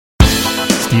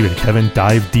Steve and Kevin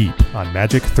dive deep on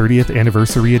Magic 30th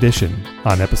Anniversary Edition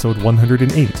on episode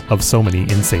 108 of So Many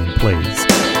Insane Plays.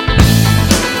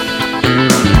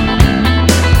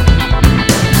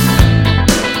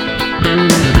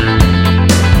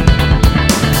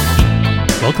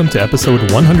 Welcome to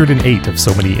episode 108 of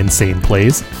So Many Insane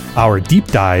Plays, our deep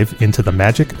dive into the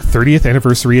Magic 30th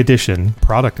Anniversary Edition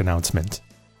product announcement.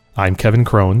 I'm Kevin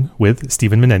Crone with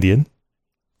Stephen Menendian.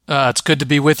 It's good to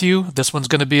be with you. This one's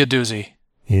going to be a doozy.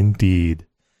 Indeed.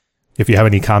 If you have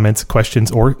any comments,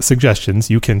 questions, or suggestions,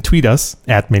 you can tweet us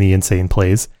at Many Insane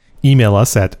Plays, email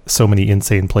us at so many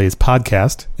insane plays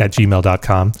podcast at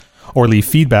gmail.com, or leave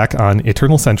feedback on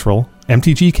Eternal Central,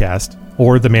 MTGcast,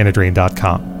 or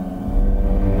themanadrain.com.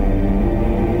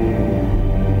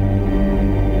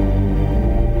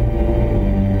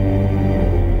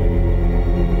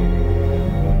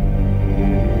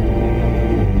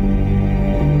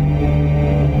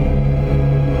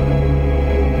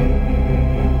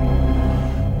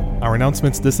 Our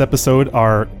announcements this episode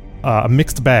are a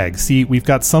mixed bag. See, we've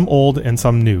got some old and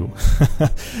some new.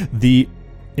 The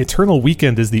Eternal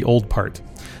Weekend is the old part.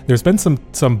 There's been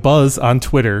some buzz on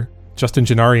Twitter. Justin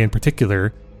Gennari in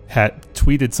particular had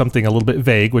tweeted something a little bit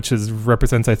vague, which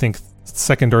represents, I think,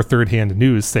 second or third hand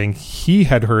news, saying he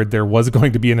had heard there was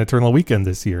going to be an Eternal Weekend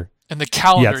this year. In the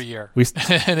calendar year.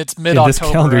 And it's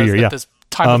mid-October at this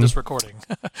time of this recording.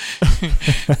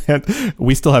 And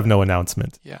we still have no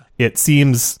announcement. Yeah. It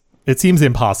seems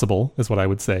impossible, is what I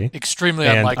would say. Extremely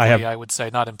unlikely, I would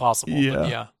say. Not impossible,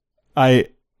 but yeah.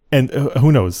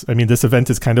 Who knows? I mean, this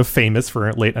event is kind of famous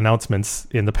for late announcements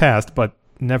in the past, but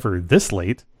never this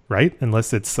late, right?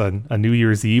 Unless it's a New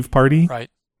Year's Eve party. Right.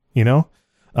 You know?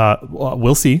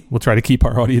 We'll see. We'll try to keep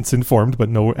our audience informed, but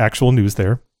no actual news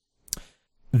there.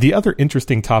 The other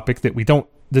interesting topic that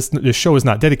this show is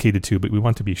not dedicated to, but we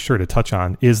want to be sure to touch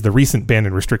on, is the recent Banned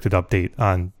and Restricted update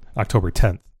on October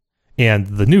 10th. And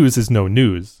the news is no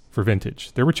news for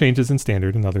Vintage. There were changes in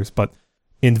Standard and others, but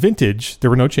in Vintage, there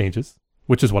were no changes,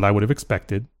 which is what I would have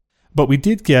expected. But we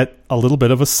did get a little bit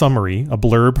of a summary, a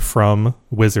blurb from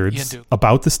Wizards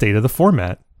about the state of the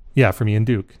format. Yeah, from Ian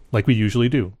Duke, like we usually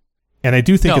do. And I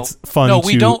do think it's fun to... No,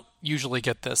 we don't usually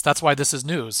get this. That's why this is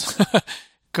news.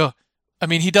 I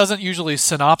mean, he doesn't usually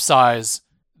synopsize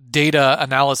data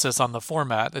analysis on the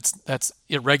format. That's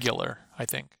irregular, I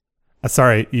think.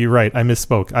 Sorry, you're right. I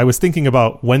misspoke. I was thinking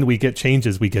about when we get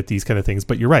changes, we get these kind of things.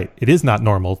 But you're right. It is not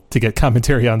normal to get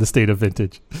commentary on the state of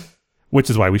Vintage, which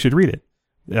is why we should read it.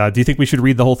 Do you think we should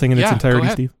read the whole thing in its entirety,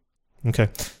 Steve? Okay.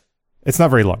 It's not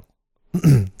very long.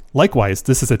 Likewise,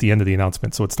 this is at the end of the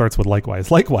announcement, so it starts with likewise.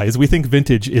 Likewise, we think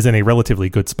Vintage is in a relatively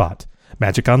good spot.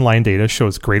 Magic Online data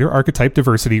shows greater archetype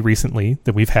diversity recently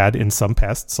than we've had in some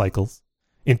past cycles,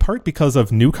 in part because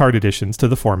of new card additions to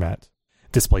the format.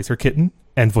 Displacer Kitten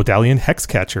and Vodalian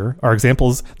Hexcatcher are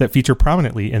examples that feature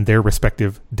prominently in their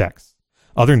respective decks.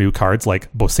 Other new cards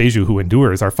like Boseiju Who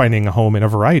Endures are finding a home in a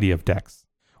variety of decks.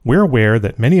 We're aware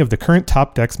that many of the current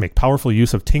top decks make powerful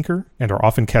use of Tinker and are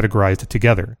often categorized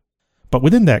together. But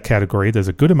within that category, there's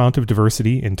a good amount of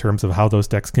diversity in terms of how those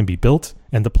decks can be built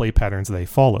and the play patterns they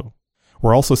follow.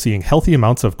 We're also seeing healthy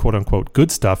amounts of quote-unquote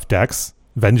good stuff decks,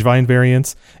 Vengevine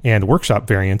variants, and Workshop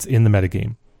variants in the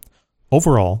metagame.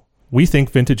 Overall, we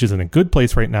think Vintage is in a good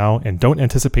place right now and don't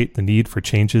anticipate the need for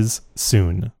changes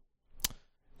soon.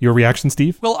 Your reaction,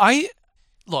 Steve? Well,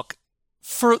 look,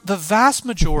 for the vast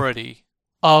majority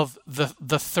of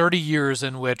the 30 years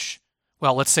in which,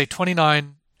 well, let's say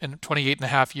 29 and 28 and a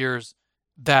half years,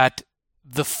 that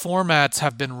the formats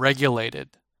have been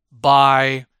regulated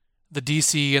by the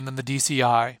DC and then the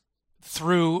DCI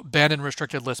through banned and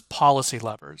restricted list policy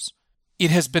levers,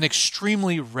 it has been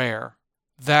extremely rare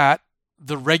that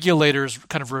the regulators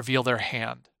kind of reveal their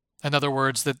hand. In other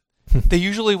words, that they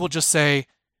usually will just say,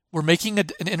 we're making an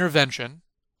intervention,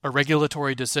 a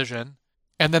regulatory decision,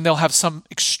 and then they'll have some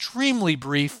extremely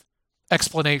brief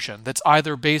explanation that's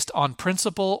either based on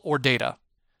principle or data.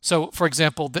 So, for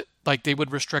example, they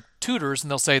would restrict tutors, and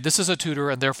they'll say, this is a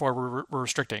tutor, and therefore we're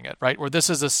restricting it, right? Or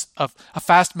this is a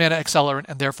fast mana accelerant,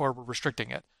 and therefore we're restricting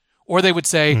it. Or they would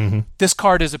say, this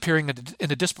card is appearing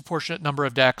in a disproportionate number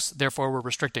of decks, therefore we're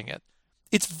restricting it.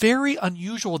 It's very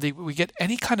unusual that we get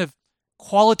any kind of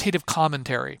qualitative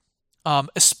commentary,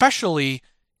 especially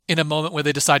in a moment where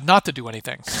they decide not to do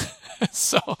anything.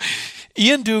 So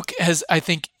Ian Duke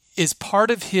is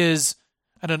part of his,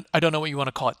 I don't know what you want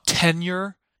to call it,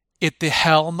 tenure at the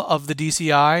helm of the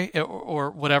DCI or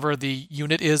whatever the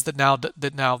unit is that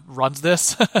now runs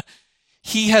this.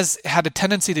 He has had a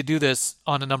tendency to do this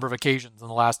on a number of occasions in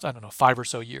the last, 5 or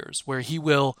so years, where he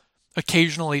will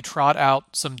occasionally trot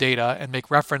out some data and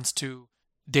make reference to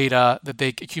data that they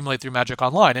accumulate through Magic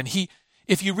Online. And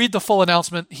if you read the full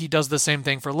announcement, he does the same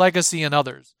thing for Legacy and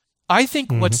others. I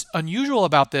think what's unusual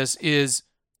about this is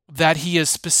that he is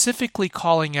specifically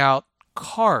calling out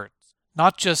cards,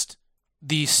 not just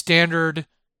the standard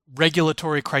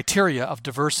regulatory criteria of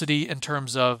diversity in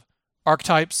terms of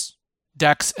archetypes,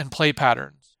 decks, and play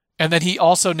patterns. And then he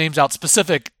also names out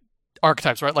specific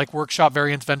archetypes, right? Like Workshop,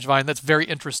 Variants, Vengevine. That's very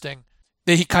interesting.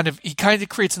 That he kind of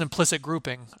creates an implicit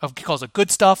grouping of, he calls it good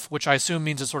stuff, which I assume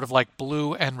means it's sort of like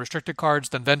blue and restricted cards,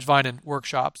 then Vengevine and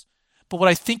Workshops. But what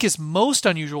I think is most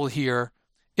unusual here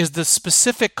is the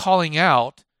specific calling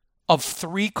out of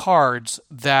 3 cards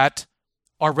that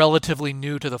are relatively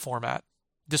new to the format.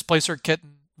 Displacer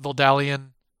Kitten, Vildalion,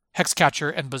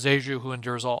 Hexcatcher, and Boseiju, who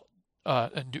endures all.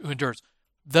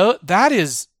 That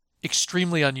is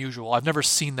extremely unusual. I've never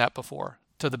seen that before,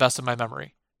 to the best of my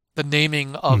memory. The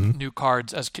naming of new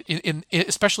cards, as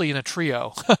especially in a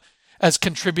trio, as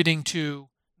contributing to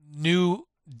new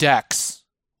decks.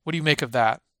 What do you make of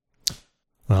that?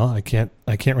 Well, I can't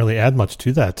really add much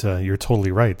to that. You're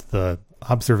totally right. The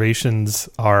observations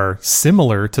are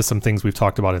similar to some things we've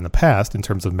talked about in the past in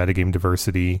terms of metagame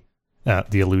diversity,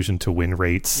 the allusion to win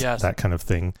rates, that kind of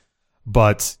thing.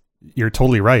 But you're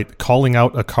totally right. Calling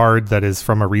out a card that is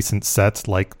from a recent set,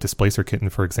 like Displacer Kitten,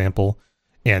 for example,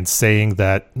 and saying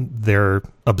that they're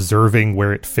observing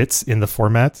where it fits in the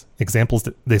format. Examples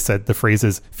that they said the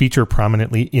phrases feature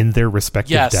prominently in their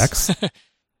respective decks.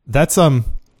 That's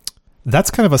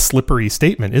kind of a slippery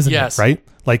statement, isn't it? Right?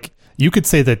 Like, you could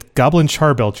say that Goblin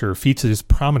Charbelcher features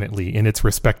prominently in its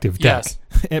respective deck,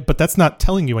 but that's not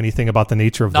telling you anything about the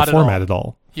nature of the format at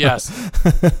all. Yes.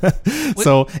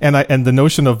 So, and the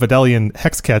notion of Vidalian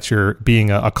Hexcatcher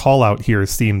being a call out here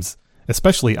seems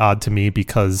especially odd to me,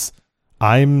 because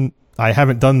I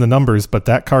haven't done the numbers, but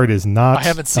that card is not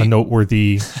a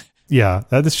noteworthy. Yeah,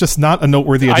 that is just not a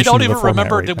noteworthy addition. I don't even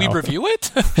remember. Right did now. We review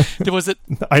it? Was it?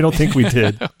 I don't think we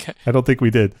did. Okay. I don't think we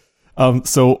did.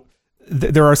 So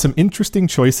there are some interesting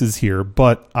choices here,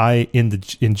 but in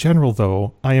general,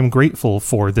 though, I am grateful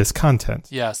for this content.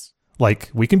 Yes. Like,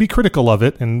 we can be critical of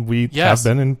it, and we have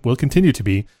been and will continue to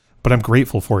be, but I'm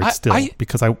grateful for it still,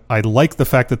 because I like the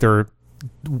fact that they're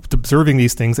observing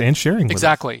these things and sharing with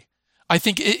Exactly. I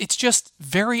think it's just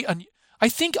very... I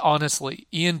think, honestly,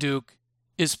 Ian Duke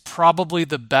is probably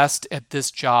the best at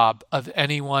this job of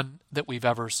anyone that we've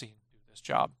ever seen do this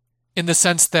job, in the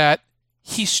sense that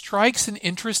he strikes an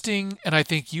interesting and I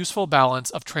think useful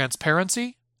balance of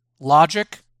transparency,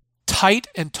 logic, tight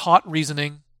and taut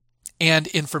reasoning, and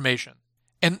information.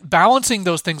 And balancing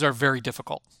those things are very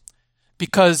difficult,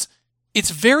 because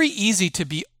it's very easy to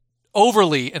be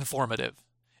overly informative.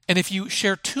 And if you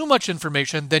share too much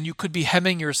information, then you could be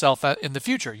hemming yourself in the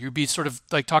future. You'd be sort of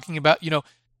like talking about,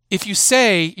 if you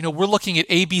say, we're looking at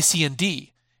A, B, C, and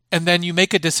D, and then you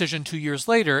make a decision 2 years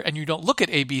later and you don't look at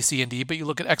A, B, C, and D, but you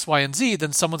look at X, Y, and Z,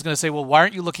 then someone's going to say, well, why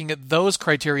aren't you looking at those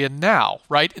criteria now,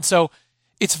 right? And so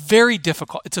it's very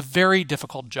difficult. It's a very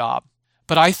difficult job.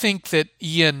 But I think that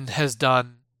Ian has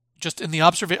done, just in the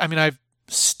observation, I've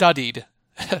studied,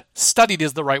 studied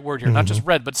is the right word here, not just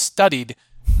read, but studied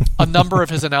a number of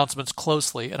his announcements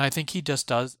closely, and I think he just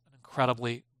does an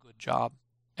incredibly good job.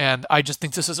 And I just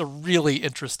think this is a really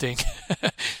interesting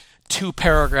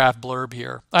 2-paragraph blurb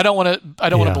here. I don't want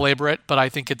to belabor it, but I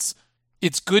think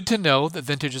it's good to know that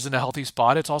Vintage is in a healthy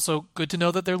spot. It's also good to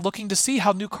know that they're looking to see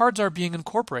how new cards are being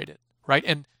incorporated, right?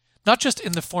 And not just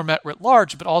in the format writ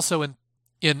large, but also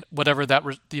in whatever that,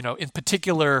 in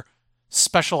particular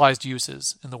specialized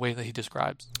uses in the way that he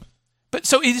describes. But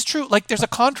so it is true, like there's a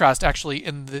contrast actually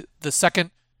in the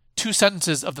second 2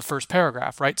 sentences of the first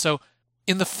paragraph, right? So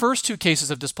in the first 2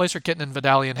 cases of Displacer Kitten and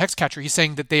Vidalian Hexcatcher, he's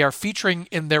saying that they are featuring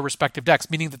in their respective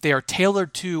decks, meaning that they are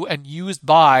tailored to and used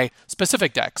by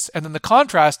specific decks. And then the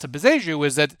contrast to Boseiju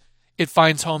is that it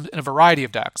finds homes in a variety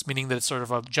of decks, meaning that it's sort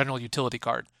of a general utility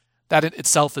card. That in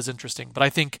itself is interesting. But I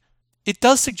think it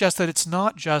does suggest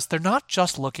that they're not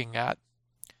just looking at,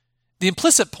 the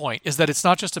implicit point is that it's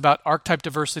not just about archetype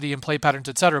diversity and play patterns,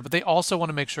 etc., but they also want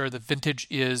to make sure that Vintage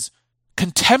is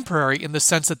contemporary in the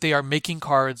sense that they are making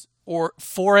cards or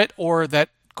for it, or that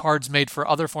cards made for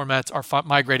other formats are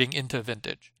migrating into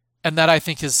Vintage. And that, I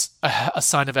think, is a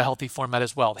sign of a healthy format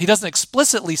as well. He doesn't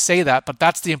explicitly say that, but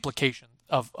that's the implication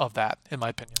of that, in my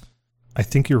opinion. I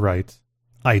think you're right.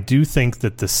 I do think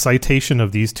that the citation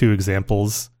of these 2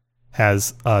 examples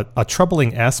has a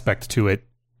troubling aspect to it,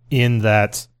 in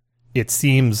that it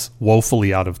seems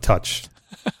woefully out of touch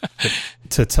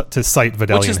to cite Vidalian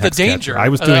Hexcatcher. Which is the danger I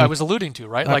was alluding to,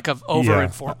 right? Like of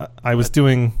over-informed. I was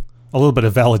doing a little bit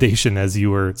of validation as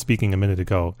you were speaking a minute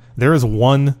ago. There is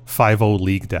one 5-0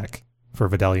 league deck for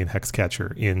Vidalian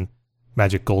Hexcatcher in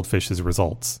Magic Goldfish's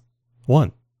results.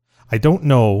 1. I don't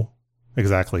know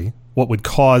exactly what would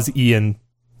cause Ian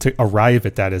to arrive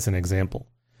at that as an example.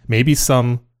 Maybe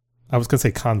some, I was going to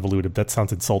say convoluted, that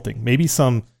sounds insulting. Maybe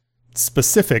some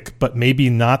specific, but maybe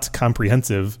not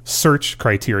comprehensive search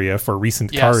criteria for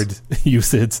recent card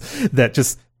usage that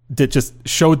just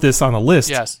showed this on a list.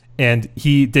 Yes. And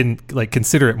he didn't like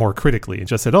consider it more critically and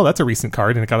just said, oh, that's a recent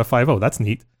card and it got a 5/0. That's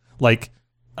neat. Like,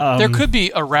 there could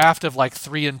be a raft of like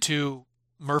 3 and 2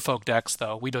 Merfolk decks,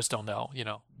 though. We just don't know, you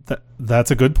know.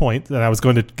 That's a good point. And I was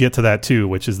going to get to that too,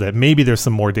 which is that maybe there's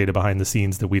some more data behind the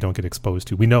scenes that we don't get exposed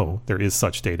to. We know there is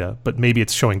such data, but maybe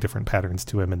it's showing different patterns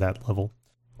to him in that level.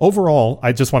 Overall,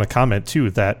 I just want to comment too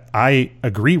that I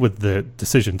agree with the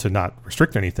decision to not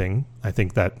restrict anything. I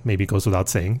think that maybe goes without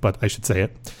saying, but I should say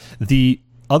it. The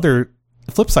other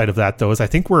flip side of that, though, is I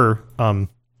think we're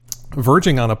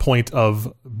verging on a point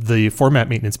of the format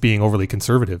maintenance being overly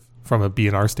conservative from a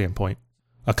BNR standpoint.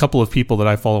 A couple of people that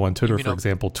I follow on Twitter, for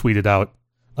example, tweeted out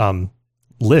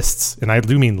lists, and I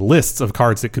do mean lists of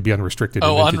cards that could be unrestricted.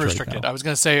 Oh, unrestricted. Right, I was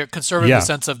going to say conservative in the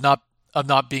sense of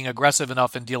not being aggressive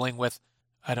enough in dealing with,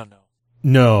 I don't know.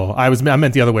 No, I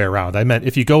meant the other way around. I meant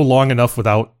if you go long enough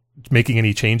without making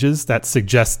any changes, that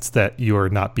suggests that you're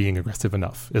not being aggressive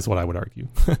enough, is what I would argue.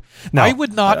 Now, I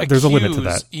would not accuse a limit to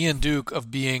that. Ian Duke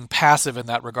of being passive in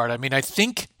that regard. I mean, I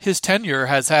think his tenure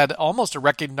has had almost a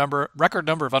record number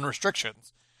of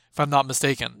unrestrictions, if I'm not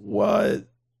mistaken. What?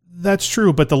 That's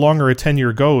true, but the longer a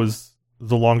tenure goes,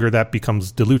 the longer that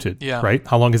becomes diluted, right?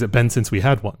 How long has it been since we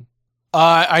had one?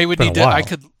 I would need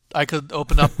to. I could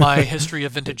open up my history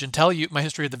of vintage and tell you my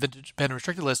history of the vintage ban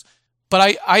restricted list,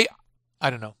 but I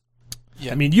don't know.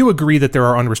 Yeah. I mean, you agree that there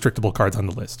are unrestrictable cards on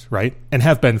the list, right? And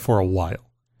have been for a while.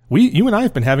 You and I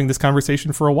have been having this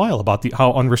conversation for a while about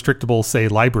how unrestrictable, say,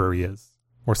 Library is,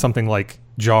 or something like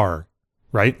Jar,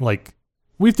 right? Like,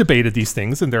 we've debated these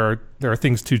things, and there are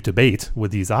things to debate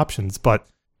with these options, but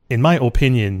in my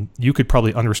opinion, you could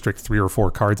probably unrestrict 3 or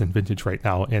 4 cards in Vintage right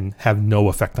now and have no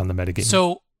effect on the metagame.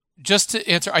 So, just to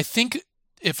answer, I think,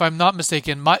 if I'm not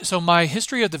mistaken, my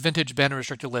history of the Vintage ban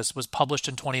restricted list was published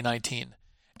in 2019.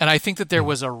 And I think that there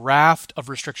was a raft of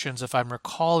restrictions, if I'm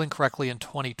recalling correctly, in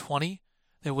 2020.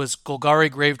 There was Golgari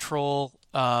Grave Troll,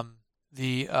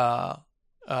 the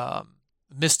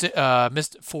Mystic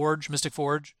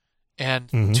Forge,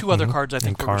 and 2 other cards I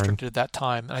think were restricted at that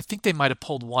time. And I think they might have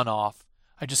pulled one off.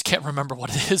 I just can't remember what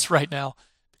it is right now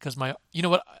because you know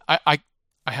what? I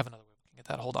have another way of looking at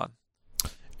that. Hold on.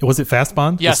 Was it Fast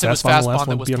Bond? Yes, it was Fast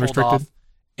Bond that was pulled off.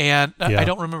 And I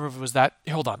don't remember if it was that.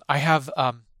 Hold on. I have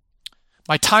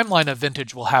my timeline of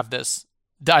Vintage will have this.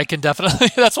 I can definitely.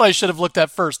 That's why I should have looked at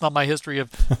first, not my history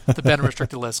of the ban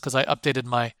restricted list, because I updated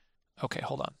my. Okay,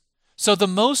 hold on. So the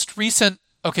most recent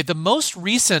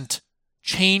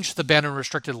change to the ban and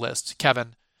restricted list,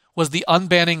 Kevin, was the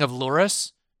unbanning of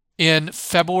Lurrus in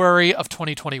February of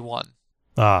 2021.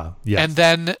 Yes. And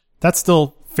then that's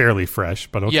still fairly fresh,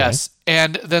 but okay. Yes,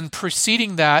 and then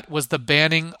preceding that was the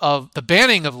banning of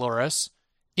Lurrus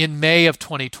in May of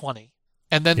 2020.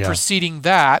 And then preceding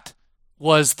that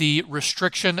was the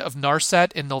restriction of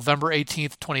Narset in November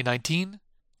 18th, 2019.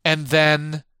 And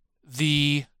then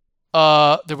there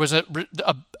was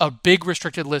a big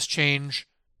restricted list change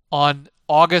on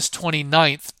August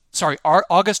 26th,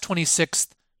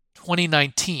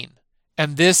 2019.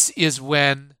 And this is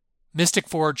when Mystic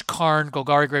Forge, Karn,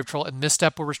 Golgari Grave Troll, and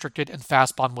Misstep were restricted, and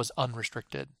Fast Bond was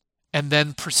unrestricted. And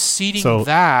then preceding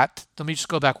that, let me just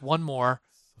go back one more.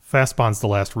 Fast Bond's the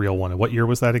last real one. What year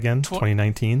was that again?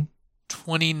 2019?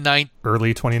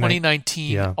 Early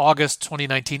 2019, August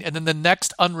 2019. And then the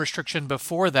next unrestriction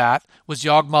before that was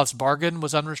Yawgmoth's Bargain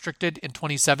was unrestricted in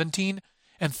 2017,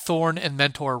 and Thorn and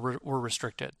Mentor were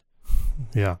restricted.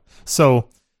 Yeah. So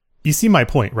you see my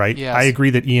point, right? Yes. I agree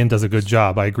that Ian does a good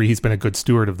job. I agree he's been a good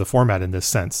steward of the format in this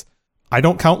sense. I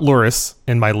don't count Lurrus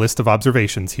in my list of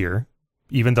observations here,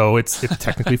 even though it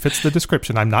technically fits the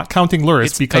description. I'm not counting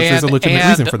Lurrus because there's a legitimate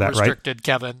reason for that, restricted, right?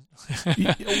 Kevin.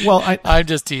 Well, I'm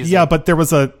just teasing. Yeah, but there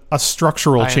was a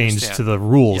structural change to the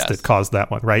rules that caused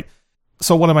that one, right?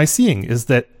 So what am I seeing is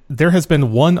that there has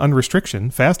been one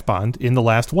unrestriction, Fast Bond, in the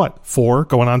last, 4,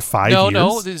 going on 5 years?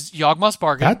 No, this is Yawgmoth's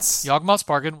Bargain. Yawgmoth's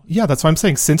Bargain. Yeah, that's what I'm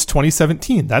saying. Since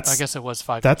 2017. I guess it was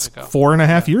 5 years ago. That's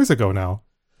 4.5 years ago now.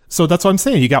 So that's what I'm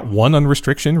saying. You got one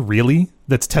unrestriction, really,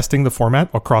 that's testing the format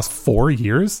across 4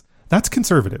 years? That's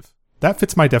conservative. That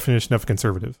fits my definition of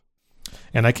conservative.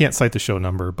 And I can't cite the show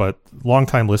number, but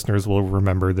longtime listeners will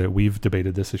remember that we've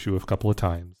debated this issue a couple of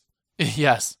times.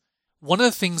 Yes. One of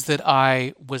the things that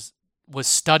I was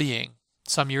studying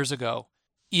some years ago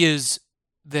is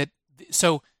that,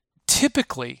 so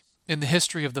typically in the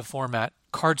history of the format,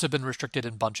 cards have been restricted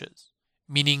in bunches,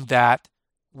 meaning that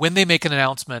when they make an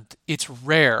announcement, it's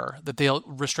rare that they'll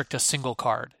restrict a single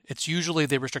card. It's usually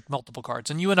they restrict multiple cards.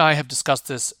 And you and I have discussed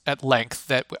this at length,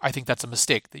 that I think that's a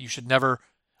mistake, that you should never,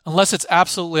 unless it's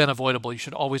absolutely unavoidable, you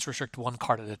should always restrict one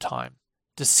card at a time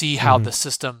to see how the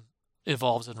system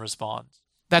evolves and responds.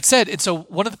 That said, and so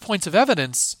one of the points of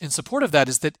evidence in support of that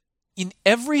is that in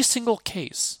every single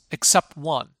case, except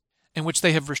one, in which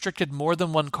they have restricted more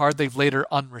than one card, they've later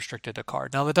unrestricted a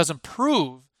card. Now, that doesn't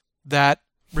prove that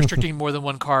restricting more than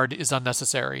one card is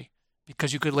unnecessary,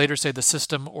 because you could later say the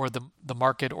system or the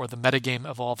market or the metagame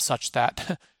evolved such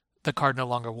that the card no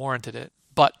longer warranted it,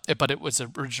 but it was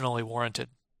originally warranted.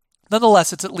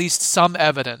 Nonetheless, it's at least some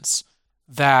evidence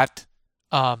that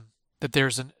that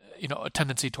there's a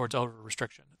tendency towards over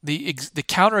restriction. The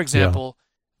counterexample,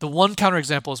 the one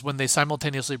counterexample is when they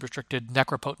simultaneously restricted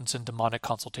Necropotence and Demonic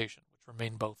Consultation, which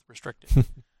remain both restricted.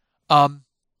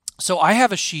 So I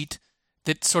have a sheet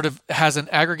that sort of has an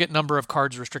aggregate number of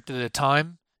cards restricted at a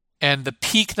time, and the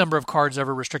peak number of cards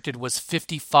ever restricted was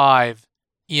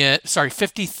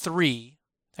 53.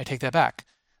 I take that back.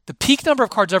 The peak number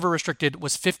of cards ever restricted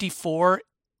was 54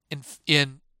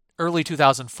 in early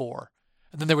 2004.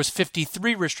 And then there was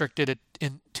 53 restricted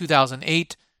in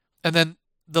 2008. And then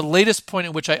the latest point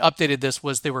at which I updated this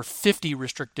was there were 50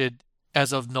 restricted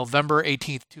as of November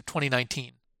 18th,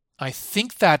 2019. I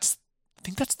think that's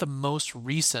the most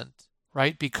recent,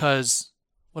 right? Because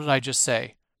what did I just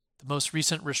say? The most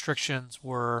recent restrictions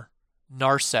were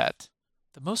Narset.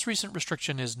 The most recent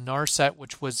restriction is Narset,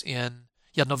 which was in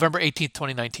November 18th,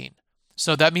 2019.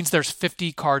 So that means there's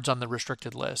 50 cards on the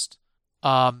restricted list.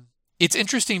 It's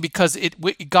interesting because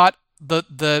it got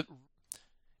the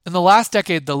in the last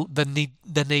decade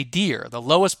the nadir, the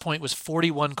lowest point was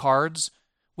 41 cards,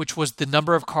 which was the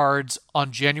number of cards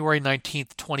on January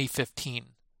 19th, 2015,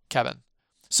 Kevin.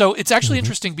 So it's actually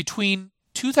interesting, between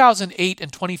 2008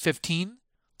 and 2015,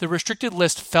 the restricted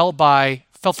list fell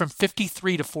from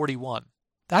 53 to 41.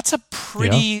 That's a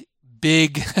pretty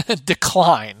big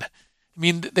decline. I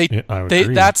mean,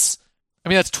 that's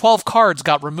 12 cards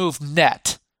got removed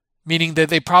net, meaning that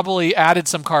they probably added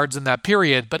some cards in that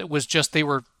period, but it was just they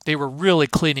were really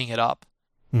cleaning it up.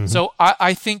 So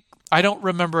I think, I don't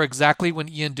remember exactly when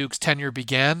Ian Duke's tenure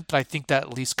began, but I think that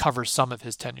at least covers some of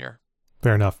his tenure.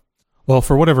 Fair enough. Well,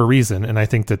 for whatever reason, and I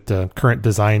think that the current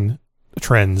design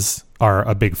trends are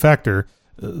a big factor,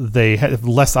 they have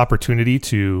less opportunity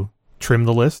to trim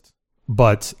the list,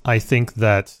 but I think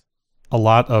that a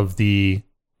lot of the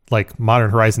Modern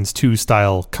Horizons 2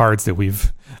 style cards that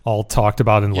we've all talked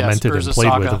about and lamented and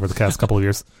played with over the past couple of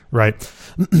years, right?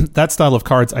 That style of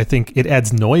cards, I think it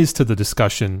adds noise to the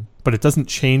discussion, but it doesn't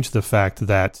change the fact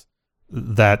that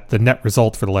the net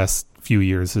result for the last few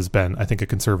years has been, I think, a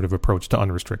conservative approach to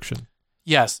unrestriction.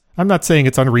 Yes. I'm not saying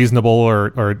it's unreasonable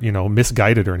or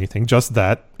misguided or anything, just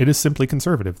that it is simply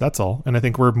conservative. That's all. And I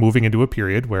think we're moving into a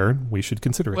period where we should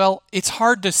consider it. Well, it's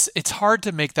hard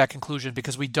to make that conclusion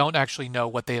because we don't actually know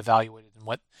what they evaluated and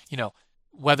what,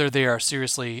 whether they are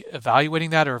seriously evaluating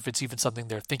that or if it's even something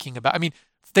they're thinking about. I mean,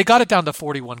 they got it down to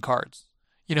 41 cards,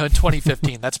 in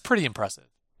 2015. That's pretty impressive.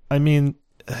 I mean,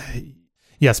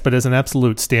 yes, but as an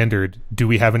absolute standard, do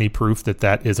we have any proof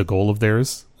that is a goal of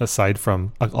theirs, aside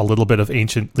from a little bit of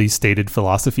anciently stated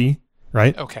philosophy,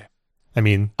 right? Okay. I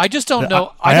mean, I just don't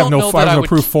know. I have no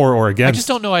proof for or against. I just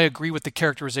don't know I agree with the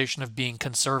characterization of being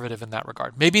conservative in that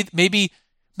regard. Maybe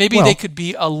they could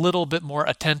be a little bit more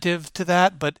attentive to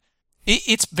that, but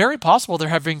it's very possible they're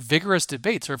having vigorous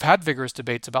debates or have had vigorous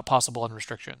debates about possible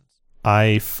unrestrictions.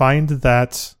 I find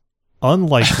that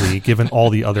unlikely given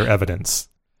all the other evidence.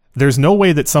 There's no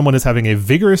way that someone is having a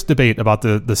vigorous debate about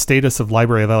the status of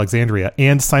Library of Alexandria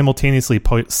and simultaneously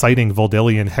citing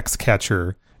Voldelian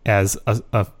Hexcatcher as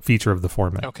a feature of the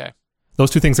format. Okay.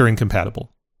 Those two things are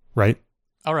incompatible, right?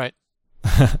 All right.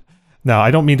 Now,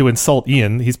 I don't mean to insult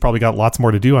Ian. He's probably got lots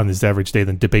more to do on his average day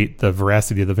than debate the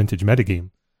veracity of the vintage metagame.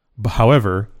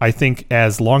 However, I think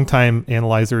as longtime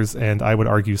analyzers and I would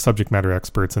argue subject matter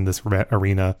experts in this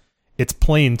arena, it's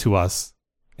plain to us,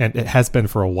 and it has been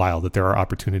for a while, that there are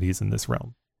opportunities in this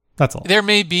realm. That's all. There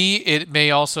may be. It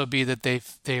may also be that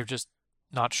they're just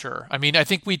not sure. I mean, I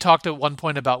think we talked at one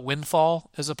point about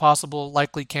Windfall as a possible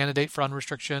likely candidate for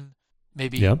unrestriction.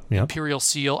 Maybe Imperial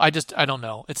Seal. I don't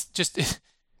know. It's just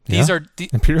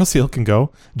Imperial Seal can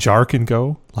go. Jar can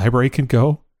go. Library can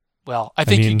go. Well, I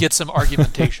think you get some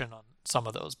argumentation on some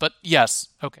of those, but yes,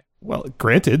 okay. Well,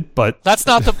 granted, but that's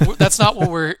not what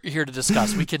we're here to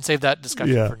discuss. We can save that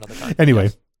discussion for another time.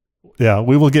 Anyway,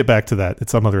 we will get back to that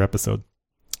at some other episode.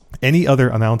 Any other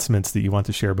announcements that you want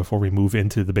to share before we move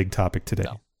into the big topic today?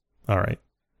 No. All right.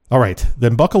 All right,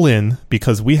 then buckle in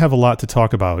because we have a lot to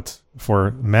talk about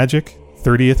for Magic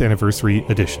 30th Anniversary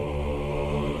Edition.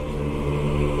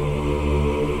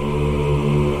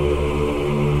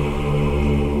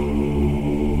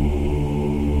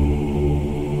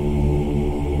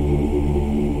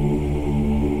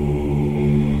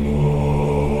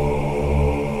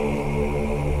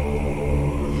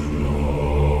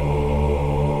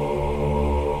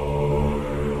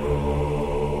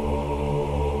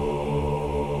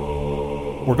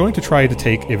 We're going to try to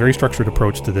take a very structured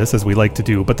approach to this, as we like to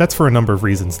do, but that's for a number of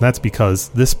reasons. And that's because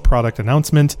this product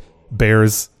announcement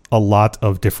bears a lot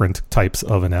of different types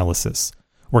of analysis.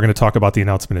 We're going to talk about the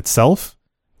announcement itself,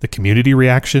 the community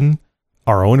reaction,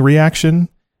 our own reaction,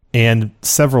 and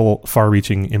several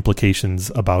far-reaching implications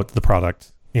about the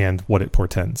product and what it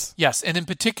portends. Yes, and in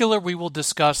particular, we will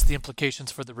discuss the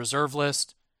implications for the reserve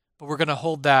list, but we're going to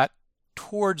hold that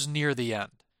towards near the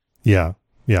end. Yeah.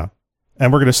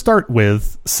 And we're going to start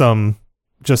with some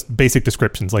just basic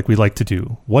descriptions like we like to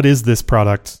do. What is this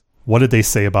product? What did they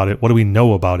say about it? What do we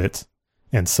know about it?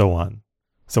 And so on.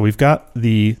 So we've got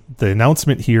the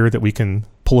announcement here that we can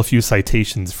pull a few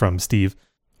citations from. Steve,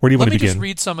 where do you want to begin? Let me just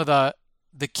read some of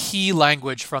the key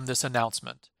language from this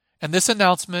announcement. And this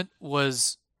announcement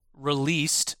was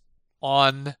released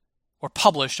on, or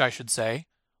published, I should say,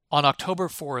 on October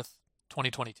 4th,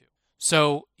 2022.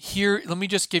 So here, let me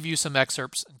just give you some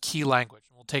excerpts and key language,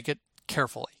 and we'll take it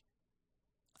carefully.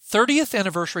 30th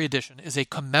Anniversary Edition is a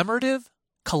commemorative,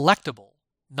 collectible,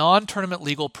 non-tournament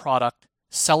legal product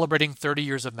celebrating 30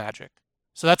 years of Magic.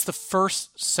 So that's the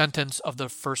first sentence of the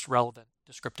first relevant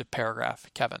descriptive paragraph,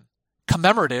 Kevin.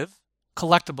 Commemorative,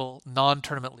 collectible,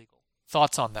 non-tournament legal.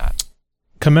 Thoughts on that?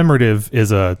 Commemorative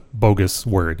is a bogus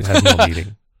word. It has no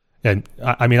meaning. And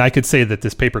I mean, I could say that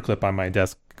this paperclip on my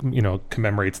desk,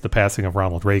 commemorates the passing of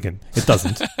Ronald Reagan. It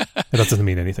doesn't. It doesn't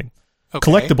mean anything.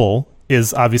 Okay. Collectible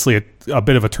is obviously a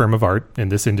bit of a term of art in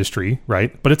this industry,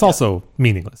 right? But it's also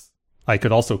meaningless. I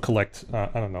could also collect,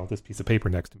 this piece of paper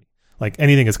next to me. Like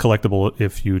anything is collectible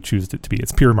if you choose it to be.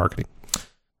 It's pure marketing.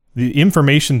 The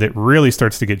information that really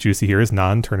starts to get juicy here is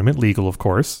non-tournament legal, of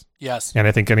course. Yes. And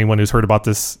I think anyone who's heard about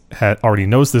this already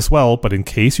knows this well, but in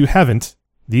case you haven't,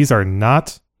 these are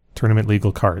not tournament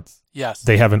legal cards. Yes.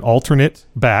 They have an alternate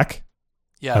back.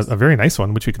 Yes. A very nice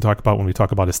one, which we can talk about when we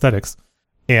talk about aesthetics.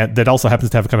 And that also happens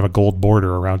to have kind of a gold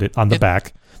border around it on the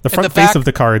back. The front face of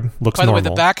the card looks normal. By the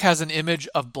way, the back has an image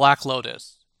of Black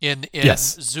Lotus in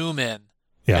yes. zoom in.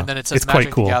 Yeah. And then it says it's Magic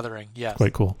quite cool. the Gathering. Yes.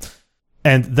 Quite cool.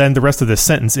 And then the rest of this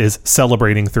sentence is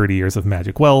celebrating 30 years of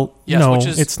Magic. Well, yes, no,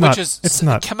 it's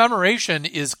not. Commemoration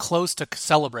is close to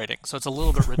celebrating, so it's a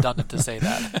little bit redundant to say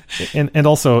that. And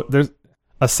also, there's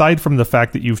aside from the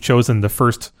fact that you've chosen the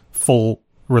first full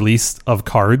release of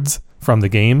cards from the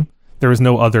game, there is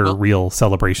no other real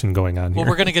celebration going on here.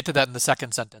 Well, we're going to get to that in the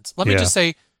second sentence. Let me just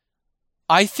say,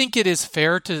 I think it is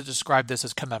fair to describe this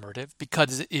as commemorative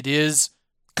because it is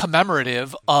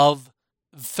commemorative of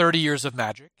 30 years of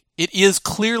Magic. It is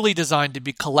clearly designed to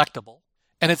be collectible,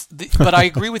 and but I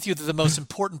agree with you that the most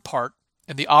important part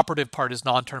and the operative part is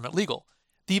non-tournament legal.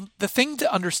 The thing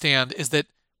to understand is that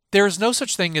there is no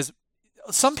such thing as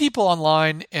some people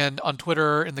online and on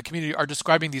Twitter in the community are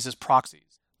describing these as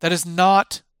proxies. That is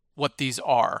not what these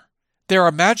are. There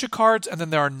are Magic cards and then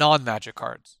there are non-Magic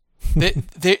cards.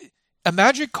 A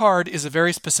Magic card is a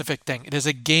very specific thing. It is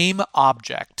a game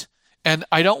object, and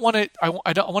I want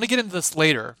to get into this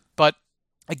later, but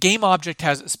a game object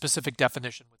has a specific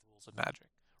definition with rules of Magic,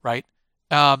 right?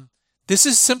 This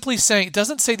is simply saying, it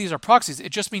doesn't say these are proxies.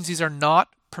 It just means these are not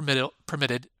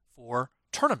permitted for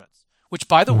tournaments, which,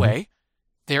 by the way,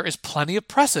 there is plenty of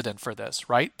precedent for this,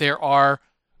 right? There are,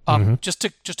 just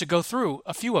to go through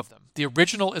a few of them. The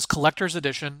original is Collector's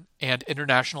Edition and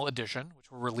International Edition,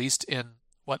 which were released in,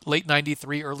 late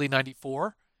 93, early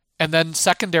 94. And then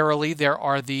secondarily, there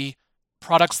are the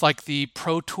products like the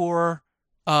Pro Tour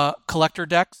collector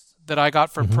decks that I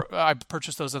got for I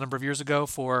purchased those a number of years ago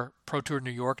for Pro Tour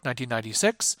New York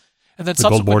 1996, and then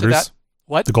subsequent to that,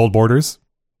 the gold borders.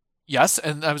 Yes,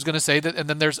 and I was going to say that, and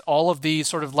then there's all of the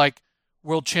sort of like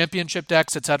World Championship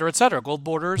decks, et cetera, gold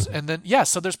borders, and then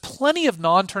so there's plenty of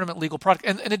non-tournament legal product,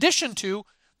 and in addition to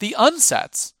the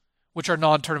unsets, which are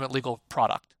non-tournament legal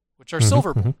product, which are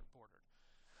silver bordered.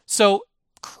 So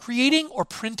creating or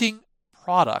printing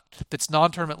product that's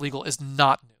non-tournament legal is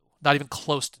not new. Not even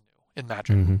close to new in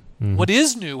Magic. What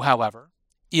is new, however,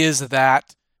 is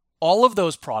that all of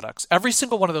those products, every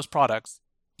single one of those products,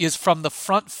 is from the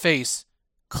front face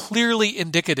clearly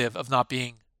indicative of not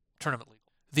being tournament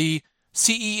legal. The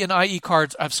CE and IE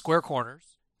cards have square corners,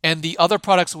 and the other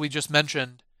products that we just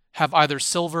mentioned have either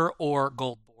silver or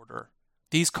gold border.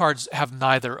 These cards have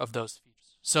neither of those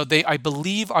features. So they, I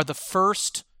believe, are the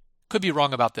first, could be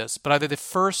wrong about this, but either the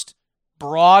first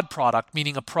broad product,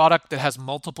 meaning a product that has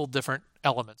multiple different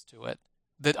elements to it,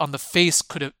 that on the face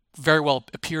could very well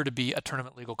appear to be a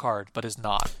tournament legal card, but is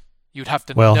not. You'd have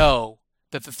to know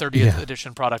that the 30th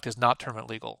edition product is not tournament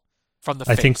legal from the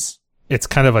face. I think it's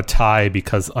kind of a tie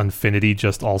because Unfinity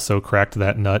just also cracked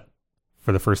that nut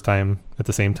for the first time at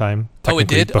the same time. Oh, it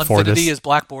did? Unfinity is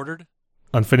black bordered?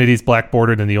 Unfinity's black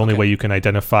bordered, and the only way you can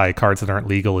identify cards that aren't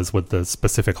legal is with the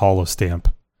specific holo stamp.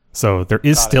 So there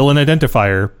is still an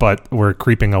identifier, but we're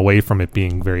creeping away from it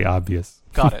being very obvious.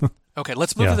 Got it. Okay,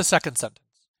 let's move to the second sentence.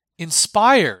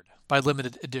 Inspired by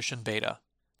limited edition beta,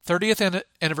 30th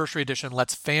anniversary edition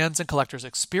lets fans and collectors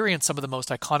experience some of the most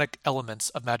iconic elements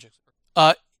of Magic.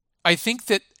 I think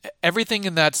that everything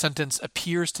in that sentence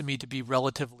appears to me to be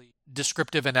relatively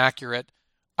descriptive and accurate.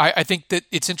 I think that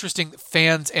it's interesting,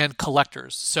 fans and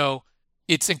collectors. So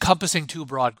it's encompassing two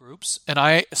broad groups, and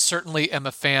I certainly am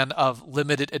a fan of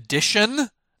limited edition,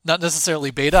 not necessarily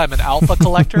beta. I'm an alpha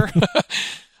collector.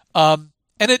 And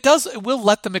it will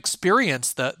let them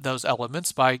experience those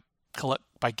elements by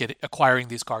acquiring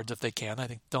these cards if they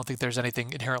can. Don't think there's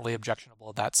anything inherently objectionable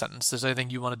in that sentence. Is there anything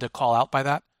you wanted to call out by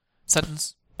that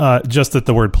sentence? Just that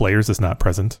the word players is not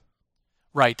present.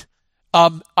 Right.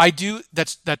 I do.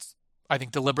 That's I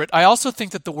think deliberate. I also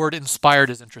think that the word inspired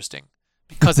is interesting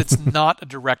because it's not a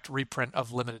direct reprint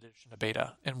of limited edition of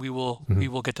beta, and we will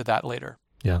get to that later.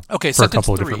 Yeah. Okay. For a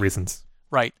couple of 3, different reasons.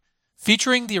 Right.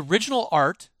 Featuring the original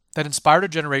art that inspired a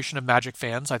generation of Magic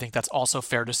fans. I think that's also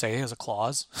fair to say as a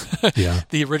clause. Yeah.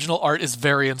 The original art is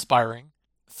very inspiring.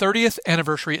 30th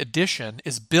anniversary edition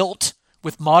is built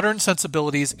with modern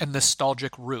sensibilities and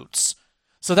nostalgic roots.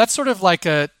 So that's sort of like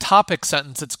a topic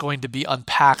sentence that's going to be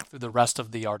unpacked through the rest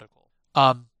of the article.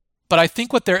 But I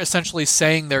think what they're essentially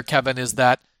saying there, Kevin, is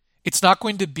that it's not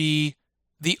going to be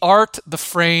the art, the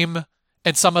frame,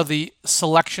 and some of the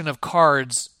selection of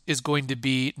cards is going to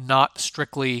be not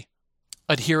strictly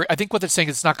adhere. I think what they're saying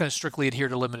is it's not going to strictly adhere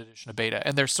to limited edition of beta,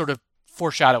 and they're sort of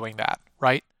foreshadowing that,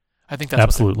 right? I think that's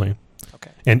absolutely.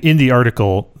 Okay. And in the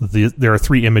article, there are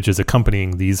 3 images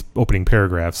accompanying these opening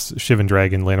paragraphs: Shivan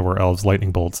Dragon, Llanowar Elves,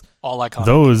 Lightning Bolts. All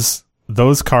iconic.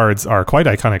 Those cards are quite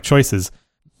iconic choices.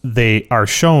 They are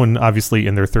shown, obviously,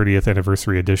 in their 30th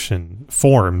anniversary edition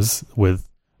forms with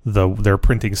their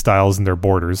printing styles and their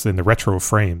borders and the retro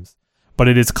frames. But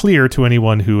it is clear to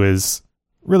anyone who is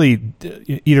really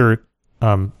either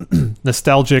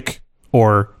nostalgic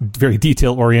or very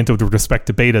detail-oriented with respect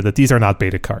to beta that these are not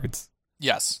beta cards.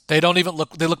 Yes. They don't even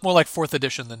look... They look more like 4th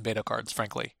edition than beta cards,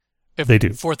 frankly. If they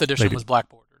do. 4th edition was black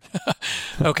bordered.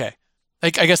 Okay. I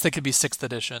guess they could be 6th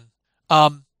edition.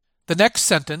 The next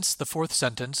sentence, the 4th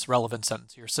sentence, relevant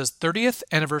sentence here, says 30th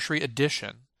anniversary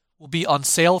edition will be on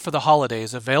sale for the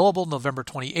holidays, available November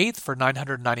 28th for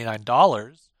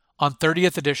 $999 on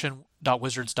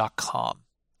 30thedition.wizards.com.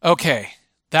 Okay,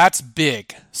 that's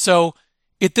big. So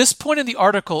at this point in the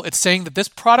article, it's saying that this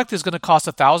product is going to cost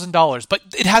 $1,000, but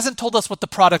it hasn't told us what the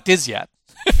product is yet.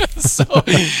 So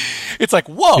it's like,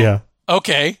 whoa,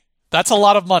 okay, that's a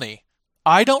lot of money.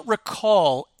 I don't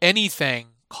recall anything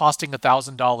costing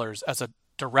 $1,000 as a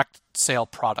direct sale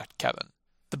product, Kevin.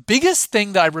 The biggest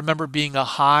thing that I remember being a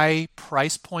high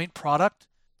price point product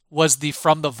was the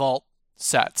From the Vault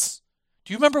sets.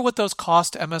 Do you remember what those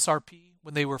cost MSRP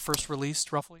when they were first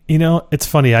released, roughly? You know, it's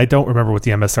funny. I don't remember what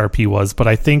the MSRP was, but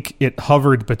I think it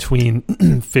hovered between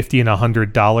 $50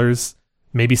 and $100.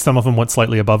 Maybe some of them went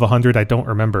slightly above $100. I don't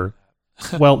remember.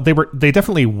 Well, they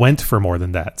definitely went for more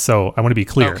than that. So I want to be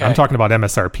clear. Okay. I'm talking about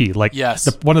MSRP. Like, yes.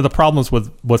 One of the problems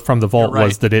with From the Vault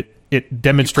was that it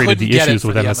demonstrated the issues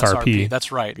with MSRP.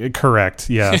 That's right. Correct.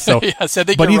 Yeah. So,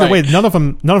 but either way, none of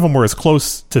them were as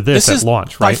close to this at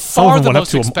launch, right? Some of them went up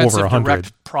to over 100.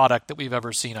 Direct product that we've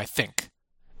ever seen, I think.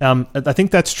 I think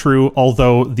that's true.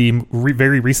 Although the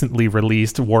very recently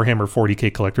released Warhammer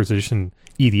 40K Collector's Edition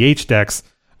EDH decks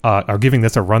are giving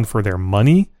this a run for their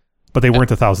money. But they weren't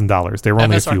 $1,000. They were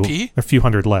only a few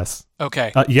hundred less.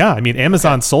 Okay. Yeah, I mean,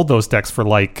 Amazon sold those decks for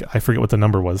like, I forget what the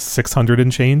number was, 600 and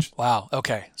change. Wow.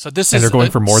 Okay. So this and they're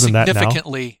going for more than that now.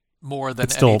 Significantly more than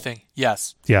anything.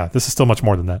 Yes. Yeah, this is still much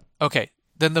more than that. Okay.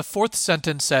 Then the 4th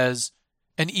sentence says,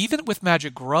 and even with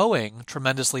Magic growing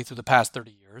tremendously through the past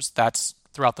 30 years, that's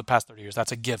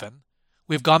a given.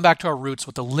 We've gone back to our roots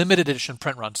with the limited edition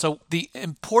print run. So the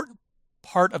important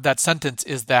part of that sentence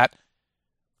is that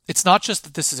it's not just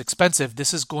that this is expensive.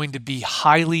 This is going to be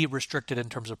highly restricted in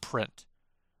terms of print.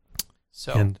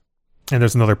 So, and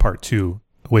there's another part too,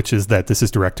 which is that this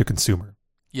is direct to consumer.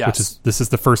 Yes. This is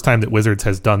the first time that Wizards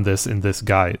has done this in this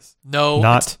guise. No,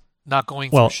 not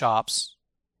going through shops.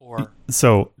 Or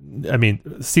So, I mean,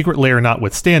 Secret Lair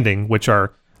notwithstanding, which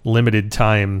are limited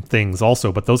time things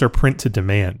also, but those are print to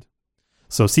demand.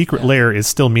 So Secret Lair is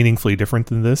still meaningfully different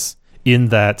than this in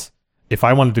that if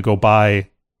I wanted to go buy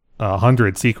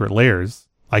 100 Secret Lairs,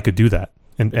 I could do that.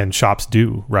 And shops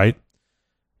do, right?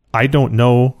 I don't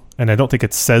know, and I don't think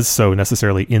it says so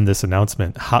necessarily in this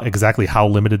announcement, exactly how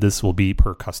limited this will be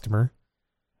per customer.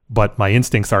 But my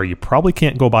instincts are you probably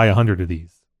can't go buy 100 of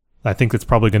these. I think it's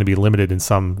probably going to be limited in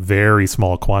some very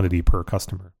small quantity per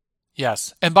customer.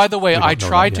 yes. And by the way, I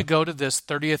tried to yet. go to this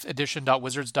 30th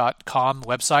edition.wizards.com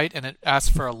website and it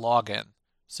asked for a login.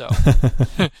 So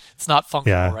it's not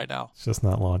functional right now. It's just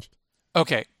not launched.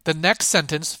 Okay. The next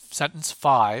sentence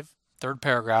 5, third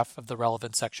paragraph of the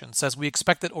relevant section, says we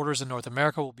expect that orders in North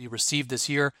America will be received this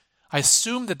year. I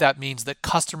assume that means that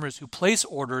customers who place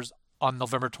orders on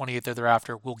November 28th or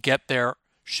thereafter will get their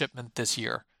shipment this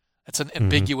year. It's an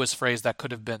ambiguous phrase that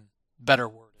could have been better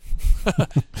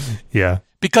worded. Yeah.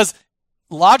 Because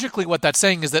logically what that's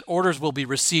saying is that orders will be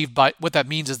received by, what that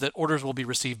means is that orders will be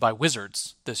received by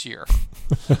Wizards this year.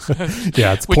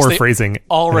 Yeah, it's Which poor they phrasing.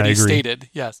 already stated,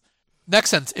 yes. Next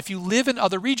sentence, if you live in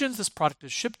other regions this product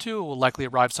is shipped to, it will likely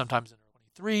arrive sometimes in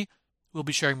 2023. We'll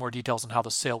be sharing more details on how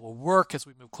the sale will work as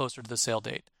we move closer to the sale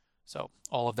date. So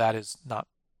all of that is not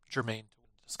germane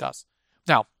to discuss.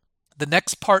 Now, the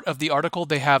next part of the article,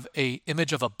 they have an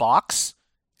image of a box,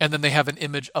 and then they have an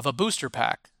image of a booster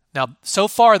pack. Now, so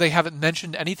far, they haven't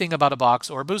mentioned anything about a box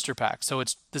or a booster pack, so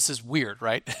this is weird,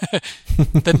 right?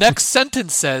 The next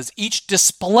sentence says, each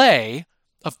display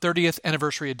of 30th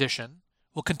Anniversary Edition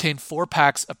will contain 4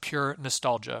 packs of pure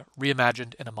nostalgia,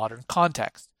 reimagined in a modern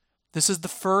context. This is the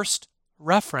first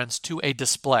reference to a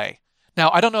display.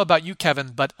 Now, I don't know about you,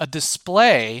 Kevin, but a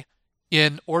display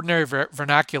in ordinary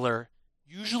vernacular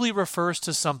usually refers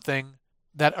to something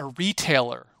that a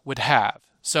retailer would have.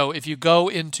 So if you go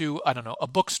into, I don't know, a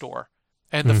bookstore,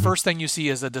 and the first thing you see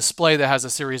is a display that has a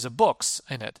series of books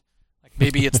in it. Like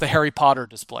maybe it's the Harry Potter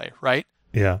display, right?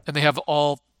 Yeah. And they have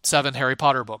all 7 Harry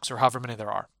Potter books, or however many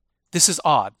there are. This is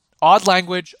odd. Odd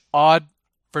language, odd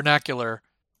vernacular.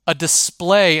 A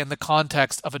display in the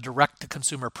context of a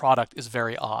direct-to-consumer product is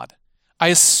very odd. I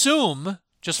assume,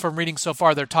 just from reading so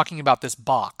far, they're talking about this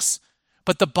box.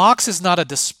 But the box is not a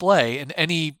display in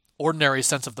any ordinary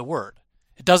sense of the word.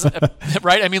 It doesn't,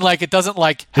 right? I mean, like, it doesn't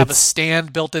like have a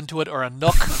stand built into it or a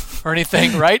nook or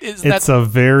anything, right? It's a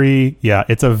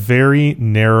very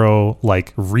narrow,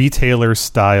 like, retailer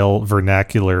style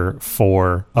vernacular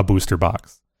for a booster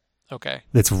box. Okay.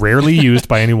 It's rarely used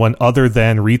by anyone other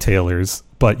than retailers,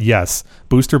 but yes,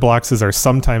 booster boxes are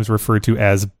sometimes referred to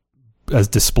as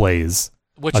displays.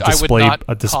 Which I would not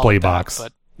a display call it box. That,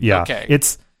 but yeah, okay.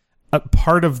 It's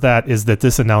part of that is that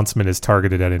this announcement is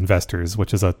targeted at investors,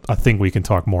 which is a thing we can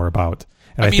talk more about.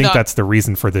 And I think that's the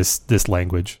reason for this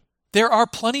language. There are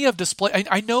plenty of display.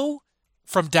 I know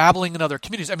from dabbling in other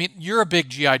communities. I mean, you're a big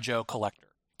G.I. Joe collector,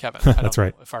 Kevin. I don't That's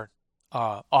right. know if our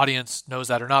audience knows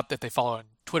that or not. If they follow on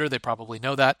Twitter, they probably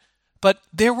know that. But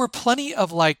there were plenty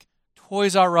of like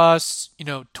Toys R Us,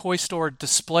 toy store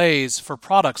displays for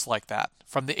products like that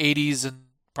from the 80s and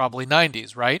probably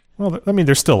 90s, right? Well, I mean,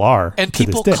 there still are. And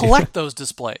people collect those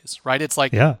displays, right? It's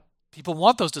like people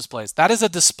want those displays. That is a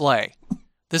display.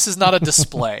 This is not a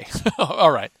display.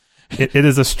 All right. It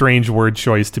is a strange word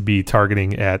choice to be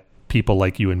targeting at people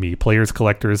like you and me, players,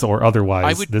 collectors, or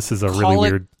otherwise. This is a really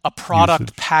weird a product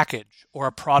usage. package or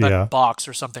a product box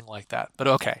or something like that. But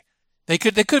okay. They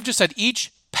could have just said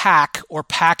each pack or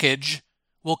package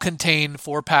will contain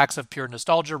 4 packs of pure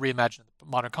nostalgia, reimagined in the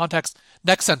modern context.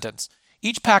 Next sentence.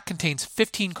 Each pack contains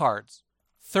 15 cards,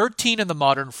 13 in the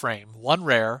modern frame, 1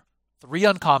 rare, 3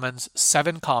 uncommons,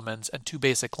 7 commons, and 2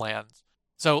 basic lands.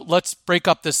 So let's break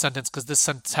up this sentence because this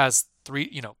sentence has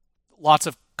 3, lots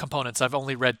of components. I've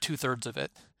only read 2/3 of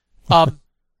it.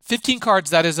 15 cards,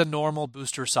 that is a normal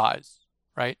booster size,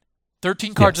 right?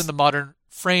 13 cards in the modern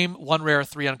frame, 1 rare,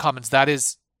 3 uncommons. That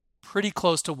is pretty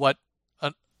close to what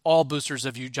all boosters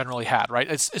have you generally had, right?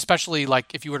 It's especially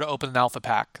like if you were to open an alpha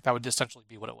pack, that would essentially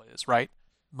be what it is, right?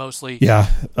 Mostly.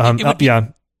 Yeah.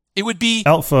 It would be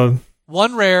alpha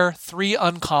 1 rare, 3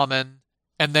 uncommon,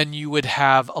 and then you would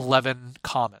have 11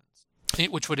 commons,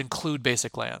 which would include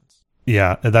basic lands.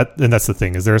 Yeah, and that's the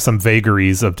thing is there are some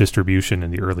vagaries of distribution in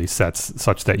the early sets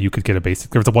such that you could get there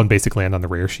was a 1 basic land on the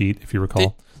rare sheet if you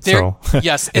recall.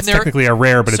 Yes, it's technically a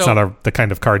rare, but it's not the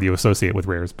kind of card you associate with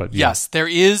rares. But yes, there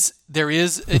was the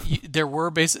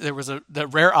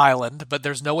rare island, but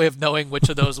there's no way of knowing which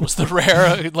of those was the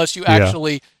rare unless you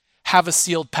actually have a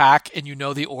sealed pack and you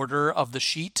know the order of the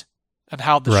sheet and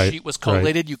how the sheet was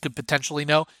collated. Right. You could potentially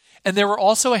know. And there were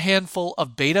also a handful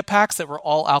of beta packs that were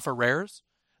all alpha rares.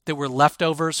 that were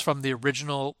leftovers from the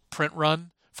original print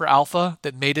run for Alpha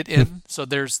that made it in. So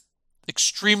there's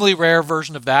extremely rare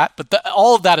version of that. But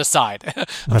all of that aside,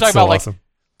 I'm talking about awesome. like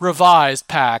revised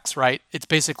packs, right? It's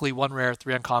basically 1 rare,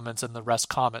 3 uncommons, and the rest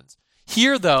commons.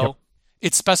 Here, though,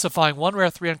 it's specifying 1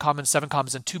 rare, 3 uncommons, 7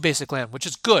 commons, and 2 basic land, which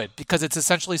is good because it's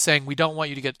essentially saying we don't want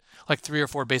you to get like 3 or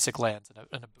 4 basic lands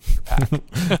in a booster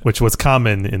pack. Which was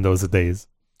common in those days.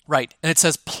 Right. And it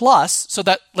says plus, so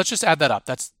that let's just add that up.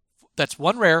 That's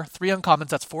 1 rare, 3 uncommons,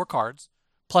 that's 4 cards,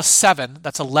 plus 7,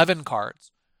 that's 11 cards,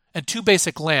 and 2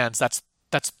 basic lands, that's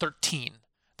 13.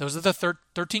 Those are the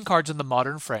 13 cards in the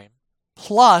modern frame,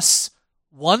 plus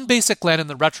 1 basic land in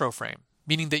the retro frame,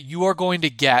 meaning that you are going to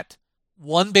get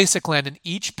 1 basic land in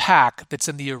each pack that's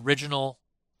in the original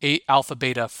alpha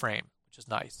beta frame, which is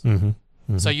nice. Mm-hmm.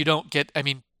 Mm-hmm. So you don't get, I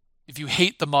mean, if you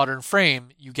hate the modern frame,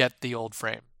 you get the old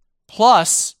frame.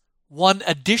 Plus 1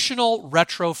 additional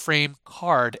retro frame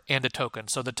card and a token.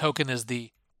 So the token is the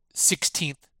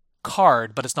 16th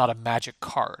card, but it's not a magic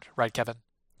card, right, Kevin?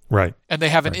 Right. And they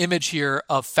have an image here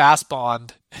of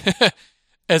Fastbond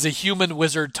as a human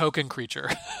wizard token creature.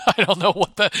 I don't know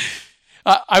what the...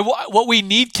 what we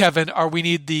need, Kevin, we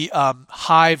need the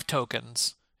Hive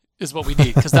tokens is what we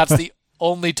need, because that's the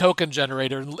only token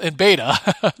generator in beta.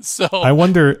 So I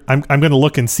wonder, I'm going to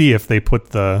look and see if they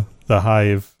put the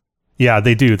Hive. Yeah,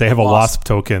 they do. They have a Wasp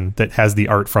token that has the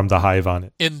art from the Hive on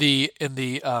it. In the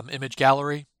image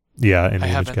gallery? Yeah, in the I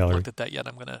image haven't gallery. looked at that yet.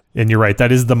 I'm going to... And you're right.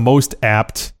 That is the most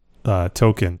apt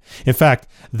token. In fact,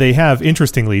 they have,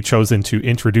 interestingly, chosen to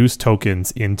introduce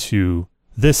tokens into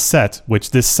this set,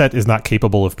 which this set is not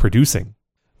capable of producing.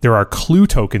 There are clue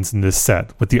tokens in this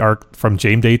set with the art from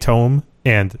Jameday Tome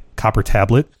and Copper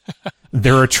Tablet.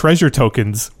 There are treasure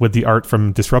tokens with the art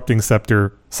from Disrupting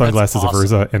Scepter, Sunglasses awesome. of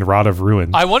Urza, and Rod of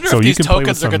Ruin. I wonder so if you these can play with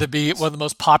tokens are some- going to be one of the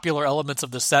most popular elements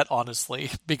of the set,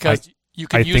 honestly, because you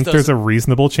can I use think those. there's a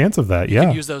reasonable chance of that. You Yeah.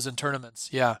 can use those in tournaments.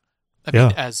 Yeah, I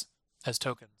mean as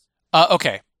tokens.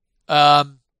 Okay.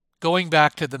 Going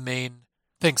back to the main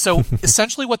thing. So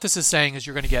essentially, what this is saying is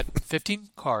you're going to get 15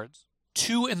 cards,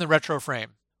 2 in the retro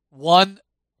frame. 1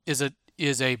 is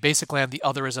a basic land. The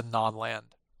other is a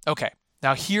non-land. Okay.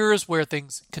 Now here's where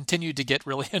things continue to get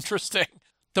really interesting.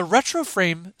 The retro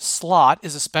frame slot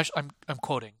is especially, I'm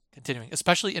quoting, continuing,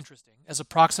 especially interesting, as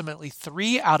approximately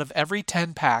 3 out of every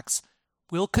 10 packs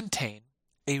will contain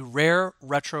a rare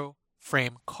retro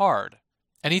frame card.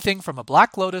 Anything from a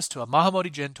Black Lotus to a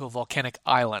Mahamoti Djinn to a Volcanic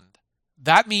Island.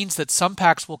 That means that some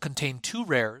packs will contain 2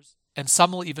 rares, and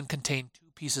some will even contain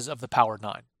 2 pieces of the Power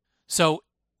 9. So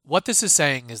what this is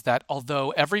saying is that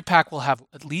although every pack will have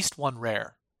at least 1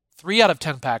 rare, 3 out of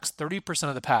 10 packs, 30%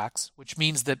 of the packs, which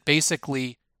means that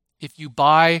basically if you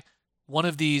buy one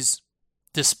of these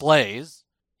displays,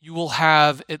 you will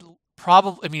have it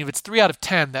probably, I mean, if it's 3 out of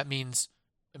 10, that means,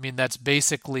 that's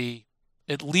basically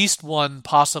at least 1,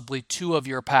 possibly 2 of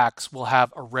your packs will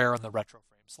have a rare in the retro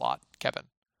frame slot, Kevin.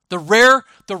 The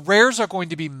rares are going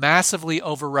to be massively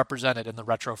overrepresented in the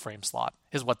retro frame slot,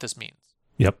 is what this means.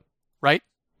 Yep. Right?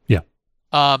 Yeah.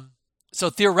 So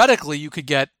theoretically, you could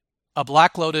get a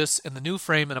Black Lotus in the new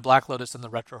frame and a Black Lotus in the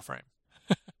retro frame.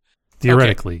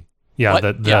 Theoretically. Okay. Yeah,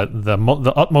 What?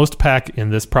 the utmost pack in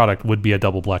this product would be a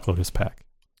double Black Lotus pack.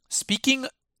 Speaking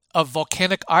of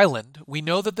Volcanic Island, we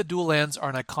know that the dual lands are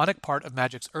an iconic part of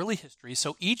Magic's early history,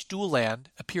 so each dual land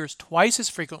appears twice as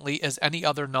frequently as any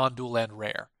other non-dual land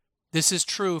rare. This is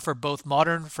true for both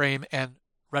modern frame and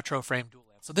retro frame dual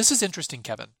lands. So this is interesting,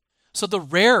 Kevin. So the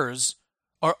rares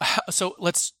are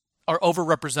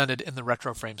overrepresented in the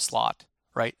retro frame slot,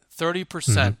 right?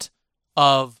 30%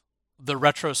 of the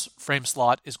retro frame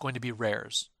slot is going to be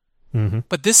rares. Mm-hmm.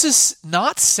 But this is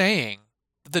not saying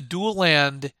that the dual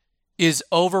land is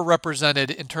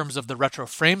overrepresented in terms of the retro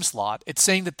frame slot. It's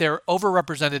saying that they're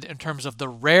overrepresented in terms of the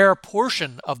rare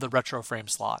portion of the retro frame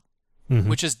slot,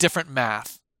 which is different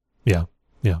math. Yeah,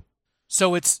 yeah.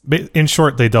 So it's... In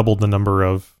short, they doubled the number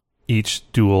of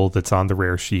each duel that's on the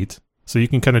rare sheet. So you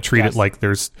can kind of treat it like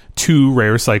there's 2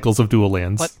 rare cycles of dual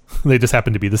lands. But, they just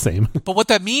happen to be the same. But what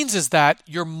that means is that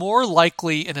you're more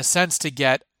likely, in a sense, to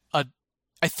get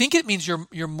I think it means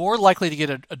you're more likely to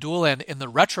get a dual land in the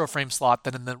retro frame slot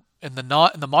than in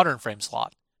the modern frame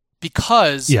slot,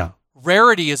 because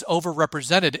rarity is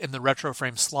overrepresented in the retro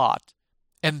frame slot,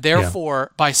 and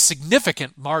therefore by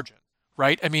significant margin,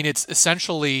 right? I mean, it's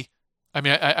essentially,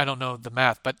 I don't know the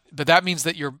math, but that means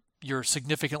that you're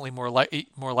significantly more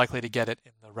likely to get it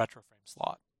in the retro frame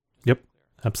slot. Yep,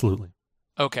 absolutely.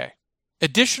 Okay.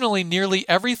 Additionally, nearly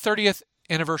every 30th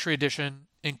anniversary edition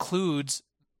included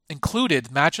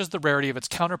matches the rarity of its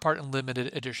counterpart in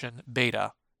limited edition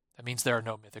beta. That means there are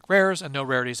no mythic rares and no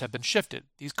rarities have been shifted.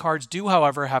 These cards do,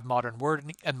 however, have modern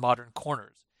wording and modern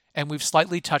corners, and we've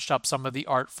slightly touched up some of the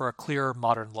art for a clearer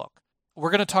modern look.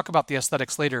 We're going to talk about the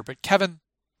aesthetics later, but Kevin,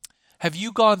 have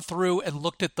you gone through and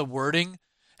looked at the wording?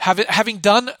 Having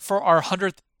done for our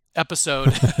 100th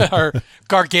episode, our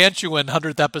gargantuan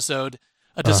 100th episode,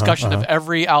 a discussion of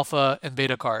every alpha and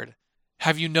beta card,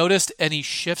 have you noticed any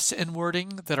shifts in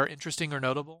wording that are interesting or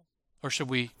notable? Or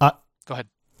should we... Go ahead.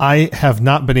 I have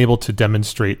not been able to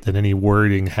demonstrate that any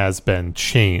wording has been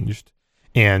changed.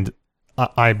 And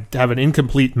I have an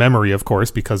incomplete memory, of course,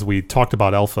 because we talked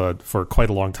about alpha for quite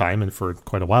a long time and for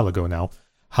quite a while ago now.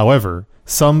 However,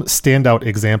 some standout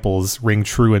examples ring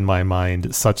true in my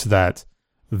mind, such that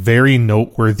very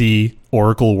noteworthy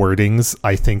Oracle wordings,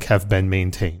 I think, have been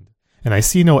maintained. And I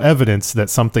see no evidence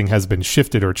that something has been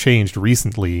shifted or changed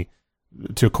recently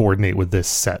to coordinate with this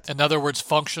set. In other words,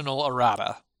 functional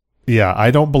errata. Yeah, I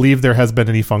don't believe there has been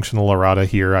any functional errata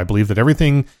here. I believe that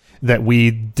everything that we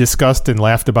discussed and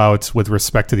laughed about with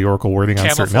respect to the Oracle wording on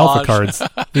certain alpha cards,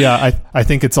 I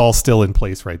think it's all still in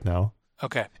place right now.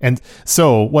 Okay. And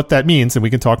so what that means, and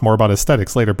we can talk more about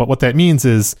aesthetics later, but what that means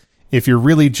is if you're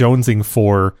really jonesing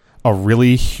for a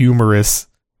really humorous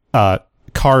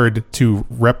card to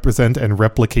represent and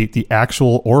replicate the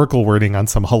actual Oracle wording on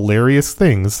some hilarious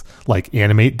things like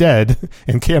Animate Dead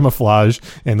and Camouflage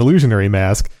and Illusionary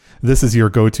Mask, this is your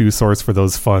go-to source for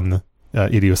those fun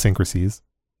idiosyncrasies.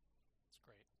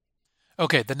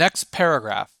 Okay, the next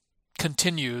paragraph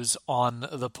continues on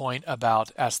the point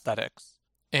about aesthetics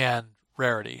and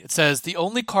rarity. It says, the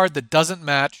only card that doesn't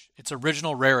match its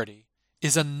original rarity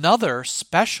is another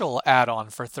special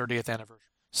add-on for 30th anniversary.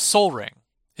 Sol Ring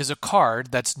is a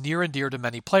card that's near and dear to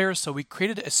many players, so we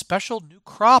created a special new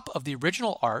crop of the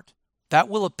original art that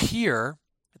will appear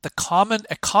at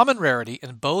a common rarity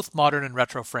in both modern and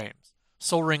retro frames.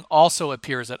 Sol Ring also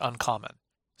appears at uncommon.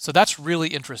 So that's really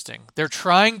interesting. They're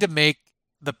trying to make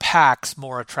the packs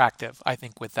more attractive, I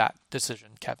think, with that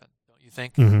decision, Kevin. Don't you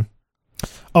think? Mm-hmm.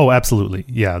 Oh, absolutely.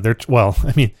 Yeah.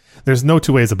 There's no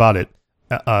two ways about it.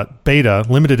 Beta,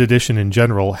 limited edition in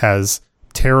general, has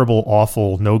terrible,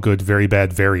 awful, no good, very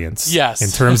bad variants. Yes. In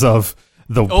terms of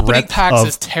the opening packs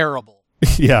is terrible.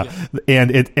 Yeah.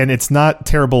 And it's not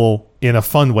terrible in a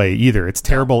fun way either. It's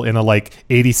terrible in a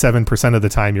 87% of the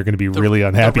time you're going to be really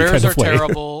unhappy kind of way. The rares are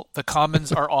terrible, the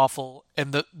commons are awful,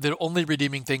 and the only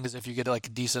redeeming thing is if you get a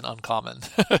decent uncommon.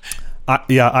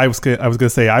 I was going to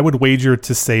say I would wager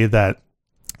to say that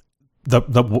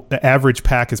the average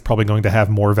pack is probably going to have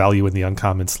more value in the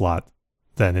uncommon slot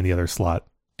than any other slot.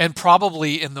 And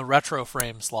probably in the retro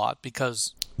frame slot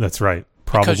because... That's right.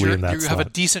 Probably in that you slot. have a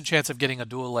decent chance of getting a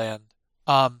dual land.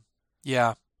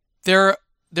 Yeah. There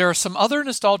are some other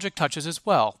nostalgic touches as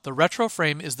well. The retro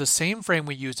frame is the same frame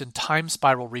we used in Time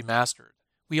Spiral Remastered.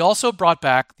 We also brought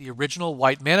back the original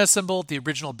white mana symbol, the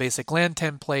original basic land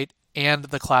template, and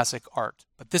the classic art.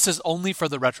 But this is only for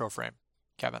the retro frame,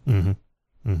 Kevin.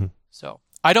 Mm-hmm. Mm-hmm. So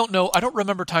I don't know. I don't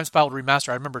remember Time Spiral Remastered.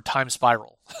 I remember Time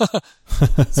Spiral.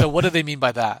 So what do they mean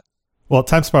by that? Well,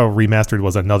 Time Spiral Remastered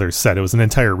was another set. It was an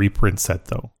entire reprint set,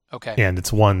 though. Okay. And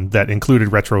it's one that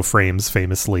included retro frames,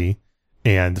 famously.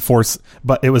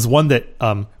 But it was one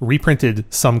that reprinted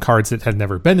some cards that had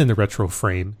never been in the retro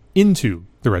frame into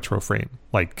the retro frame.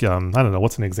 Like, I don't know,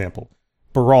 what's an example?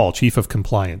 Baral, Chief of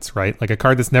Compliance, right? Like a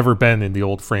card that's never been in the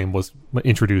old frame was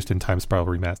introduced in Time Spiral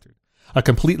Remastered. A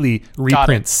completely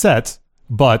reprint set,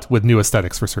 but with new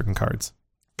aesthetics for certain cards.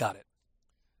 Got it.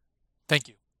 Thank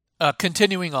you.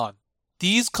 Continuing on.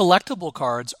 These collectible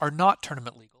cards are not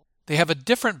tournament legal. They have a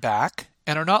different back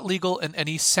and are not legal in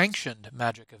any sanctioned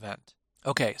Magic event.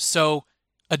 Okay, so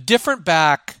a different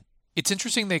back, it's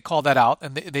interesting they call that out,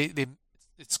 and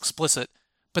it's explicit,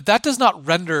 but that does not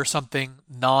render something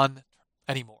non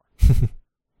anymore.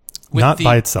 Not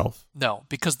by itself. No,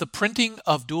 because the printing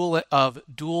of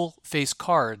dual face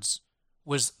cards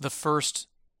was the first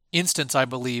instance, I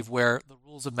believe, where the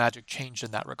rules of Magic changed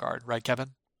in that regard. Right,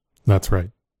 Kevin? That's right.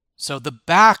 So the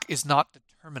back is not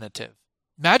determinative.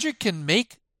 Magic can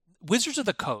make... Wizards of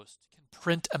the Coast can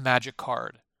print a Magic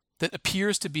card that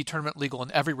appears to be tournament legal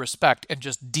in every respect and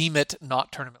just deem it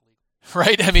not tournament legal.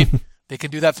 Right? I mean, they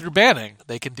can do that through banning.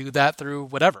 They can do that through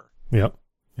whatever. Yep.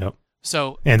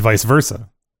 So... And vice versa.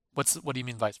 What do you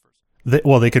mean vice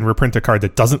versa? They can reprint a card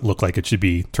that doesn't look like it should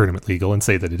be tournament legal and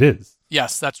say that it is.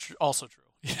 Yes, that's also true.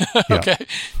 Okay.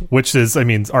 Which is,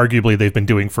 arguably they've been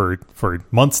doing for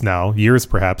months now, years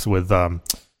perhaps, with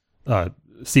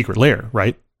Secret Lair,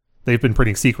 right? They've been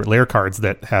printing Secret Lair cards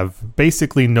that have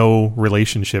basically no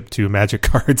relationship to Magic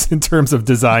cards in terms of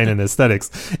design and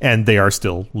aesthetics, and they are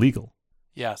still legal.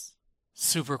 Yes.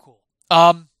 Super cool.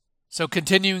 So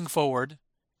continuing forward,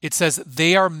 it says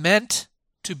they are meant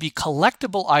to be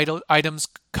collectible items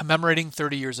commemorating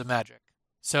 30 years of Magic.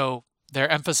 So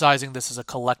they're emphasizing this as a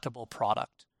collectible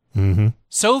product. Mm-hmm.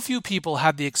 So few people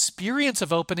had the experience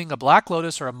of opening a Black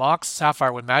Lotus or a Mox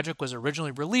Sapphire when Magic was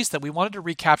originally released that we wanted to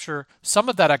recapture some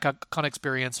of that iconic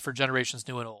experience for generations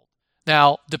new and old.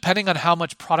 Now, depending on how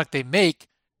much product they make,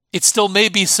 it still may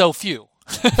be so few.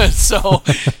 So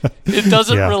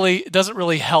it doesn't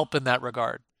really help in that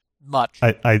regard much.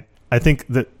 I think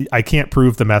that I can't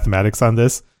prove the mathematics on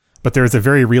this, but there is a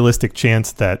very realistic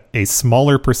chance that a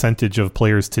smaller percentage of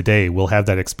players today will have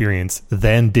that experience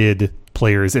than did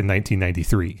players in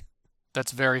 1993.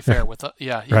 That's very fair.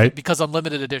 Right? Because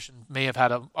Unlimited Edition may have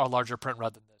had a larger print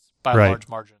run than this by a large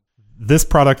margin. This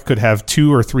product could have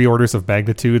 2 or 3 orders of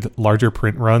magnitude larger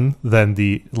print run than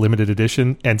the limited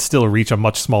edition and still reach a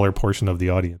much smaller portion of the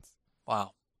audience.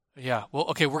 Wow. Yeah. Well,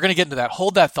 okay, we're going to get into that.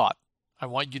 Hold that thought. I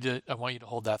want you to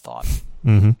hold that thought.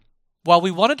 Mm-hmm. While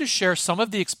we wanted to share some of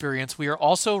the experience, we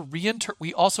also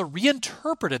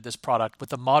reinterpreted this product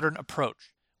with a modern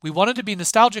approach. We wanted to be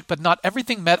nostalgic, but not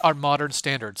everything met our modern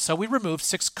standards, so we removed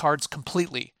 6 cards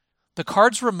completely. The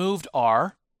cards removed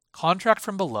are Contract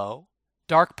from Below,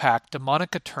 Dark Pact,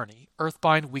 Demonic Attorney,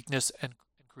 Earthbind, Weakness, and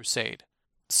Crusade.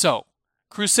 So,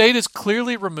 Crusade is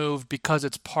clearly removed because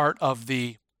it's part of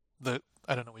the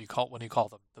I don't know what you call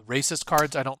them, the racist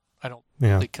cards. I don't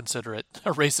really consider it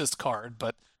a racist card,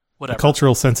 but whatever. The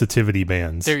cultural sensitivity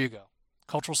bans. There you go.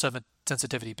 Cultural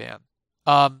sensitivity ban.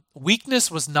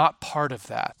 Weakness was not part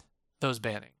of those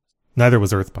bannings. Neither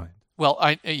was Earthbind. Well,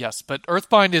 yes, but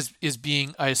Earthbind is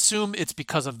being, I assume it's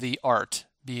because of the art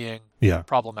being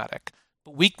problematic.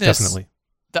 But Weakness, definitely.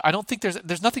 I don't think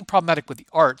there's nothing problematic with the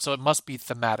art, so it must be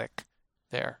thematic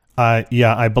there.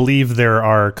 I believe there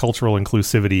are cultural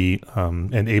inclusivity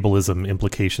and ableism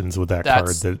implications with that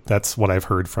card. That's what I've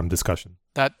heard from discussion.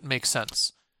 That makes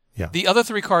sense. Yeah. The other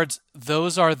 3 cards,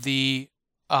 those are the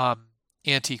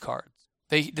anti cards.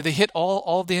 Did they hit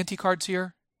all of the anti cards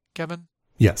here, Kevin?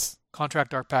 Yes.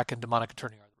 Contract, Dark Pact, and Demonic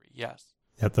Attorney are 3. Yes.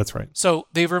 Yep, that's right. So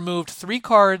they've removed 3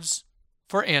 cards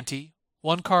for anti,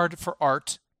 1 card for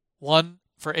art, 1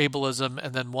 for ableism,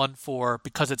 and then 1 for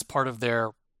because it's part of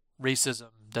their racism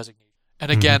designation.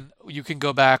 And again, you can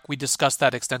go back. We discussed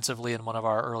that extensively in one of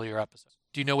our earlier episodes.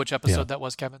 Do you know which episode that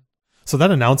was, Kevin? So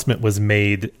that announcement was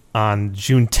made on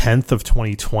June 10th of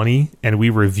 2020, and we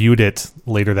reviewed it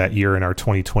later that year in our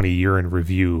 2020 year in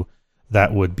review.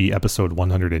 That would be episode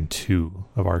 102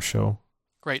 of our show.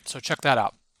 Great. So check that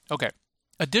out. Okay.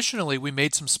 Additionally, we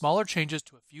made some smaller changes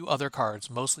to a few other cards,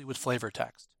 mostly with flavor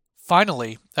text.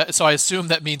 Finally, so I assume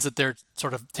that means that they're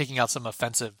sort of taking out some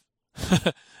offensive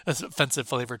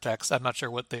flavor text. I'm not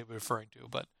sure what they were referring to,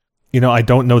 but I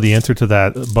don't know the answer to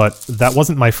that, but that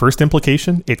wasn't my first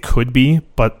implication. It could be,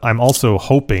 but I'm also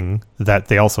hoping that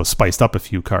they also spiced up a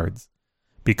few cards.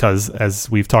 Because as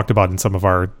we've talked about in some of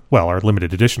our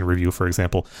limited edition review, for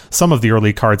example, some of the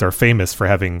early cards are famous for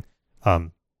having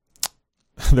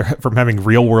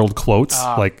real world quotes,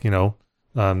 like, the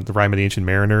Rime of the Ancient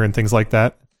Mariner and things like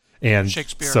that. And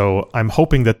Shakespeare. So I'm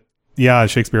hoping that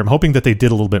Shakespeare. I'm hoping that they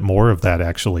did a little bit more of that,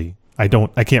 actually. I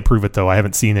can't prove it, though. I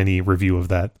haven't seen any review of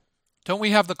that. Don't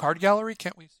we have the card gallery?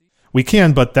 Can't we see? We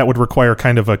can, but that would require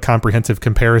kind of a comprehensive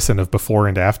comparison of before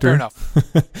and after. Fair enough.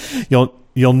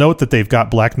 You'll note that they've got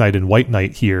Black Knight and White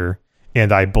Knight here,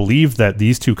 and I believe that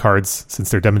these 2 cards, since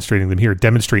they're demonstrating them here,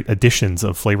 demonstrate additions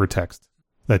of flavor text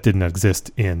that didn't exist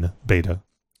in beta.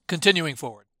 Continuing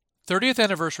forward, 30th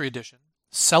Anniversary Edition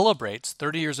celebrates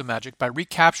 30 years of Magic by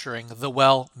recapturing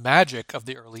the magic of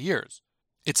the early years.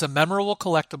 It's a memorable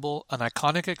collectible, an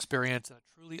iconic experience, and a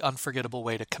truly unforgettable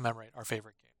way to commemorate our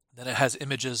favorite game. Then it has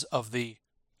images of the,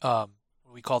 what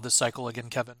do we call this cycle again,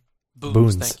 Kevin?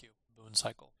 Boons. Thank you. Boon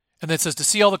cycle. And then it says, to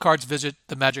see all the cards, visit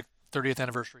the Magic 30th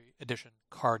Anniversary Edition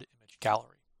card image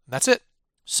gallery. And that's it.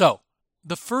 So,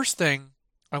 the first thing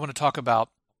I want to talk about,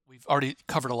 we've already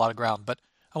covered a lot of ground, but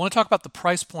I want to talk about the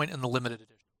price point in the limited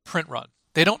edition print run.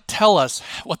 They don't tell us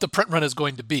what the print run is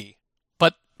going to be,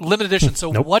 but limited edition.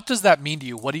 So Nope. What does that mean to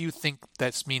you? What do you think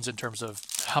that means in terms of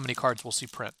how many cards we'll see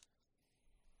print?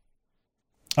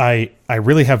 I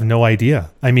really have no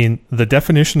idea. I mean, the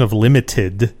definition of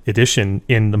limited edition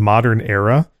in the modern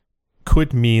era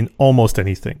could mean almost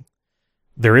anything.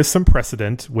 There is some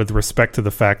precedent with respect to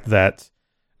the fact that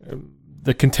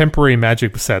the contemporary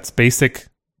Magic sets, basic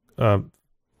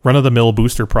run-of-the-mill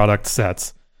booster product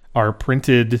sets, are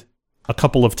printed a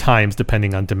couple of times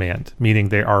depending on demand, meaning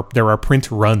there are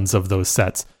print runs of those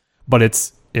sets, but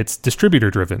it's distributor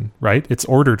driven, right? It's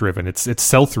order driven, it's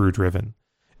sell-through driven.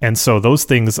 And so those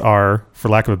things are, for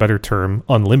lack of a better term,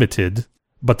 unlimited,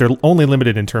 but they're only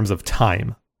limited in terms of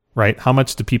time, right? How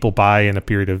much do people buy in a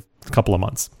period of a couple of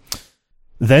months?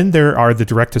 Then there are the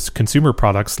direct-to-consumer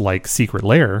products like Secret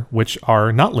Lair, which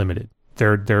are not limited.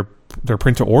 They're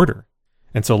print to order.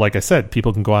 And so, like I said,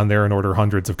 people can go on there and order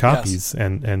hundreds of copies,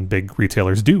 and big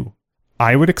retailers do.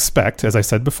 I would expect, as I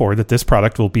said before, that this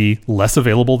product will be less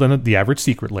available than the average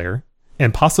Secret Lair,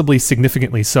 and possibly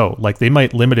significantly so. Like they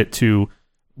might limit it to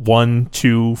 1,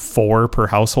 2, 4 per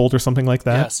household or something like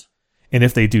that. Yes. And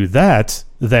if they do that,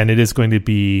 then it is going to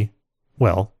be,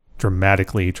 well,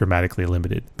 dramatically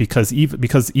limited, because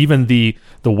even the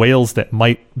whales that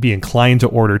might be inclined to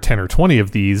order 10 or 20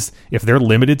 of these, if they're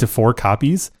limited to 4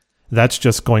 copies, that's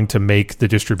just going to make the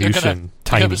distribution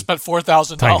tiny. You're going to spend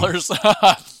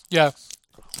 $4,000. Yeah.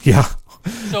 Yeah.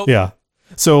 So, yeah.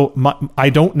 So I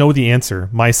don't know the answer.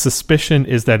 My suspicion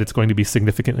is that it's going to be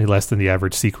significantly less than the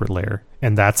average Secret Lair,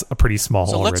 and that's a pretty small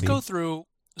so already. Let's go through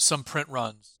some print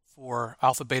runs for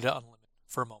Alpha Beta Unlimited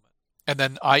for a moment, and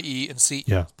then IE and CE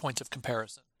points of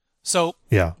comparison. So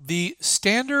the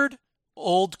standard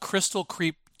old Crystal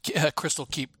Keep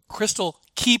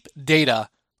data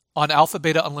on Alpha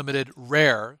Beta Unlimited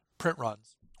rare print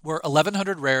runs were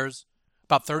 1,100 rares,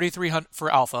 about 3,300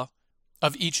 for Alpha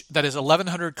of each. That is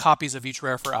 1,100 copies of each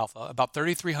rare for Alpha, about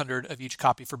 3,300 of each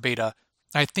copy for Beta.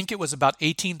 I think it was about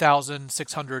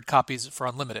 18,600 copies for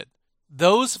Unlimited.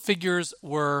 Those figures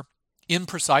were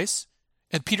imprecise,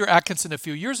 and Peter Atkinson a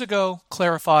few years ago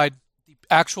clarified the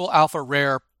actual Alpha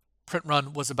rare print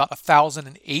run was about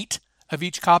 1,008 of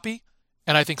each copy,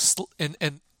 and I think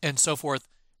and so forth.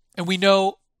 And we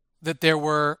know that there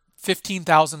were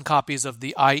 15,000 copies of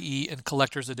the IE and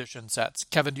collector's edition sets.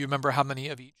 Kevin, do you remember how many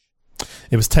of each?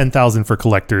 It was 10,000 for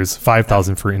collectors,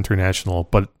 5,000 for international.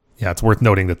 But yeah, it's worth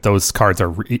noting that those cards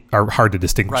are hard to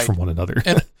distinguish from one another.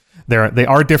 And they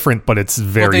are different, but it's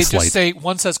very slight. They just say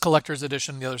one says collector's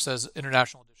edition, the other says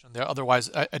international edition. They're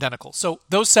otherwise identical. So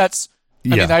those sets,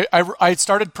 I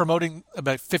started promoting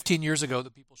about 15 years ago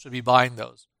that people should be buying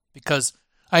those because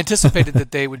I anticipated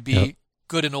that they would be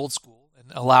good in old school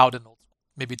and allowed in old school,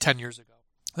 maybe 10 years ago.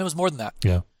 And it was more than that.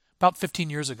 Yeah. About 15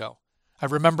 years ago. I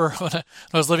remember when I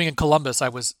was living in Columbus, I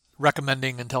was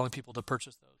recommending and telling people to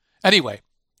purchase those. Anyway,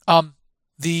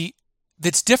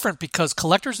 it's different because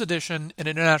collector's edition and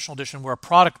international edition were a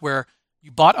product where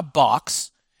you bought a box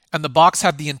and the box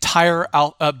had the entire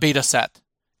beta set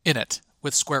in it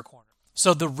with square corner.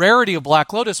 So the rarity of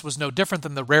Black Lotus was no different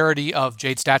than the rarity of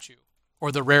Jade Statue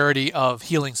or the rarity of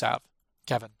Healing Salve,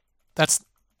 Kevin. That's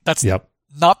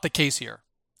not the case here.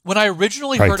 When I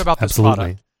originally heard about this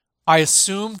product, I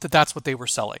assumed that that's what they were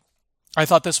selling. I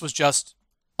thought this was just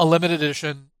a limited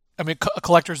edition, a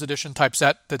collector's edition type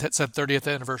set that had said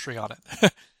 30th anniversary on it.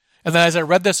 And then as I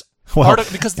read this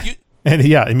article, because you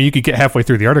could get halfway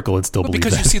through the article and still believe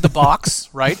because that. You see the box,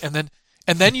 right? And then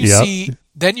you see,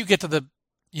 then you get to the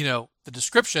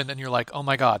description and you're like, oh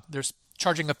my God, they're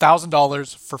charging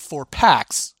 $1,000 for 4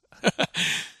 packs.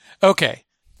 Okay.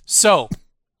 So,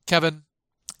 Kevin,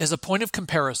 as a point of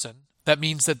comparison, that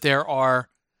means that there are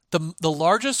the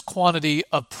largest quantity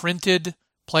of printed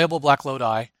playable Black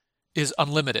Lodi is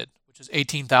Unlimited, which is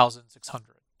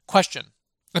 18,600. Question.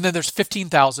 And then there's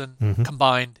 15,000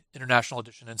 combined international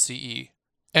edition and CE.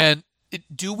 And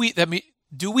do we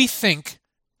think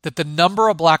that the number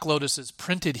of Black Lotuses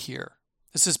printed here,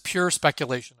 this is pure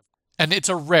speculation, and it's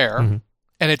a rare,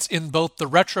 and it's in both the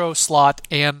retro slot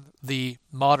and the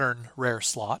modern rare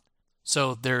slot.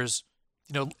 So there's,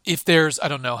 if there's, I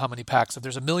don't know how many packs, if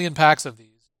there's 1 million packs of these,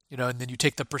 and then you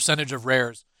take the percentage of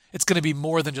rares, it's going to be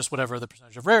more than just whatever the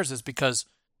percentage of rares is, because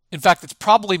in fact, it's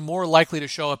probably more likely to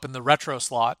show up in the retro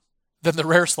slot than the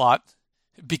rare slot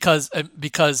because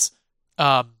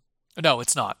no,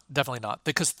 it's not. Definitely not.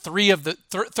 Because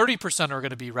 30% are going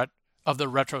to be of the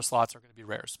retro slots are going to be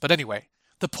rares. But anyway,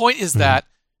 the point is that,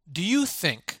 do you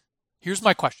think, here's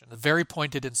my question, a very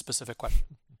pointed and specific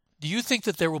question. Do you think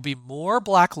that there will be more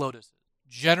Black Lotuses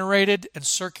generated and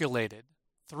circulated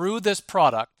through this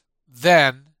product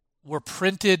than were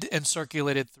printed and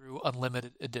circulated through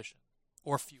Unlimited Edition,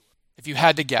 or fewer? If you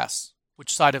had to guess,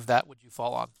 which side of that would you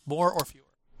fall on, more or fewer?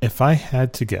 If I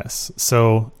had to guess,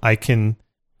 so I can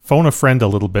phone a friend a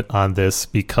little bit on this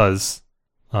because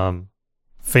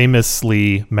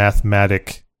famously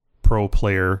mathematic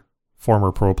former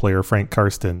pro player Frank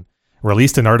Karsten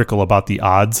released an article about the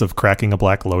odds of cracking a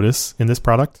Black Lotus in this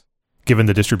product. Given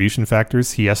the distribution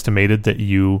factors, he estimated that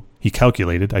he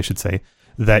calculated, I should say,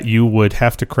 that you would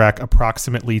have to crack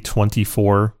approximately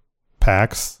 24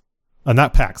 packs,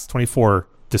 24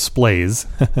 displays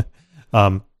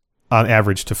on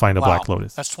average to find a Black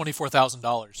Lotus. That's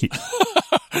 $24,000.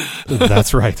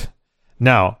 That's right.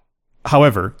 Now,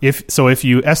 However, if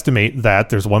you estimate that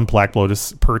there's one Black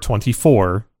Lotus per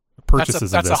 24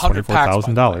 purchases that's of this, 100 packs,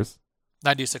 $24,000.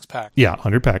 96 pack. Yeah,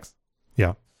 100 packs.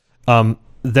 Yeah.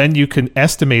 Then you can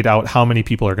estimate out how many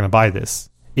people are going to buy this.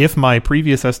 If my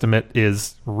previous estimate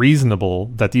is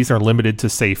reasonable, that these are limited to,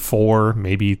 say, 4,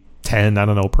 maybe 10, I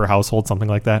don't know, per household, something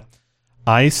like that,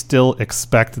 I still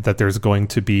expect that there's going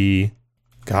to be,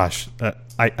 I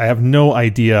have no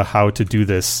idea how to do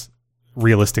this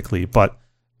realistically, but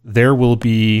there will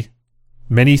be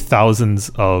many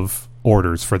thousands of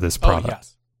orders for this product,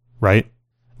 yes. Right?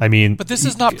 I mean, but this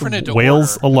is not printed to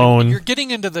Wales order. alone. I mean, you're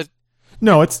getting into the.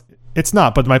 No, it's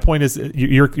not. But my point is,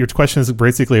 your question is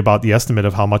basically about the estimate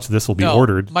of how much this will be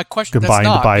ordered. My question combined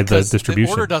that's not, by the because distribution.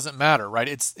 The order doesn't matter, right?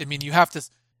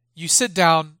 You sit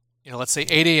down, let's say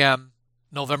 8 a.m.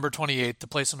 November 28th to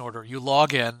place an order. You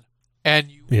log in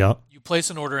and you place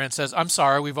an order and it says, "I'm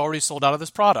sorry, we've already sold out of this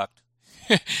product."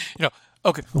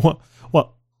 Okay.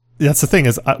 Well, that's the thing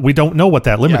is we don't know what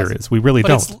that limiter is. We really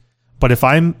don't. But if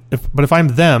I'm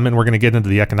them, and we're going to get into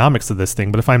the economics of this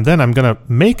thing, but if I'm them, I'm going to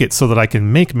make it so that I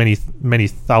can make many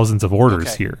thousands of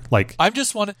orders here. Like, I'm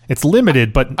just wondering. It's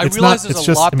limited, but I it's realize not. There's it's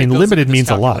a just. lot I mean, that goes limited into this means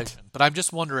a lot. But I'm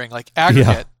just wondering, like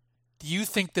aggregate, do you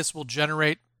think this will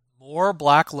generate more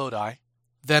Black Lodi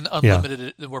than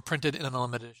unlimited that were printed in an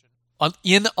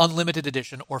unlimited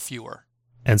edition, or fewer?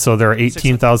 And so there are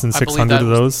 18,600 of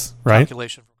those, right?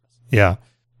 Calculation. Yeah,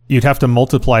 you'd have to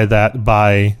multiply that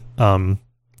by.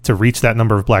 To reach that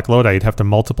number of Black Lodi, you'd have to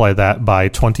multiply that by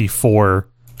 24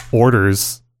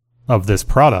 orders of this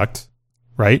product,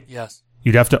 right? Yes.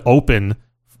 You'd have to open,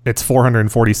 it's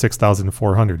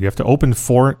 446,400. You have to open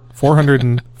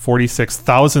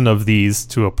 446,000 of these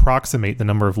to approximate the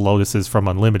number of Lotuses from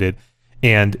Unlimited.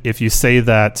 And if you say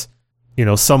that,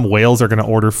 some whales are going to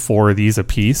order 4 of these a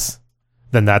piece,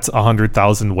 then that's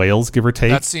 100,000 whales, give or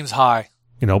take. That seems high.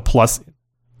 Plus,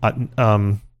 I'm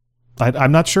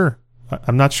not sure.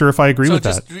 I'm not sure if I agree with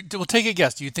that. We'll take a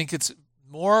guess. Do you think it's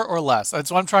more or less? That's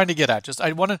what I'm trying to get at.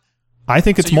 I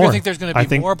think it's more. You think there's going to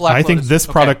be more Black Lotus? I think this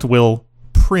product will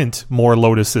print more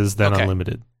Lotuses than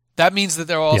Unlimited. That means that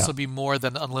there will also be more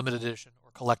than Unlimited Edition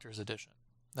or Collector's Edition.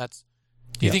 Do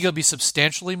you think it'll be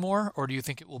substantially more, or do you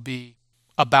think it will be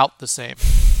about the same?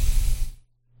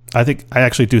 I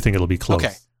actually do think it'll be close.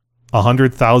 Okay.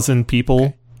 100,000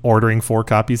 people ordering 4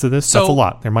 copies of this. That's a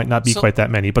lot. There might not be quite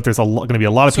that many, but there's going to be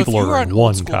a lot of people ordering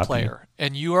one copy. If you are an old school player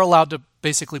and you are allowed to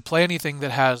basically play anything that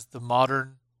has the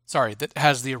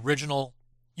original,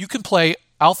 you can play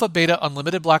Alpha, Beta,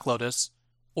 Unlimited Black Lotus,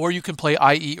 or you can play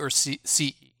IE or CE.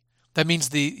 That means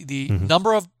the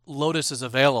number of Lotuses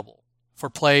available for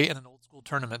play in an old school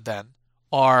tournament then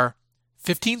are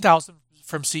 15,000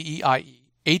 from CE IE,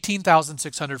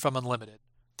 18,600 from Unlimited,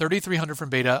 3,300 from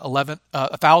Beta,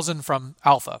 1,000 from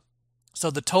Alpha. So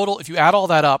the total, if you add all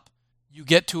that up, you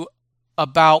get to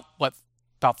about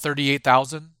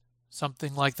 38,000,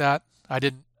 something like that.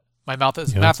 My math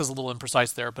is a little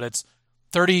imprecise there, but it's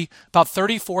about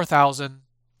 34,000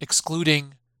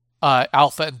 excluding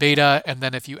Alpha and Beta, and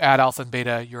then if you add Alpha and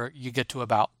Beta, you get to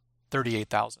about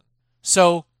 38,000.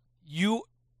 So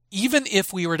even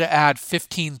if we were to add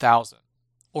 15,000,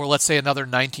 or let's say another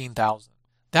 19,000,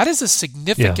 that is a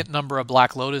significant number of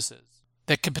Black Lotuses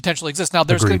that could potentially exist. Now,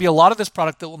 there's going to be a lot of this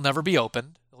product that will never be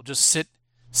opened. It will just sit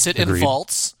in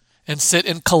vaults and sit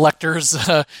in collectors'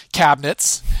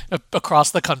 cabinets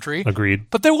across the country. Agreed.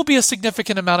 But there will be a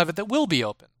significant amount of it that will be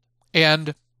opened.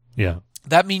 And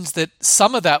that means that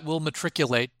some of that will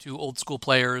matriculate to old school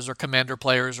players or commander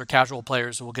players or casual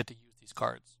players who will get to use these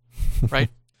cards, right?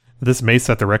 This may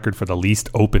set the record for the least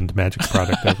opened Magic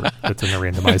product ever. That's in a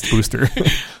randomized booster.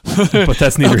 But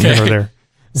that's neither here nor there.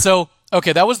 So,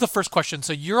 that was the first question.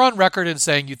 So you're on record in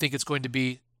saying you think it's going to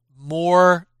be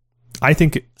more... I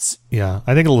think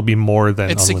it'll be more than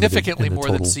it's Unlimited significantly more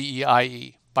total. than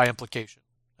CEIE by implication.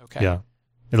 Okay. Yeah.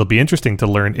 It'll be interesting to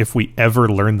learn if we ever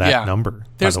learn that number.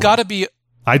 There's got to be...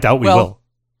 I doubt we will.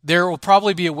 There will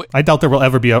probably be I doubt there will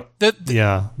ever be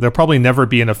there'll probably never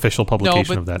be an official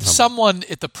publication of that number. Someone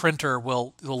at the printer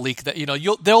will leak that.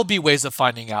 There'll be ways of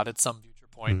finding out at some future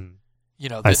point.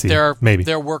 I see. There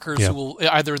Maybe. are workers who will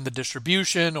either in the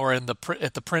distribution or at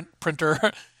the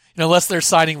printer, unless they're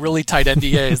signing really tight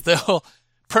NDAs,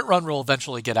 print run will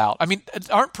eventually get out. I mean,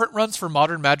 aren't print runs for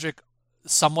Modern Magic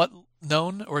somewhat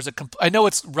known, or is it? I know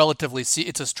it's relatively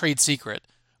it's a trade secret,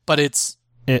 but it's.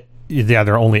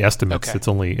 They're only estimates.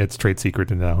 Okay. It's trade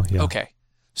secret now. Yeah. Okay.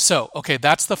 So,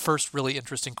 that's the first really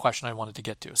interesting question I wanted to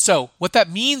get to. So, what that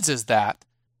means is that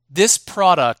this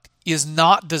product is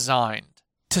not designed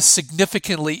to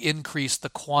significantly increase the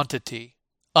quantity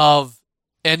of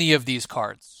any of these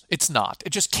cards. It's not.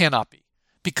 It just cannot be.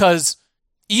 Because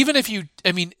even if you,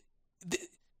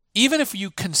 even if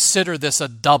you consider this a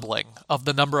doubling of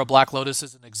the number of Black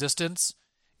Lotuses in existence,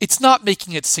 it's not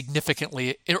making it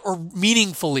significantly or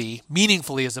meaningfully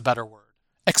is a better word,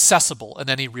 accessible in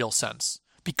any real sense.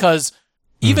 Because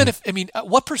even if,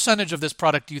 what percentage of this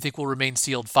product do you think will remain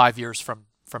sealed 5 years from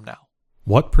now?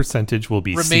 What percentage will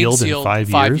be sealed in 5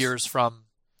 years? 5 years from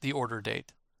the order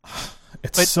date.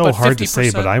 It's but hard to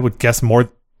say, but I would guess more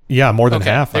than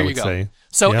half, I would say.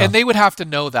 So, and they would have to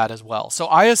know that as well. So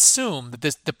I assume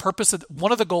that the purpose of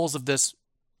one of the goals of this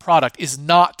product is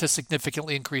not to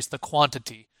significantly increase the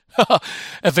quantity,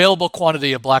 available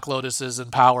quantity of Black Lotuses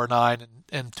and Power 9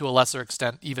 and to a lesser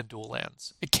extent, even dual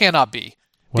lands. It cannot be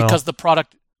because the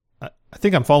product... I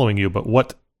think I'm following you, but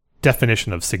what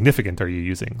definition of significant are you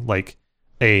using? Like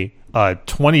a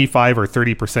 25 or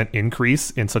 30%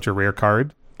 increase in such a rare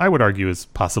card, I would argue is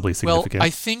possibly significant. Well,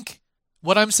 I think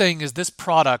what I'm saying is this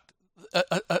product,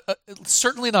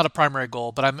 certainly not a primary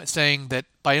goal, but I'm saying that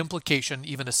by implication,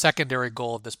 even a secondary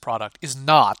goal of this product is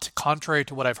not, contrary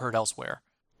to what I've heard elsewhere,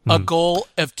 a goal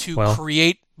to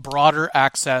create broader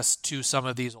access to some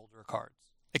of these older cards.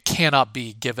 It cannot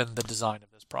be, given the design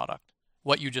of this product,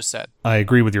 what you just said. I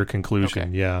agree with your conclusion,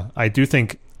 okay. Yeah. I do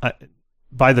think,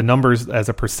 by the numbers, as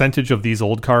a percentage of these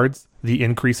old cards, the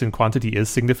increase in quantity is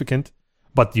significant.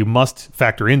 But you must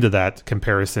factor into that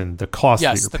comparison the cost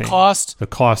that you're paying. The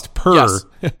cost per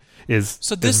is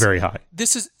very high.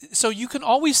 So you can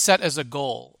always set as a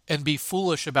goal and be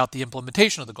foolish about the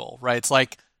implementation of the goal, right? It's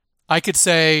like I could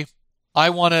say I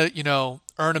want to,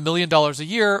 earn $1 million a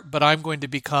year, but I'm going to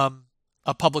become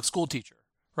a public school teacher,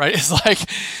 right? It's like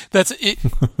that's it.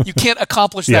 You can't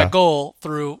accomplish that goal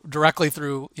directly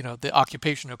through the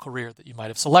occupational career that you might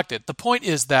have selected. The point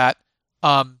is that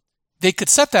they could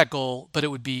set that goal, but it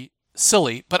would be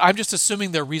silly. But I'm just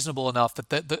assuming they're reasonable enough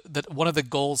that one of the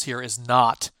goals here is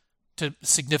not to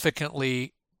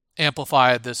significantly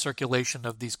amplify the circulation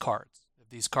of these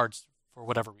cards for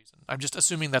whatever reason. I'm just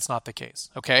assuming that's not the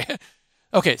case. Okay.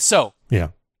 Okay. So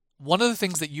one of the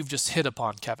things that you've just hit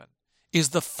upon, Kevin, is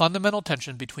the fundamental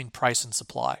tension between price and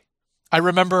supply. I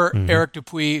remember Eric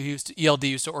Dupuis, ELD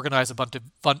used to organize a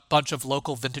bunch of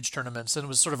local vintage tournaments, and it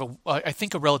was sort of I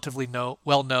think a relatively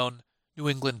well-known New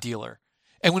England dealer.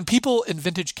 And when people in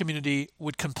vintage community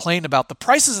would complain about the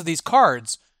prices of these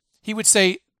cards, he would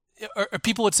say, or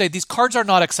people would say, these cards are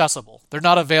not accessible. They're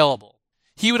not available.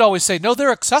 He would always say, no,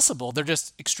 they're accessible. They're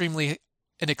just extremely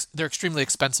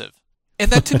expensive.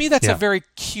 And that, to me, that's a very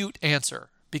cute answer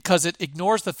because it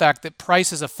ignores the fact that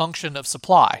price is a function of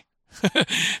supply.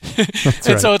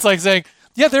 So it's like saying,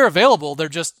 they're available. They're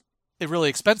really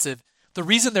expensive. The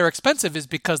reason they're expensive is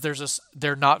because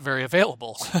they're not very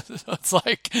available. It's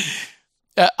like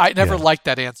I never liked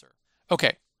that answer.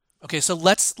 Okay. So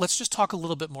let's just talk a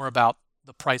little bit more about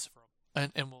the price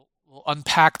and we'll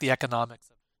unpack the economics.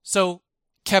 So,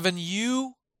 Kevin,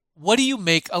 what do you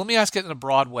make? Let me ask it in a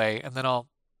broad way, and then I'll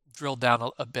drill down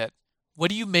a bit. What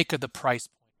do you make of the price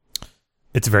point?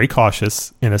 It's very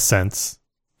cautious in a sense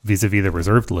vis-a-vis the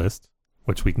reserved list,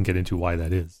 which we can get into why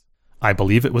that is. I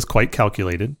believe it was quite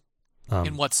calculated.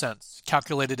 In what sense?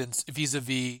 Calculated in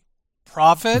vis-a-vis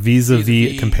profit?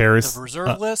 Vis-a-vis comparison. The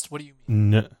reserve list? What do you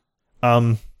mean?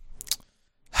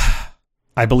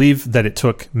 I believe that it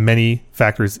took many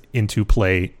factors into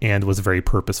play and was very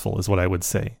purposeful, is what I would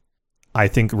say. I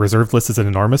think reserved list is an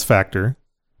enormous factor.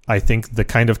 I think the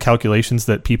kind of calculations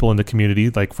that people in the community,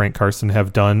 like Frank Carson,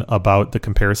 have done about the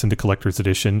comparison to Collector's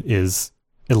Edition is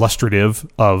illustrative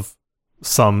of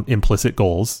some implicit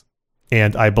goals.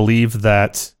 And I believe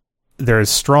that there is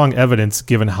strong evidence,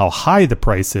 given how high the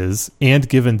price is and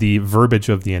given the verbiage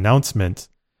of the announcement,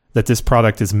 that this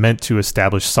product is meant to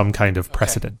establish some kind of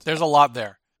precedent. There's a lot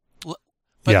there.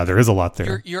 There is a lot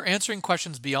there. You're answering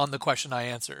questions beyond the question I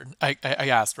answered. I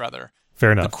asked, rather.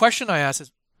 Fair enough. The question I asked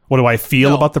is, what do I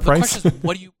feel about the price? The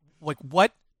question is,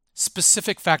 what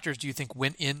specific factors do you think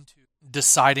went into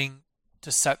deciding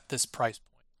to set this price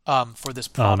point for this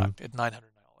product at $900?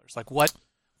 Like, what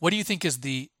do you think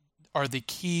are the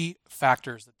key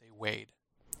factors that they weighed?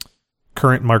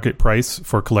 Current market price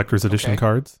for Collector's Edition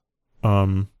cards.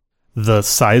 The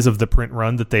size of the print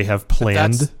run that they have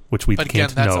planned, which we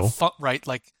can't know. Right?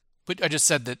 But I just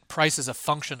said that price is a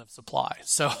function of supply.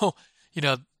 So,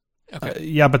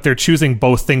 okay. But they're choosing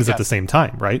both things at the same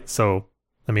time, right? So,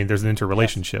 there's an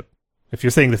interrelationship. Yes. If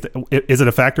you're saying that, is it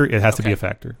a factor? It has to be a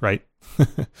factor, right?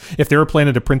 If they were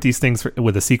planning to print these things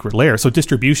with a secret layer, so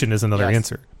distribution is another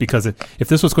answer. Because if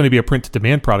this was going to be a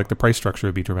print-to-demand product, the price structure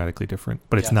would be dramatically different.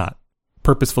 But it's not.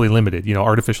 Purposefully limited,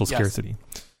 artificial scarcity.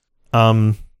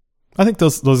 I think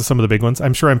those are some of the big ones.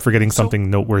 I'm sure I'm forgetting something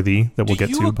noteworthy that we'll get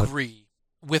to. Do you agree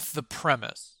with the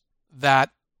premise that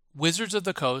Wizards of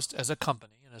the Coast as a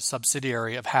company and a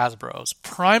subsidiary of Hasbro's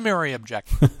primary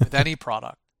objective with any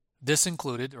product, this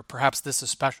included, or perhaps this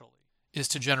especially, is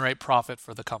to generate profit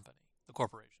for the company, the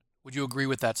corporation. Would you agree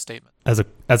with that statement? As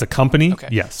a company, okay.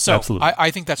 Yes, so absolutely.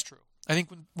 I think that's true. I think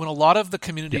when a lot of the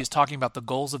community is talking about the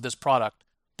goals of this product,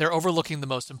 they're overlooking the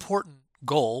most important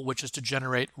goal, which is to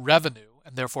generate revenue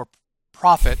and therefore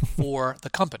profit for the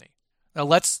company. Now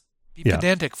let's be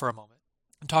pedantic for a moment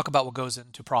and talk about what goes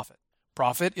into profit.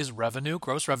 Profit is revenue,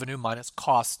 gross revenue minus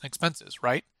costs and expenses,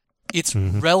 right? It's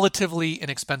relatively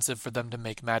inexpensive for them to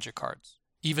make Magic cards,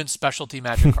 even specialty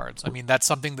Magic cards. I mean, that's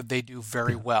something that they do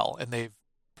very well, and they've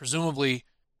presumably,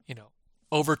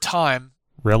 over time...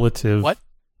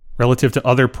 Relative to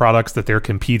other products that they're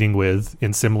competing with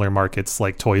in similar markets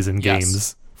like toys and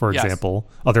games, for example,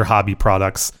 other hobby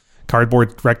products.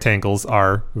 Cardboard rectangles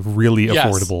are really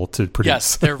affordable to produce.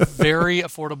 Yes, they're very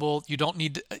affordable. You don't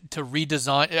need to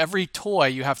redesign. Every toy,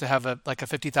 you have to have a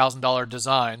 $50,000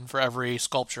 design for every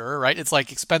sculpture, right? It's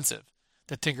expensive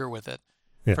to tinker with it.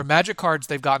 Yeah. For Magic cards,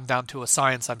 they've gotten down to a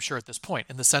science, I'm sure, at this point,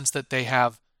 in the sense that they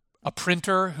have a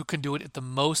printer who can do it at the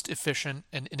most efficient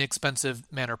and inexpensive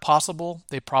manner possible.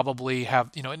 They probably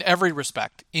have, in every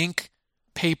respect, ink,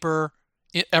 paper,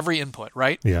 every input,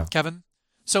 right, Kevin?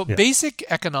 So basic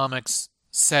economics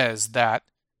says that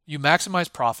you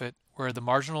maximize profit where the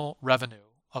marginal revenue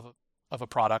of a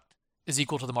product is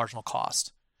equal to the marginal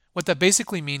cost. What that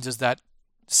basically means is that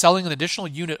selling an additional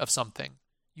unit of something,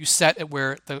 you set at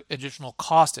where the additional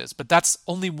cost is. But that's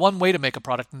only one way to make a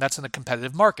product, and that's in a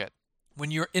competitive market. When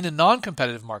you're in a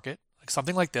non-competitive market, like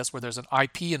something like this, where there's an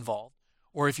IP involved,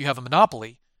 or if you have a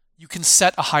monopoly, you can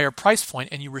set a higher price point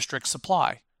and you restrict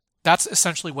supply. That's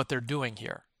essentially what they're doing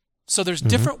here. So there's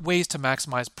different ways to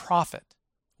maximize profit.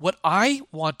 What I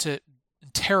want to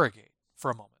interrogate for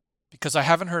a moment, because I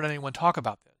haven't heard anyone talk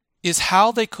about this, is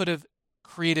how they could have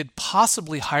created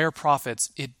possibly higher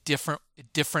profits at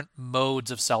different modes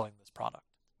of selling this product.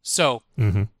 So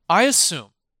I assume,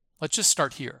 let's just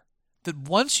start here, that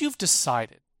once you've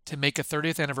decided to make a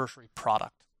 30th anniversary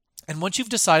product, and once you've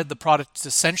decided the product is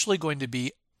essentially going to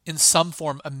be in some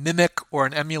form a mimic or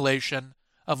an emulation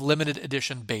of limited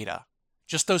edition beta,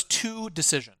 just those two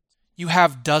decisions, you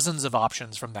have dozens of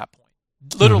options from that point.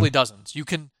 Literally dozens. You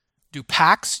can do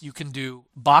packs, you can do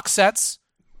box sets,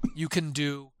 you can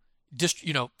do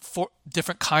for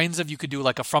different kinds of, you could do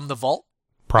like a from the vault.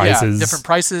 Prices. Yeah, different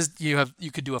prices.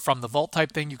 You could do a from the vault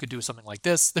type thing. You could do something like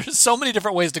this. There's so many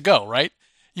different ways to go, right?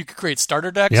 You could create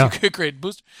starter decks. You could create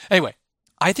booster. Anyway,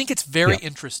 I think it's very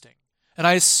interesting. And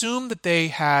I assume that they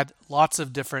had lots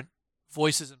of different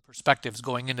voices and perspectives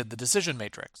going into the decision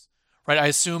matrix, right? I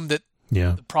assume that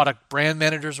the product brand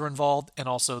managers were involved, and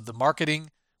also the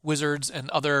marketing wizards and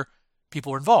other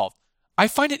people were involved. I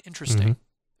find it interesting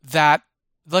that,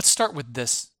 let's start with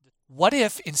this. What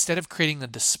if instead of creating a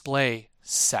display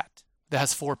set that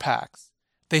has 4 packs,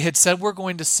 they had said we're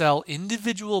going to sell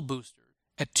individual boosters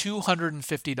at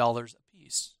 $250 a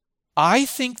piece? I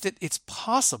think that it's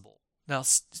possible. Now,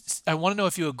 I want to know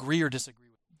if you agree or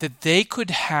disagree that they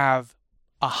could have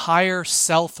a higher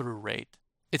sell-through rate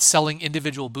at selling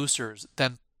individual boosters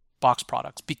than box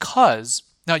products, because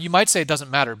now you might say it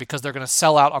doesn't matter because they're going to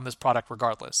sell out on this product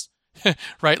regardless,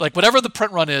 right? Like whatever the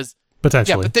print run is,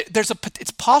 potentially. Yeah, but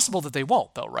it's possible that they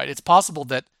won't, though, right? It's possible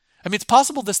that, it's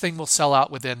possible this thing will sell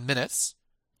out within minutes.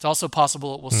 It's also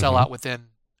possible it will sell out within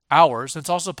hours. And it's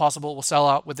also possible it will sell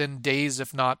out within days,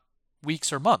 if not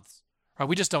weeks or months. Right?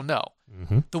 We just don't know.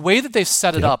 The way that they've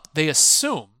set it up, they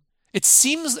assume, it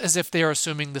seems as if they are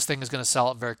assuming this thing is going to sell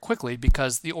out very quickly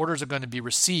because the orders are going to be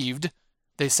received,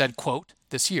 they said, quote,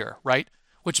 this year, right?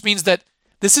 Which means that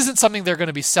this isn't something they're going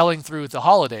to be selling through the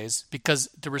holidays, because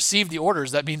to receive the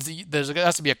orders, that means there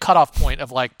has to be a cutoff point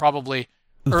of probably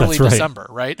early December,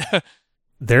 right?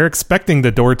 They're expecting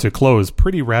the door to close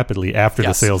pretty rapidly after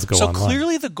the sales go online. So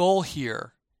clearly the goal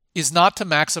here is not to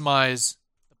maximize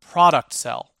the product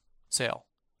sale,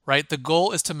 right? The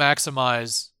goal is to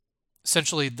maximize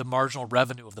essentially the marginal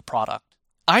revenue of the product.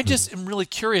 I just am really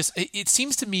curious. It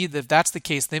seems to me that if that's the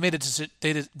case, they made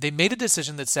a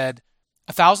decision that said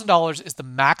 $1,000 is the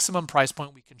maximum price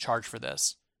point we can charge for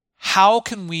this. How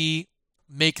can we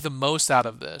make the most out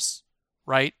of this,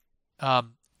 right?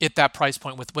 At that price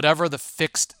point with whatever the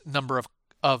fixed number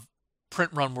of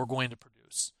print run we're going to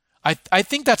produce. I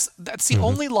think that's the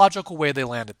only logical way they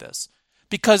landed this,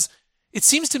 because it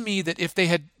seems to me that if they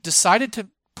had decided to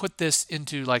put this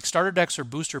into like starter decks or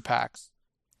booster packs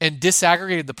and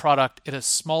disaggregated the product at a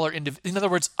smaller in other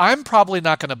words, I'm probably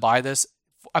not going to buy this.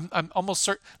 I'm almost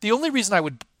certain the only reason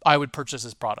I would purchase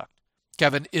this product,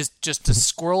 Kevin, is just to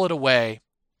squirrel it away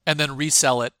and then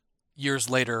resell it years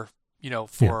later,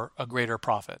 for a greater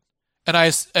profit. And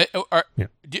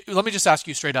let me just ask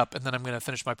you straight up, and then I'm going to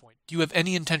finish my point. Do you have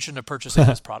any intention of purchasing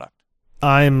this product?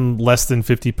 I'm less than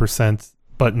 50%,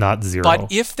 but not zero.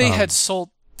 But if they had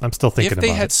sold, I'm still thinking about it.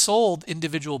 If they had sold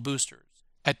individual boosters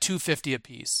at $250 a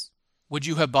piece, would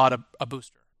you have bought a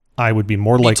booster? I would be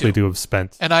more likely to have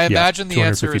spent. And I imagine the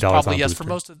answer is probably yes for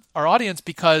most of our audience,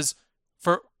 because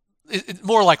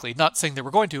more likely, not saying that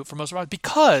we're going to, for most of our audience,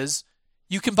 because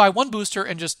you can buy one booster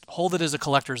and just hold it as a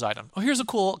collector's item. Oh, here's a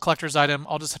cool collector's item.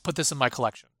 I'll just put this in my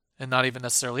collection and not even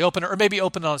necessarily open it, or maybe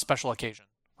open it on a special occasion,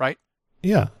 right?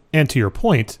 Yeah. And to your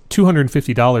point,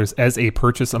 $250 as a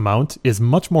purchase amount is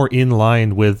much more in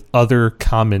line with other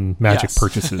common Magic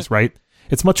purchases, right?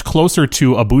 It's much closer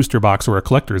to a booster box or a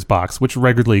collector's box, which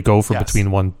regularly go for between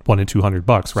 $100 and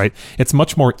 $200, right? It's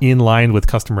much more in line with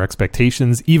customer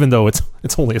expectations, even though it's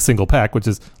only a single pack, which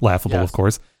is laughable, of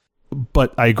course.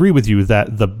 But I agree with you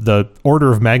that the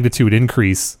order of magnitude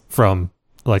increase from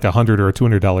like $100 or a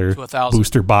 $200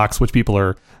 booster box, which people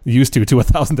are used to a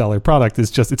 $1,000 product, is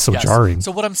just, it's so jarring.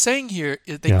 So what I'm saying here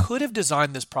is they could have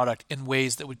designed this product in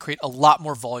ways that would create a lot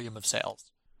more volume of sales,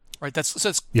 right?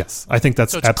 Yes, I think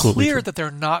that's absolutely it's clear true. that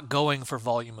they're not going for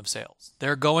volume of sales.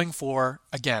 They're going for,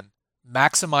 again,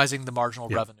 maximizing the marginal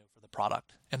revenue for the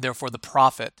product and therefore the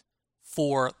profit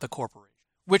for the corporation,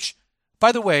 which,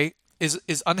 by the way,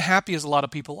 is unhappy as a lot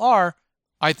of people are,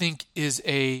 I think is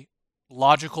a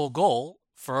logical goal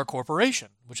for a corporation,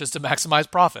 which is to maximize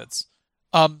profits.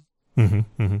 I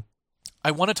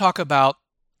want to talk about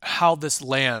how this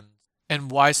lands and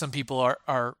why some people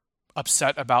are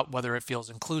upset about whether it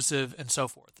feels inclusive and so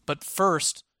forth. But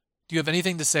first, do you have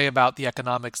anything to say about the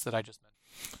economics that I just mentioned?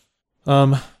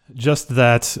 Just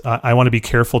that I want to be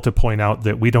careful to point out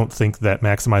that we don't think that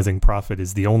maximizing profit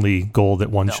is the only goal that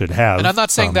one should have. And I'm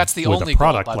not saying that's the only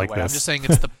goal, by the way. I'm just saying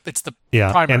it's the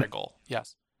primary goal.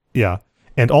 Yes. Yeah.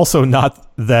 And also not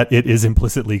that it is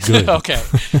implicitly good. Okay.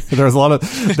 There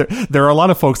are a lot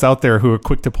of folks out there who are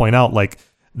quick to point out, like,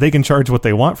 they can charge what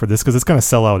they want for this because it's going to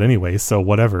sell out anyway, so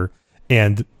whatever.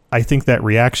 And I think that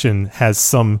reaction has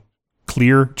some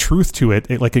clear truth to it.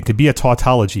 It could be a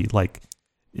tautology. Like,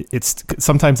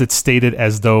 sometimes it's stated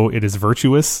as though it is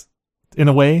virtuous in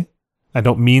a way. I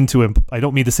don't mean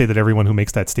to say that everyone who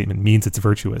makes that statement means it's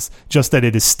virtuous, just that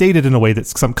it is stated in a way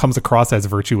that comes across as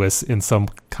virtuous in some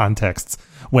contexts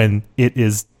when it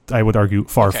is, I would argue,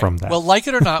 far from that. Well, like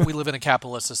it or not, we live in a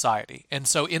capitalist society. And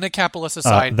so in a capitalist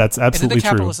society, that's absolutely in a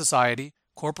capitalist society,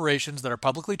 corporations that are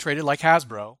publicly traded like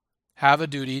Hasbro have a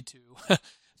duty to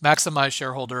maximize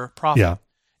shareholder profit. Yeah.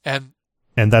 And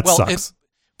that sucks.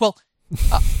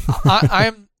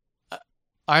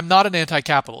 I'm not an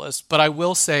anti-capitalist, but I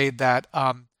will say that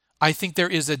I think there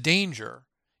is a danger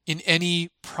in any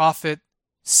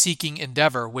profit-seeking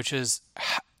endeavor, which is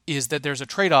that there's a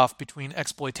trade-off between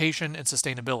exploitation and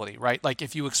sustainability, right? Like,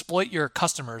 if you exploit your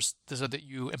customers so that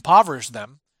you impoverish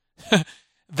them,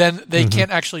 then they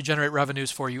can't actually generate revenues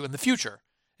for you in the future.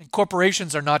 And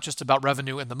corporations are not just about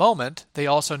revenue in the moment; they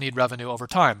also need revenue over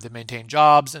time. They maintain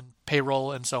jobs and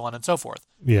payroll and so on and so forth.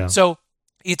 Yeah. So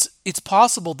it's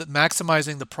possible that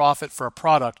maximizing the profit for a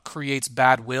product creates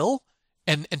bad will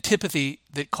and antipathy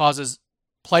that causes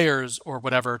players or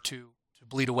whatever to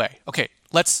bleed away. Okay,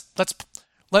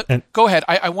 go ahead.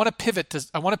 I want to pivot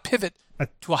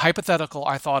to a hypothetical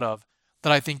I thought of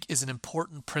that I think is an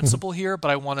important principle here, but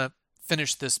I want to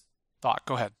finish this thought.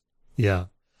 Go ahead. Yeah.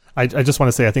 I just want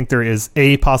to say I think there is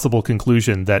a possible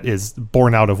conclusion that is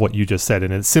born out of what you just said,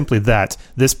 and it's simply that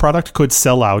this product could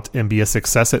sell out and be a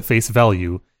success at face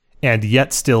value and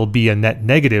yet still be a net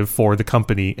negative for the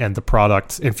company and the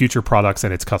product and future products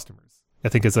and its customers. I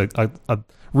think it's a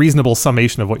reasonable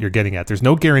summation of what you're getting at. There's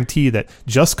no guarantee that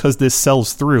just because this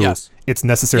sells through, it's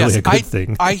necessarily a good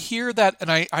thing. I hear that, and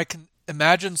I can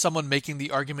imagine someone making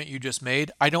the argument you just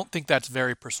made. I don't think that's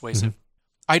very persuasive.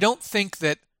 I don't think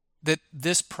that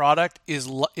this product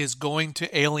is going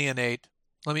to alienate.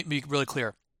 Let me be really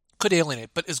clear. Could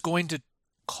alienate, but is going to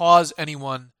cause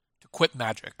anyone to quit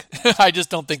Magic. I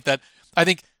just don't think that. I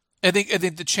think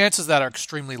the chances of that are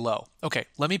extremely low. Okay,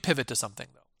 let me pivot to something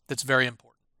though that's very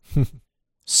important.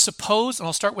 Suppose, and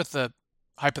I'll start with the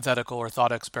hypothetical or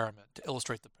thought experiment to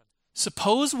illustrate the print.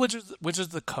 Suppose Wizards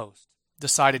of the Coast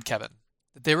decided, Kevin,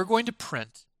 that they were going to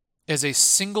print as a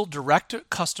single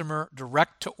direct-to-customer,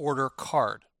 direct-to-order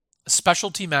card, a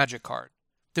specialty Magic card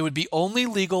that would be only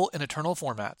legal in Eternal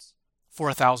formats for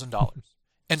 $1,000.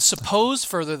 And suppose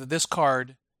further that this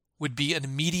card would be an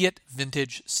immediate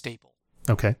vintage staple.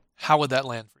 Okay. How would that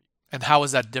land for you? And how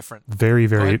is that different? Very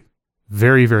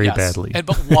Yes. badly.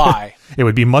 But why? It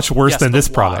would be much worse than this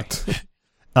product.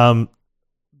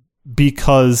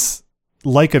 because,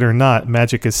 like it or not,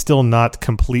 Magic is still not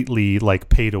completely like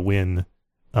pay to win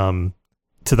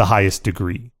to the highest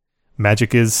degree.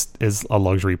 Magic is a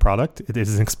luxury product. It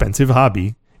is an expensive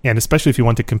hobby, and especially if you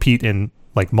want to compete in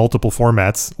like multiple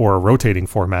formats or a rotating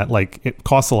format, like it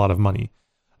costs a lot of money.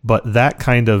 But that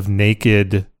kind of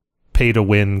naked pay to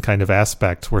win kind of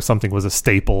aspect where something was a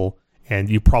staple and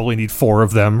you probably need 4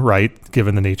 of them, right?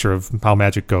 Given the nature of how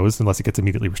Magic goes, unless it gets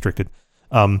immediately restricted.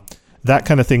 That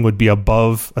kind of thing would be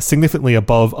significantly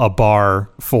above a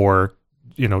bar for,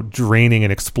 draining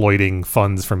and exploiting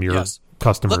funds from your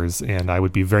customers. And I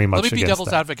would be very much against that. Let me be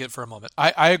devil's advocate for a moment.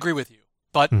 I agree with you,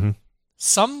 but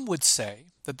some would say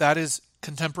that is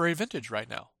contemporary vintage right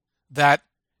now. That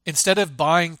instead of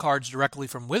buying cards directly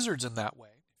from Wizards in that way,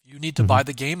 you need to buy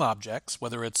the game objects,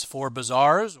 whether it's for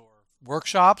bazaars or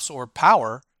workshops or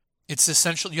power. It's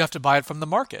essential you have to buy it from the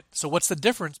market. So what's the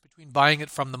difference between buying it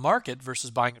from the market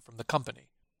versus buying it from the company?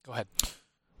 Go ahead.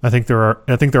 I think there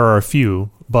are a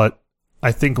few, but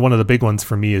I think one of the big ones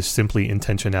for me is simply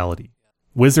intentionality.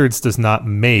 Wizards does not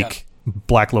make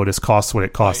Black Lotus cost what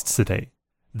it costs today.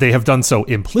 They have done so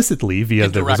implicitly via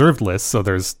the reserved list, so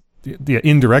there's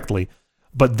indirectly,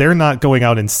 but they're not going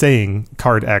out and saying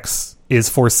card X is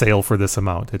for sale for this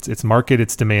amount. It's market,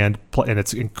 it's demand, and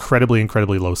it's incredibly,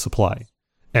 incredibly low supply.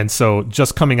 And so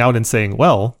just coming out and saying,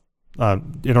 well,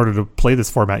 in order to play this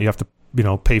format, you have to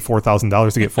pay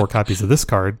 $4,000 to get 4 copies of this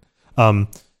card.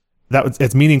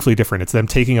 It's meaningfully different. It's them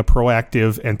taking a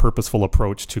proactive and purposeful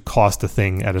approach to cost a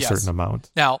thing at a certain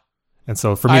amount. And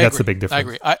so for me, that's the big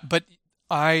difference. I agree. But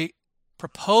I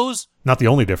propose... Not the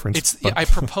only difference. I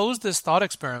proposed this thought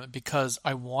experiment because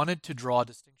I wanted to draw a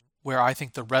distinction where I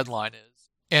think the red line is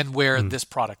and where this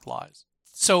product lies.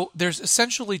 So there's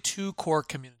essentially 2 core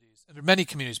communities, and there are many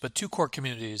communities, but 2 core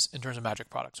communities in terms of Magic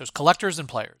products. There's collectors and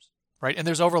players, right? And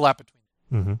there's overlap between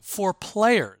them. For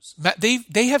players,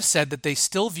 they have said that they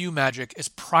still view Magic as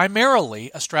primarily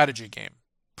a strategy game.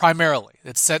 Primarily.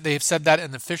 They've said that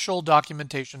in official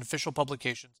documentation, official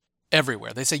publications,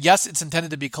 everywhere. They say, yes, it's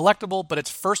intended to be collectible, but it's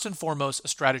first and foremost a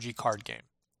strategy card game.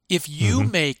 If you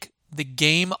make the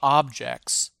game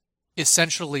objects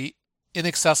essentially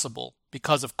inaccessible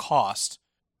because of cost,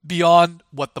 beyond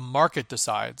what the market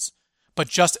decides, but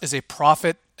just as a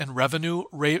profit and revenue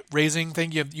raising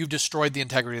thing, you've destroyed the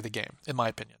integrity of the game, in my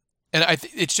opinion. And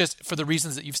it's just for the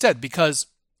reasons that you've said, because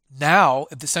now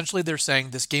essentially they're saying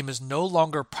this game is no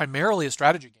longer primarily a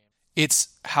strategy game. It's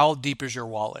how deep is your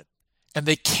wallet. And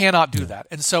they cannot do that.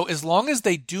 And so as long as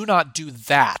they do not do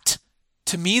that,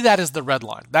 to me, that is the red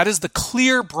line. That is the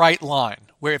clear, bright line,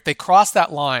 where if they cross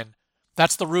that line,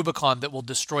 that's the Rubicon that will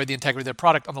destroy the integrity of their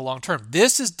product on the long term.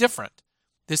 This is different.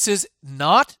 This is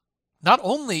not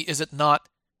only is it not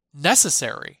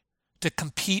necessary to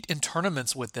compete in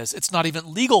tournaments with this, it's not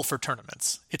even legal for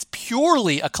tournaments. It's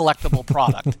purely a collectible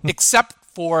product, except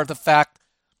for the fact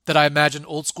that I imagine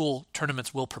old school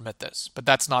tournaments will permit this, but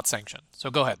that's not sanctioned. So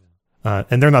go ahead.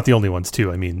 And they're not the only ones,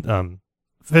 too. I mean,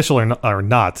 official or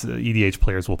not, EDH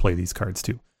players will play these cards,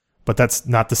 too. But that's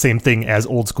not the same thing as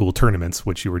old school tournaments,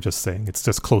 which you were just saying. It's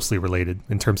just closely related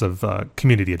in terms of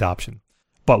community adoption.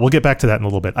 But we'll get back to that in a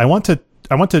little bit. I want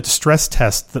to stress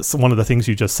test one of the things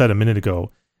you just said a minute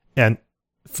ago, and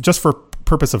just for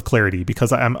purpose of clarity,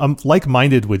 because I'm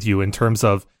like-minded with you in terms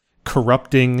of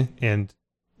corrupting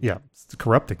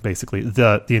basically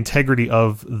the integrity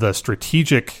of the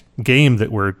strategic game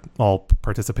that we're all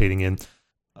participating in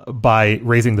by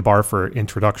raising the bar for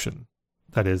introduction.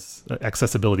 That is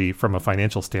accessibility from a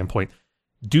financial standpoint.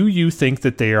 Do you think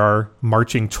that they are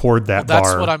marching toward that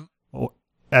bar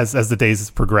as the days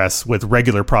progress with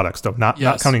regular products, though? Not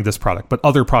counting this product, but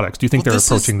other products. Do you think they're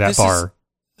approaching that bar?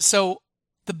 So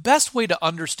the best way to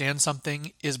understand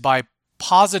something is by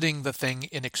positing the thing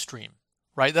in extreme,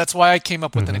 right? That's why I came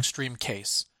up with an extreme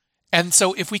case. And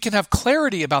so if we can have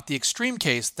clarity about the extreme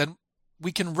case, then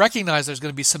we can recognize there's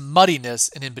going to be some muddiness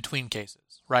in in-between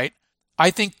cases, right? I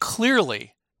think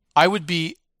clearly I would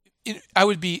be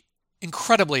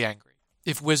incredibly angry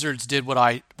if Wizards did what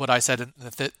I said in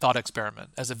the thought experiment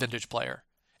as a vintage player.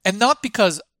 And not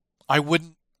because I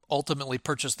wouldn't ultimately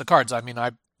purchase the cards. I mean,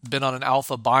 I've been on an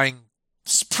alpha buying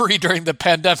spree during the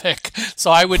pandemic.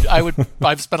 So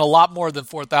I've spent a lot more than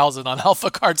 4,000 on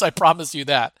alpha cards. I promise you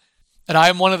that. And I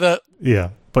am one of the... Yeah,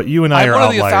 but you and I are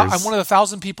outliers. I'm one of the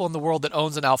 1,000 people in the world that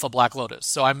owns an alpha Black Lotus.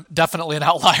 So I'm definitely an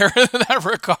outlier in that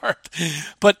regard.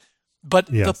 But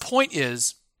yes. The point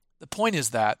is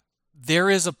that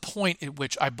there is a point at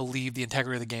which I believe the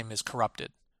integrity of the game is corrupted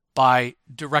by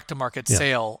direct-to-market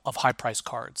sale of high-priced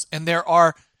cards. And there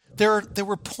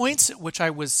were points at which I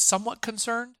was somewhat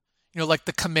concerned. Like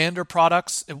the Commander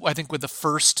products, I think with the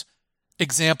first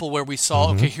example where we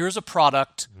saw, okay, here's a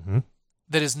product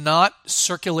that is not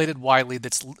circulated widely,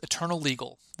 that's eternal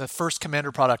legal. The first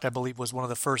Commander product, I believe, was one of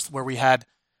the first where we had,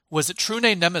 was it True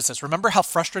Name Nemesis? Remember how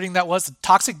frustrating that was? The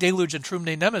Toxic Deluge and True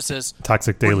Name Nemesis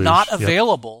were not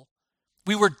available.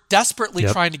 We were desperately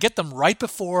trying to get them right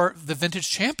before the Vintage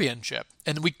Championship,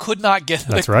 and we could not get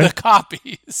the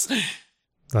copies.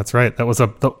 That's right. That was a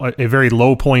very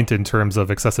low point in terms of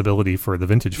accessibility for the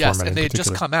Vintage format. Yes, and they had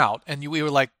just come out, and we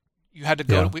were like, you had to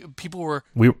go. People were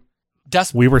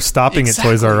we were stopping at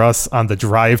Toys R Us on the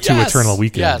drive to Eternal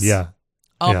Weekend.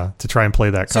 To try and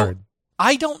play that card.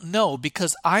 I don't know,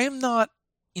 because I am not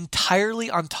entirely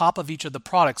on top of each of the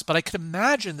products, but I could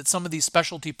imagine that some of these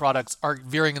specialty products are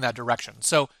veering in that direction.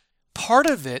 So part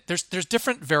of it, there's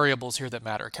different variables here that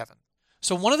matter, Kevin.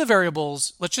 So one of the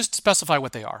variables, let's just specify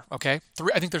what they are, okay?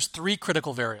 I think there's 3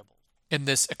 critical variables in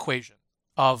this equation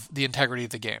of the integrity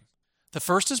of the game. The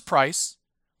first is price,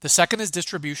 the second is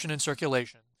distribution and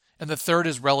circulation, and the third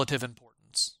is relative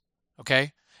importance,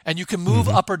 okay? And you can move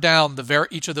up or down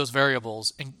each of those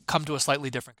variables and come to a slightly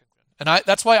different conclusion. And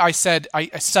that's why I said I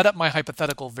set up my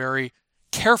hypothetical very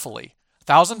carefully.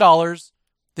 $1,000,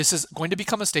 this is going to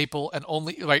become a staple, and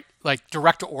only like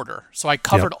direct to order. So I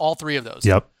covered all 3 of those.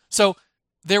 Yep. So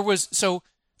there's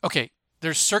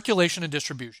circulation and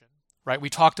distribution, right? We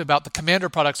talked about the Commander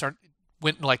products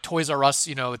went like Toys R Us.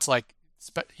 It's like,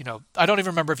 I don't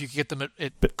even remember if you could get them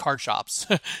at card shops.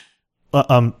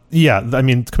 I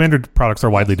mean, Commander products are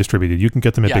widely distributed. You can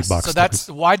get them at big box stores. So that's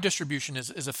wide distribution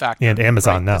is a factor. And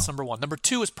Amazon now. That's number 1. Number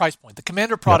 2 is price point. The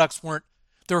Commander products weren't,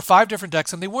 there were 5 different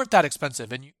decks, and they weren't that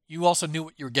expensive. And you also knew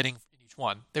what you were getting in each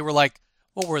one. They were like,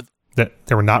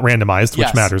 they were not randomized,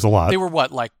 which matters a lot. They were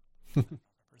what, like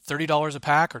 $30 a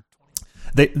pack or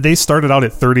They started out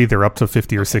at 30. They're up to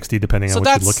 50 or 60, depending on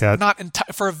what you look at. So that's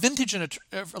not for a vintage and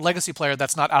a legacy player.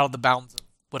 That's not out of the bounds of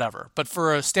whatever. But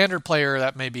for a standard player,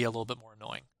 that may be a little bit more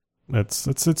annoying. It's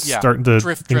starting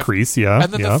to increase, yeah.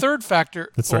 And then the third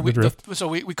factor. So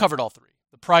we covered all 3.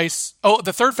 The price. Oh,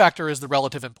 the third factor is the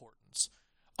relative importance.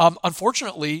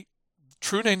 Unfortunately,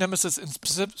 True Name Nemesis and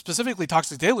specifically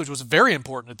Toxic Deluge was very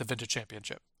important at the Vintage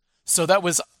Championship. So that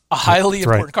was a highly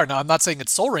important card. Now, I'm not saying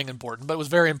it's Sol Ring important, but it was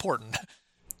very important.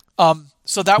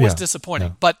 So that was disappointing.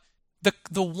 Yeah. But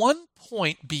the one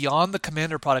point beyond the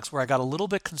Commander products where I got a little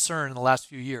bit concerned in the last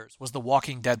few years was the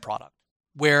Walking Dead product,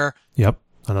 where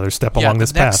another step along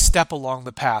this path. The next step along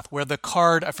the path, where the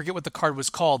card, I forget what the card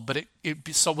was called, but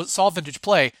it saw vintage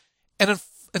play, and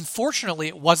unfortunately,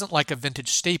 it wasn't like a vintage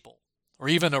staple or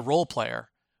even a role player,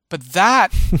 but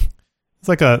that. It's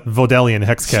like a Vodalian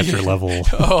Hexcatcher level.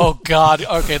 Oh, God.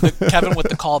 Okay, Kevin with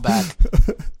the callback.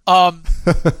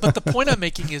 But the point I'm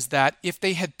making is that if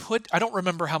they had I don't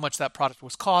remember how much that product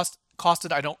was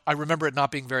costed. I remember it not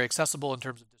being very accessible in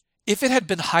terms of this. If it had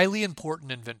been highly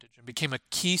important in Vintage and became a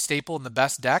key staple in the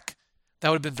best deck, that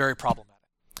would have been very problematic.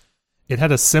 It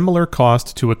had a similar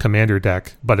cost to a Commander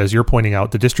deck, but as you're pointing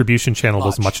out, the distribution channel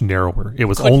was much narrower. It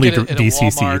was only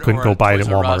DCC. You couldn't go buy it at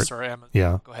Walmart.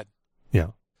 Go ahead. Yeah.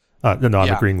 No,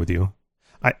 I'm agreeing with you.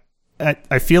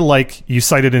 I feel like you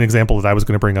cited an example that I was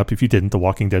going to bring up. If you didn't, The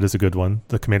Walking Dead is a good one.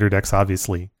 The Commander decks,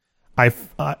 obviously. And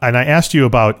I asked you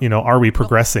about, are we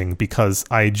progressing? Because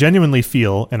I genuinely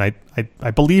feel, and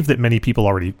I believe that many people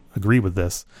already agree with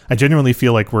this. I genuinely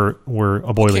feel like we're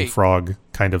a boiling frog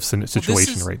kind of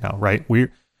situation right now, right?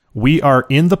 We are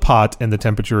in the pot and the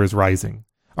temperature is rising.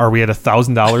 Are we at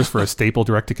 $1,000 for a staple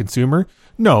direct to consumer?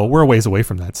 No, we're a ways away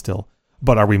from that still.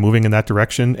 But are we moving in that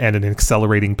direction at an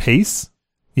accelerating pace?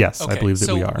 Yes, I believe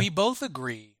that we are. So we both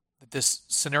agree that this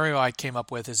scenario I came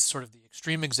up with is sort of the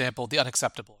extreme example, the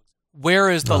unacceptable. Where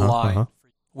is the line?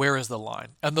 Where is the line?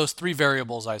 And those 3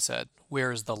 variables I said,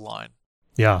 where is the line?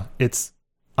 Yeah, it's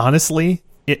honestly,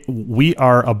 we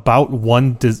are about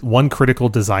one critical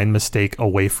design mistake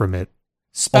away from it.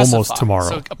 Almost tomorrow.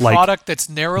 So a product that's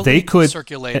narrowly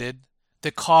circulated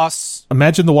that costs.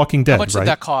 Imagine The Walking Dead. How much did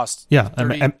that cost? Yeah,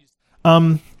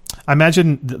 I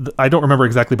imagine, I don't remember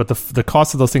exactly, but the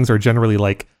cost of those things are generally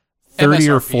like $30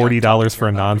 or $40 for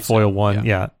a non-foil one.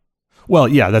 Yeah. Well,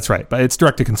 yeah, that's right. But it's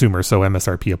direct to consumer, so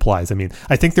MSRP applies. I mean,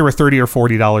 I think there were $30 or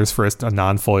 $40 for a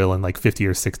non-foil and like $50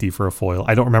 or $60 for a foil.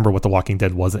 I don't remember what The Walking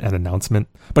Dead was at announcement,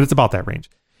 but it's about that range.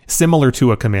 Similar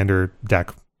to a Commander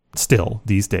deck still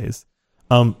these days.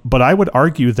 But I would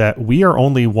argue that we are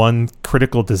only one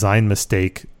critical design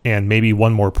mistake and maybe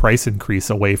one more price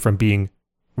increase away from being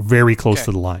very close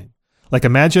to the line. Like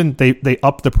imagine they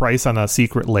up the price on a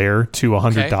Secret Lair to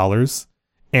 $100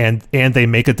 and they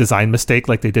make a design mistake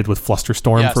like they did with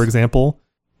Flusterstorm, for example,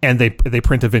 and they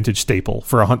print a vintage staple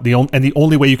for the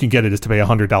only way you can get it is to pay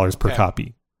 $100 per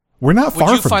copy. We're not far from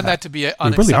that. Would you find that to be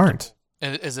unacceptable? We really aren't.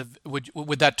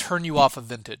 Would that turn you off of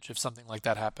vintage if something like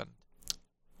that happened?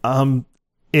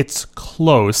 It's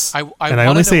close, I and I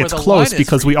only say it's close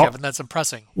because we all. Kevin, that's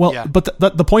impressing. Well, yeah. but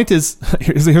the point is,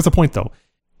 here's the point though.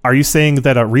 Are you saying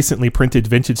that a recently printed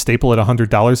vintage staple at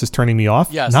 $100 is turning me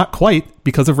off? Yes. Not quite,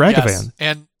 because of Ragavan. Yes.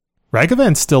 And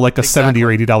Ragavan's still like a $70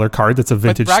 or $80 card that's a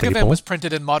vintage but Ragavan staple. was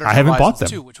printed in Modern I haven't bought Horizons them.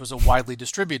 too, which was a widely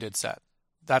distributed set.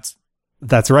 That's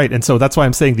right. And so that's why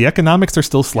I'm saying the economics are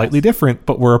still slightly different,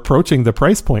 but we're approaching the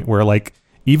price point where, like,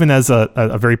 even as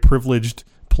a very privileged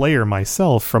player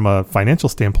myself from a financial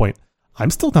standpoint, I'm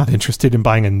still not interested in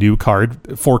buying a new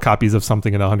card, 4 copies of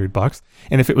something at $100.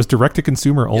 And if it was direct to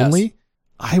consumer only,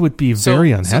 I would be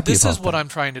very unhappy about that. So this is what I'm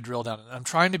trying to drill down in. I'm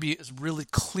trying to be as really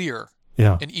clear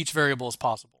in each variable as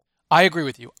possible. I agree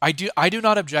with you. I do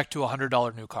not object to a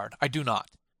 $100 new card. I do not.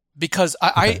 Because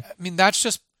I mean, that's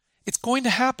just, it's going to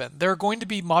happen. There are going to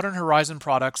be Modern Horizon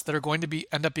products that are going to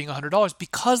end up being $100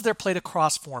 because they're played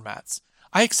across formats.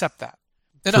 I accept that.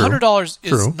 And $100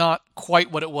 is not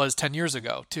quite what it was 10 years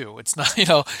ago, too. It's not,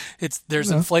 there's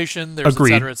inflation, there's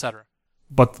Agreed. et cetera, et cetera.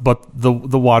 But the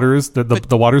water's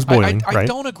the water's boiling, I right?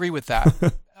 don't agree with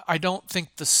that. I don't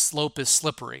think the slope is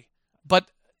slippery. But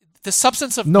the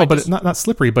substance of but not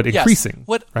slippery, but increasing.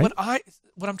 What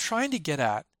I'm trying to get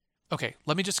at. Okay,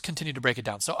 let me just continue to break it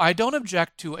down. So I don't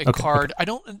object to a card. I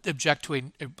don't object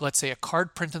to let's say a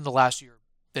card printed in the last year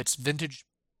that's vintage,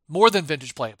 more than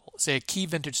vintage playable. Say a key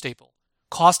vintage staple,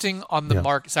 costing on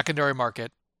the secondary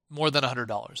market more than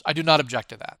 $100. I do not object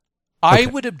to that. I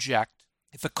would object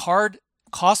if a card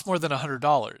cost more than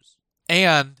 $100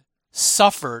 and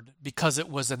suffered because it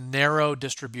was a narrow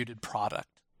distributed product.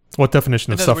 What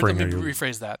definition of suffering are you? Let me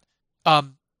rephrase that.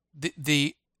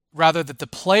 Rather that the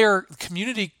player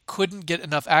community couldn't get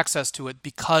enough access to it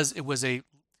because it was a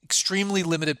extremely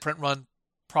limited print run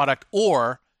product,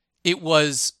 or it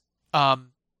was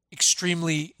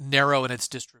extremely narrow in its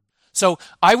distribution. So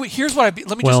let me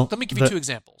give you 2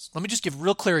 examples. Let me just give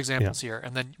real clear examples here,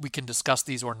 and then we can discuss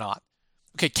these or not.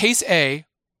 Okay, case A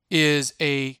is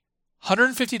a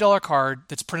 $150 card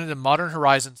that's printed in Modern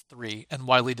Horizons 3 and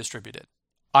widely distributed.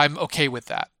 I'm okay with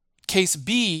that. Case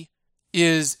B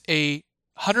is a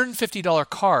 $150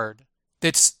 card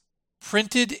that's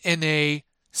printed in a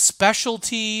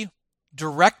specialty,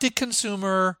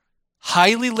 direct-to-consumer,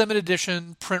 highly limited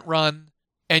edition print run,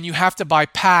 and you have to buy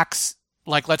packs,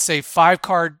 like let's say 5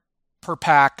 card per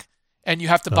pack, and you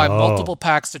have to buy multiple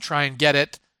packs to try and get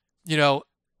it.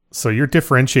 So you're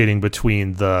differentiating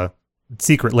between the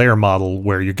secret layer model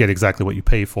where you get exactly what you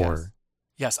pay for.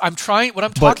 Yes, I'm trying. What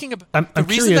I'm talking about, the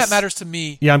reason curious, that matters to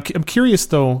me. Yeah, I'm curious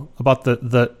though about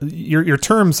your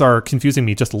terms are confusing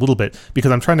me just a little bit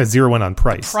because I'm trying to zero in on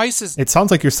price. Price is. It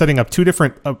sounds like you're setting up two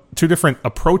different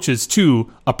approaches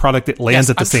to a product that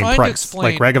lands at the same price.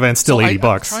 Like Ragavan's still $80.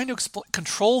 I'm trying to explain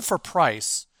control for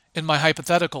price in my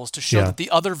hypotheticals to show that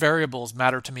the other variables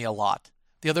matter to me a lot.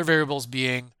 The other variables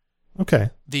being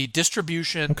the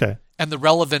distribution and the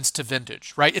relevance to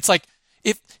vintage. Right? It's like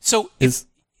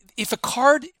if a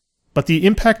card, but the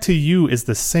impact to you is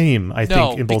the same. I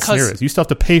think in both scenarios, you still have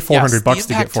to pay $400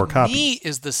 to get 4 copies. The impact to me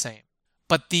is the same,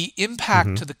 but the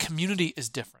impact to the community is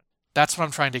different. That's what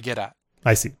I'm trying to get at.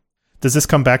 I see. Does this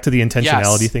come back to the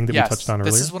intentionality thing that we touched on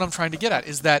earlier? This is what I'm trying to get at.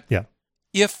 Is that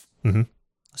if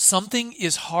something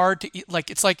is hard to eat,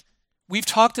 it's like we've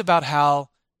talked about how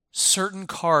certain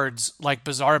cards like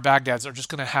Bazaar Baghdad's are just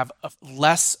going to have a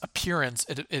less appearance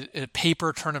at a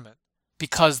paper tournament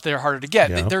because they're harder to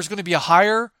get. Yeah. There's going to be a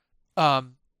higher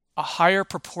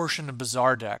proportion of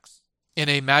Bazaar decks in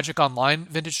a Magic Online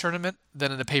vintage tournament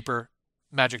than in a paper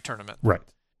Magic tournament. Right.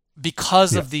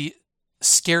 Because of the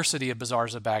scarcity of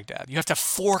Bazaars of Baghdad. You have to have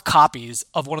 4 copies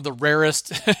of one of the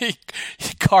rarest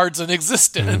cards in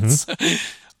existence.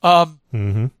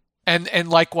 And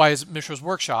likewise Mishra's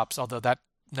Workshops, although that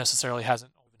necessarily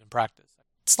hasn't been in practice.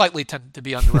 Slightly tend to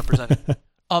be underrepresented.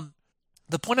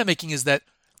 The point I'm making is that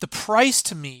the price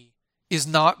to me is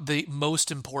not the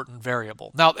most important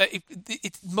variable. Now,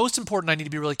 it's most important. I need to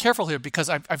be really careful here because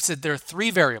I've said there are 3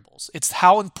 variables. It's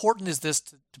how important is this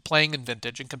to playing in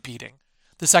vintage and competing.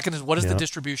 The second is what is the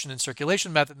distribution and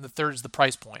circulation method, and the third is the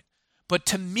price point. But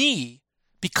to me,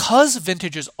 because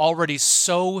vintage is already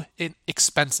so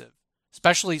expensive,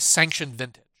 especially sanctioned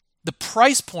vintage, the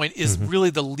price point is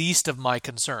really the least of my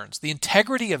concerns. The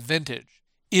integrity of vintage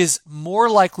is more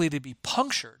likely to be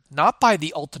punctured, not by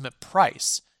the ultimate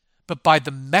price, but by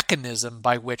the mechanism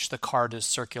by which the card is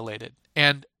circulated.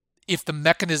 And if the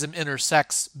mechanism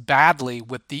intersects badly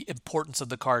with the importance of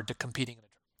the card to competing in a tournament.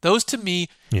 Those, to me,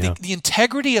 the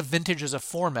integrity of vintage as a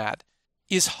format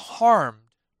is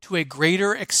harmed to a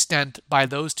greater extent by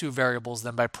those 2 variables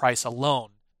than by price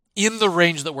alone. in the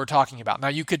range that we're talking about. Now,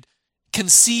 you could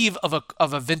conceive of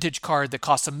a vintage card that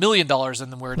costs $1 million,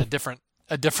 and then we're in a different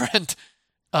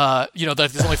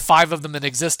there's only 5 of them in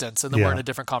existence, and then we're in a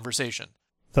different conversation.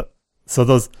 So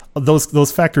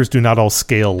those factors do not all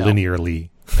scale linearly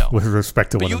with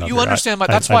respect to one another. You understand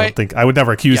that's why I would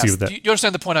never accuse you of that. You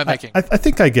understand the point I'm making? I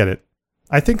think I get it.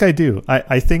 I think I do. I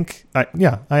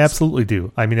absolutely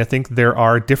do. I mean, I think there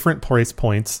are different price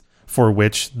points for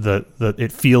which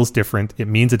it feels different. It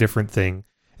means a different thing.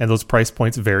 And those price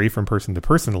points vary from person to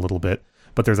person a little bit.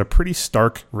 But there's a pretty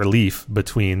stark relief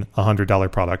between a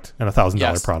 $100 product and a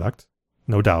 $1,000 product,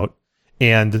 no doubt.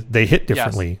 And they hit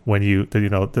differently when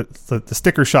the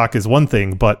sticker shock is one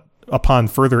thing, but upon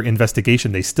further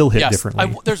investigation, they still hit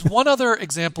differently. There's one other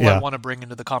example I want to bring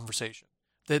into the conversation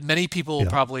that many people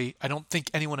probably, I don't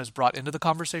think anyone has brought into the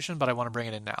conversation, but I want to bring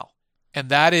it in now. And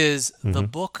that is the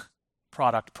book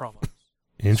product promos.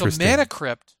 Interesting. So Mana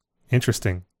Crypt.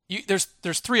 Interesting. There's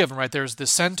 3 of them, right? There's the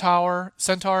Centaur.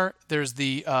 There's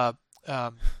the Dragon.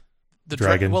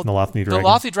 Nolothni Dragon. The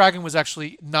Nolothni Dragon was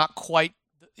actually not quite.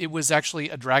 It was actually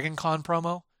a Dragon Con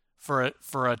promo for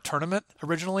a tournament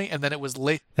originally, and then it was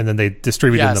late. And then they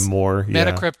distributed them more.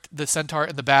 Mana Crypt, the Centaur,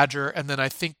 and the Badger, and then I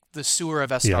think the Sewer of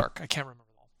Estark. I can't remember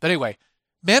them all. But anyway,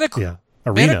 Mana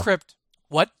Crypt.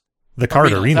 What? The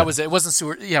card Arena. That was it. It wasn't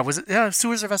Sewer. Yeah, was it? Yeah,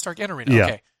 Sewers of Estark and Arena. Yeah.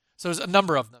 Okay. So there's a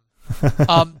number of them.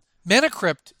 Mana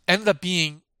Crypt ended up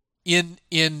being in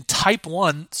Type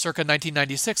 1 circa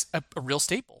 1996 a real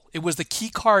staple. It was the key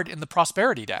card in the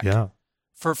Prosperity deck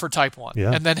for Type 1,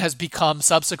 and then has become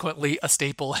subsequently a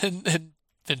staple in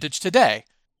Vintage today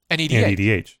and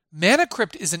EDH. Mana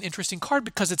Crypt is an interesting card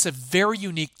because it's a very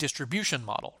unique distribution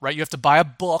model, right? You have to buy a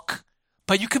book,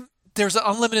 but there's an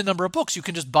unlimited number of books. You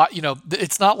can just buy,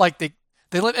 it's not like they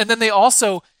and then they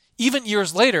also, even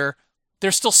years later,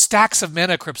 there's still stacks of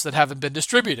Mana Crypts that haven't been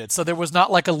distributed. So there was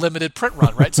not like a limited print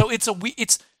run, right? So it's one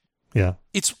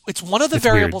of the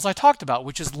variables weird. I talked about,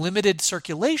 which is limited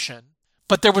circulation,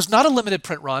 but there was not a limited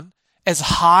print run, as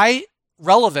high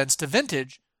relevance to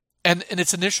Vintage, and in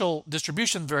its initial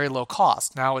distribution, very low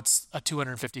cost. Now it's a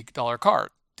 $250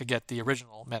 card to get the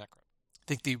original Mana Crypt. I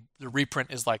think the reprint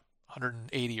is like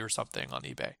 $180 or something on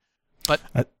eBay. But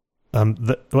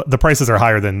the prices are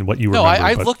higher than what you remember. No,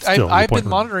 I've looked. I've been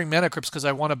monitoring Mana Crypts because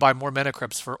I want to buy more Mana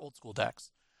Crypts for old school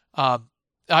decks. I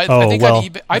think on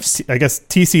eBay, I guess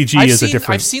TCG is a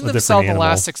different. I've seen them sell in the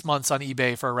last 6 months on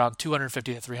eBay for around $250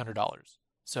 to $300.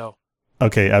 So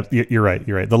okay, you're right.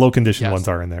 The low condition ones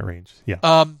are in that range.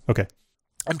 Yeah. Okay.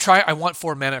 I want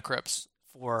 4 Mana Crypts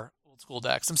for old school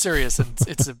decks. I'm serious,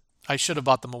 and I should have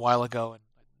bought them a while ago. And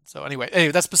so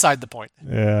anyway, that's beside the point.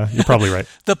 Yeah, you're probably right.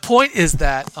 The point is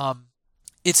that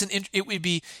it would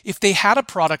be if they had a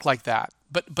product like that,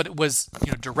 but it was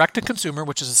direct to consumer,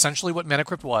 which is essentially what Mana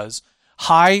Crypt was.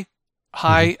 High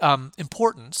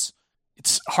importance.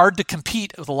 It's hard to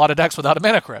compete with a lot of decks without a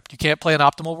Mana Crypt. You can't play an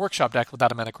optimal Workshop deck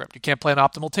without a Mana Crypt. You can't play an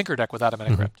optimal Tinker deck without a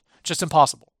Mana Crypt. Just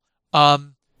impossible.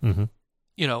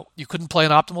 You couldn't play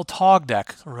an optimal Tog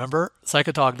deck. Remember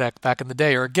Psychotog deck back in the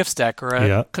day, or a Gifts deck, or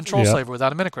a Control Slaver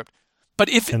without a Mana Crypt. But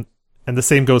and the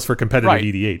same goes for competitive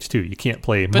EDH too. You can't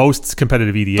play most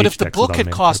competitive EDH decks. But if the book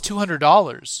had cost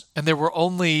 $200 and there were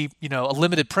only a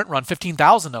limited print run,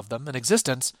 15,000 of them in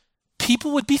existence,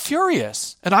 people would be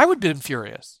furious, and I would have been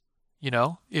furious.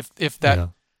 If that.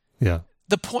 Yeah.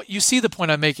 The point, you see the point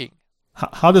I'm making.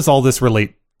 How does all this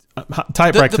relate? Tie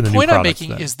it back to the new point I'm products,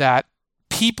 making is that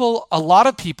a lot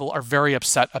of people are very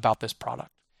upset about this product,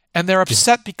 and they're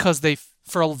upset because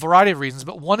for a variety of reasons.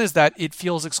 But one is that it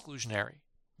feels exclusionary,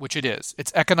 which it is.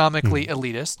 It's economically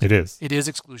elitist. It is. It is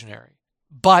exclusionary,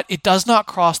 but it does not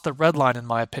cross the red line, in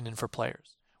my opinion, for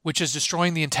players, which is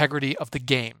destroying the integrity of the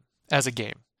game as a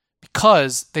game,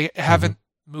 because they haven't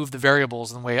moved the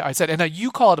variables in the way I said. And now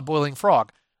you call it a boiling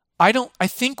frog. I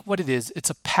think what it is, it's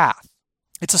a path.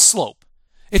 It's a slope.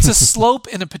 It's a slope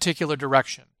in a particular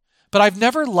direction. But I've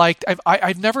never liked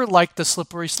the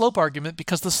slippery slope argument,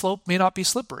 because the slope may not be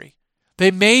slippery.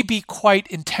 They may be quite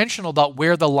intentional about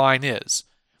where the line is.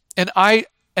 And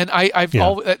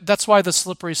that's why the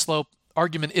slippery slope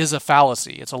argument is a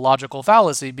fallacy. It's a logical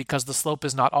fallacy, because the slope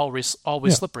is not always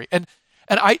slippery. And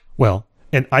I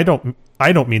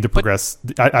don't mean to progress.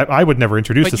 I would never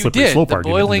introduce the slippery slope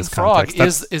argument. The boiling in this frog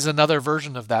context. is another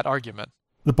version of that argument.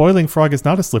 The boiling frog is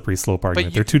not a slippery slope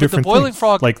argument. They're two different things. The boiling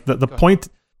frog, like the point.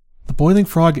 The boiling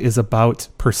frog is about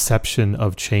perception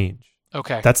of change.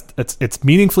 Okay, it's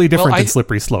meaningfully different than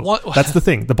slippery slope. That's the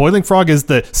thing. The boiling frog is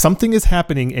the something is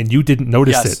happening and you didn't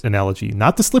notice it analogy,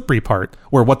 not the slippery part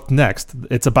where what's next.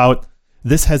 It's about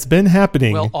This has been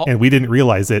happening, and we didn't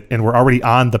realize it, and we're already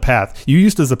on the path. You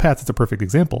used it as a path. It's a perfect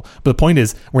example. But the point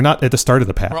is, we're not at the start of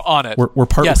the path. We're on it. We're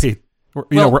partway. Yes.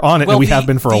 We're on it, and we have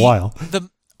been for a while.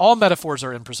 All metaphors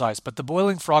are imprecise, but the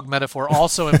boiling frog metaphor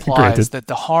also implies that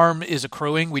the harm is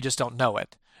accruing. We just don't know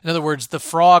it. In other words, the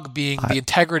frog being the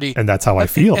integrity. And that's how I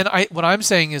feel. And what I'm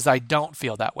saying is I don't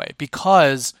feel that way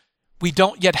because we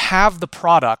don't yet have the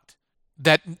product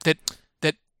that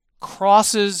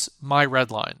crosses my red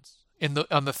lines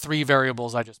on the three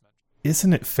variables I just mentioned.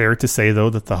 Isn't it fair to say, though,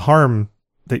 that the harm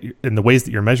in the ways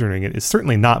that you're measuring it is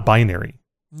certainly not binary?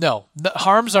 No, the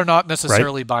harms are not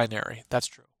necessarily binary. That's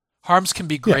true. Harms can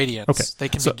be gradients. Yeah, okay. They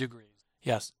can be degrees.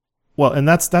 Yes. Well, and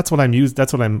that's what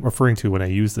I'm referring to when I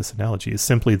use this analogy, is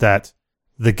simply that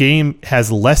the game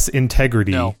has less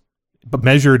integrity, but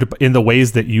measured in the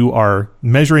ways that you are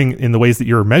measuring, in the ways that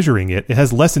you're measuring it, it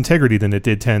has less integrity than it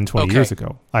did 10, 20 years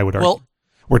ago, I would argue. Well,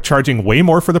 we're charging way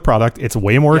more for the product. It's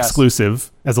way more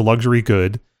exclusive as a luxury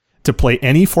good. To play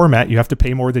any format, you have to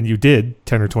pay more than you did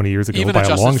 10 or 20 years ago even by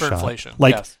a long for shot. Inflation.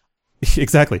 Yes.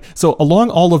 Exactly. So along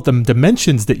all of the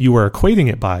dimensions that you are equating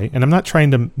it by, and I'm not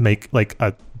trying to make like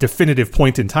a definitive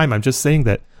point in time, I'm just saying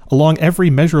that along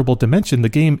every measurable dimension, the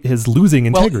game is losing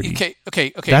integrity. Well,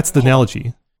 okay. That's the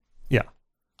analogy. Yeah.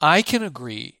 I can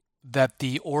agree that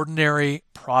the ordinary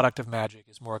product of Magic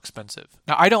is more expensive.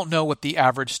 Now, I don't know what the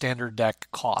average standard deck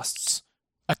costs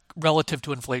relative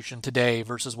to inflation today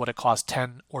versus what it cost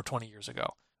 10 or 20 years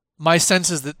ago. My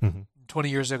sense is that 20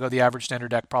 years ago, the average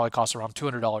standard deck probably cost around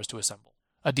 $200 to assemble,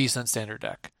 a decent standard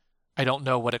deck. I don't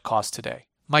know what it costs today.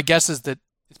 My guess is that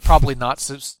it's probably not,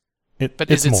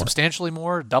 but is it substantially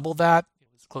more, double that?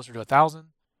 It's closer to 1,000?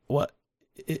 Well,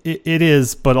 it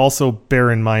is, but also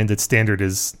bear in mind that standard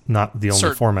is not the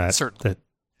only format. Certainly.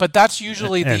 But that's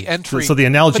usually the entry. So the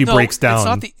analogy breaks down.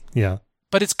 It's not yeah.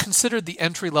 But it's considered the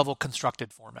entry-level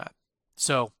constructed format.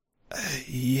 So,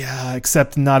 yeah,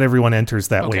 except not everyone enters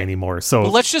that way anymore. So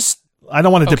let's just. I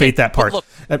don't want to debate that part. Look,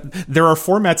 there are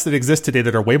formats that exist today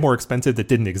that are way more expensive that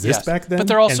didn't exist back then. But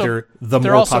they're also and they're the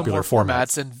more popular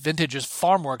formats, and vintage is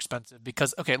far more expensive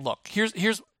because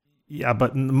here's. Yeah,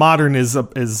 but modern is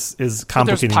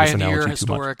complicating this analogy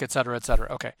historic, too much. et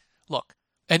cetera. Okay, look,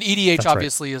 and EDH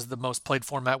obviously is the most played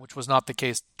format, which was not the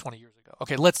case 20 years ago.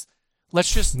 Okay, let's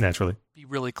just naturally be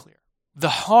really clear. The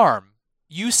harm,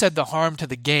 you said the harm to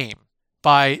the game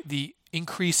by the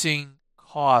increasing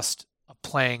cost of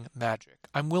playing Magic.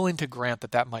 I'm willing to grant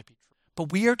that might be true.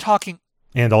 But we are talking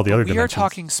and all the other dimensions. We are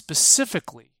talking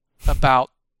specifically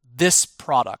about this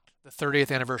product, the 30th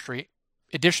anniversary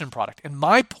edition product. And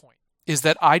my point is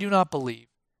that I do not believe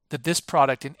that this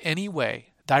product in any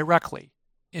way directly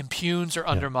impugns or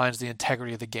undermines the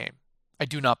integrity of the game. I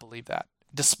do not believe that,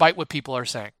 despite what people are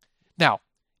saying. Now,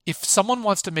 if someone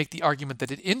wants to make the argument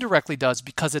that it indirectly does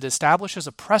because it establishes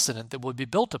a precedent that will be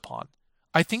built upon,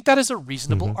 I think that is a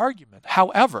reasonable argument.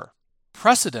 However,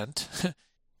 precedent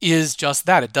is just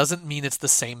that. It doesn't mean it's the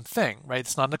same thing, right?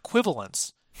 It's not an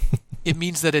equivalence. It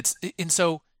means that and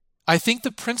so I think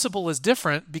the principle is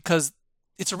different because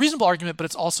it's a reasonable argument, but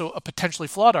it's also a potentially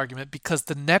flawed argument because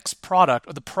the next product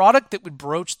or the product that would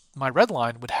broach my red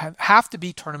line would have to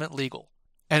be tournament legal.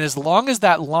 And as long as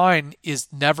that line is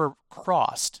never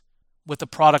crossed with a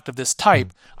product of this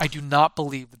type, I do not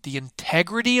believe that the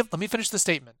integrity of, let me finish the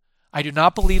statement. I do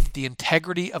not believe that the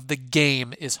integrity of the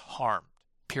game is harmed,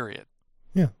 period.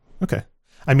 Yeah, okay.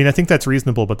 I mean, I think that's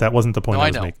reasonable, but that wasn't the point I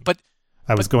was making.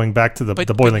 I was going back to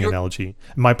the boiling analogy.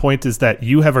 My point is that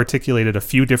you have articulated a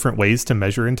few different ways to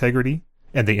measure integrity,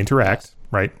 and they interact,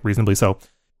 right? Reasonably so.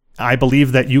 I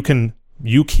believe that you can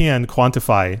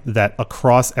quantify that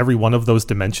across every one of those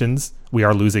dimensions, we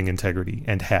are losing integrity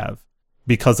and have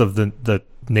because of the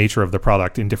nature of the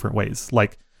product in different ways.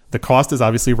 Like the cost is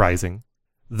obviously rising.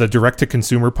 The direct to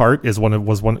consumer part is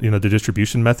the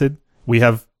distribution method. We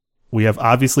have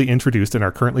obviously introduced and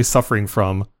are currently suffering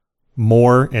from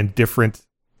more and different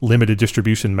limited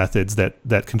distribution methods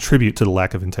that contribute to the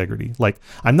lack of integrity. Like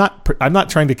I'm not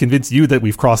trying to convince you that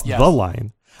we've crossed the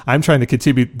line. I'm trying to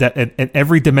contribute that in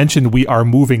every dimension we are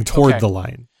moving toward the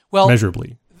line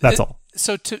measurably. That's all.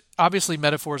 So obviously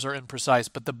metaphors are imprecise,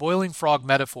 but the boiling frog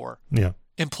metaphor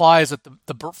implies that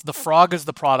the frog is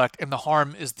the product and the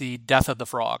harm is the death of the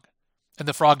frog, and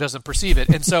the frog doesn't perceive it.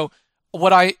 And so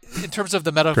in terms of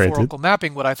the metaphorical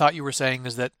mapping, what I thought you were saying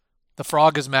is that the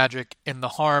frog is magic and the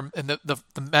harm and the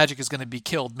magic is going to be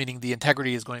killed, meaning the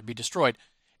integrity is going to be destroyed.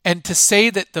 And to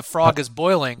say that the frog is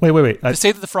boiling, to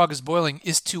say that the frog is boiling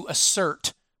is to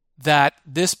assert that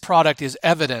this product is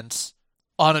evidence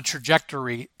on a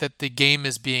trajectory that the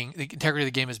integrity of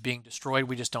the game is being destroyed.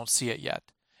 We just don't see it yet.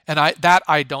 And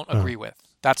I don't agree with.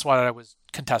 That's what I was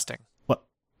contesting. Well,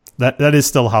 That is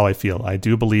still how I feel. I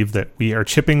do believe that we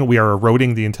are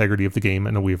eroding the integrity of the game,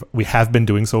 and we have been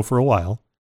doing so for a while.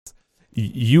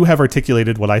 You have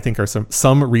articulated what I think are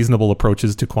some reasonable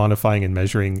approaches to quantifying and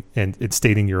measuring and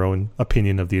stating your own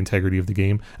opinion of the integrity of the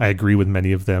game. I agree with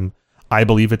many of them. I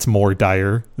believe it's more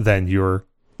dire than you're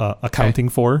accounting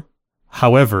for.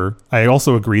 However, I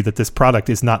also agree that this product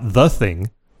is not the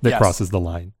thing that crosses the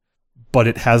line, but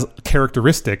it has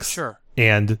characteristics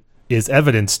and is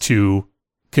evidence to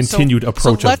continued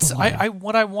approach of the line.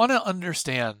 What I want to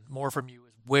understand more from you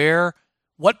is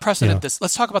what precedent this.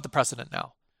 Let's talk about the precedent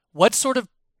now. What sort of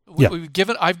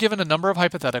I've given a number of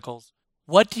hypotheticals.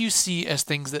 What do you see as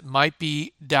things that might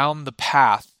be down the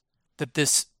path that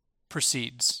this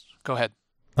proceeds? Go ahead.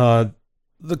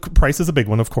 The price is a big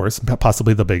one, of course,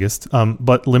 possibly the biggest.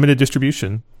 But limited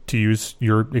distribution, to use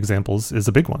your examples, is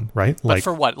a big one, right? But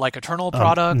for what? Like eternal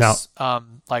products?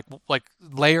 Like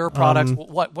layer products?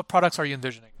 What products are you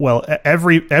envisioning? Well,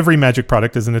 every Magic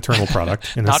product is an eternal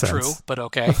product in a sense. Not true, but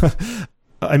okay.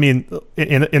 I mean,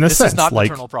 in a this sense, is not an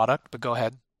eternal product, but go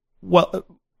ahead. Well,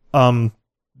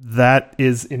 that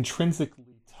is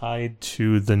intrinsically tied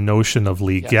to the notion of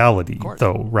legality,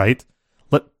 though, right?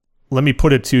 Let me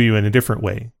put it to you in a different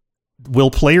way.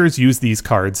 Will players use these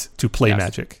cards to play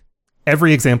Magic?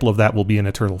 Every example of that will be in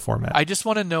eternal format. I just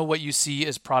want to know what you see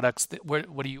as products.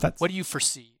 What do you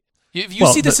foresee? If you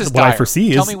see this as dire, what I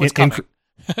foresee tell is me what's coming.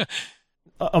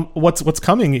 What's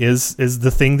coming is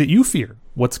the thing that you fear.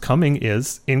 What's coming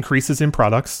is increases in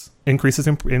products, increases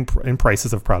in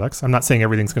prices of products. I'm not saying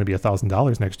everything's going to be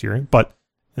 $1,000 next year, but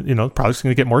products are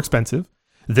going to get more expensive.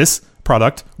 This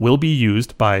product will be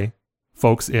used by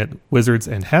folks at Wizards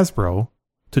and Hasbro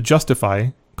to justify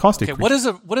cost increase.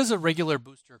 What is a regular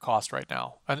booster cost right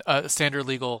now? A standard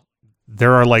legal.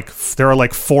 There are like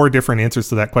 4 different answers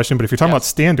to that question, but if you're talking about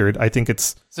standard, I think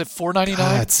it's it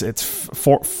 $4.99? It's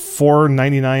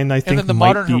 $4.99. I think. And then the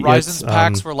Modern Horizons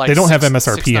packs were like they don't have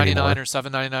MSRP $6.99 anymore. or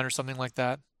 $7.99 or something like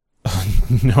that.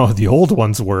 No, the old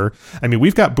ones were. I mean,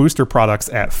 we've got booster products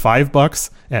at $5,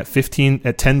 at $15,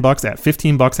 at $10, at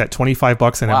 $15, at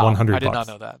 $25, and at $100. I did not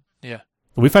know that. Yeah,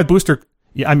 we've had booster.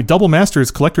 Yeah, I mean, Double Masters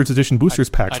collector's edition boosters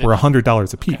packs were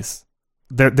 $100 a piece.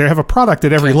 They have a product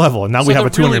at every level, and now we have a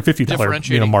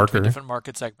 $250 marker. Different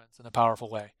market segments in a powerful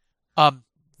way.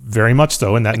 Very much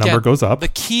so, and that number goes up. The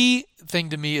key thing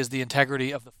to me is the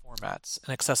integrity of the formats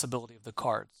and accessibility of the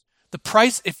cards. The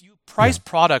price, if you price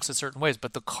products in certain ways,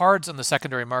 but the cards in the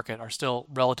secondary market are still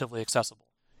relatively accessible,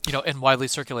 and widely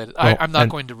circulated. Well, I'm not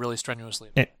going to really strenuously.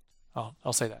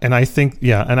 I'll say that. And I think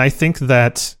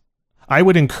that I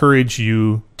would encourage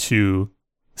you to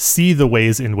see the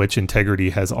ways in which integrity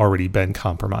has already been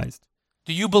compromised.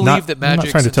 Do you believe that Magic's I'm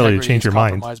not trying to tell you to change your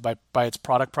mind by its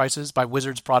product prices, by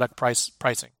Wizards product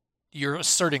pricing? You're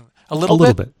asserting a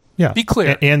little bit. Yeah. Be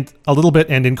clear. And a little bit,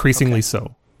 and increasingly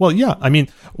so. Well, yeah. I mean,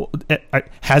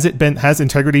 has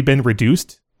integrity been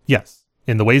reduced? Yes.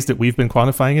 In the ways that we've been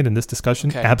quantifying it in this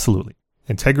discussion, absolutely.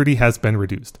 Integrity has been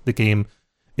reduced. The game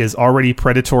is already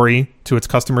predatory to its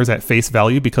customers at face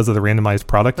value because of the randomized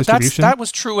product distribution. That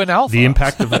was true in alpha. The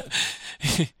impact of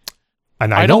it.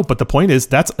 And I know, but the point is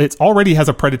it already has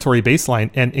a predatory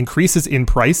baseline, and increases in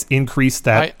price increase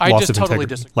that I loss just of totally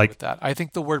integrity. disagree with that. I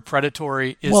think the word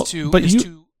predatory is too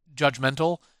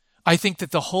judgmental. I think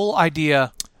that the whole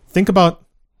idea. Think about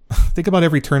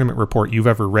every tournament report you've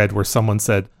ever read where someone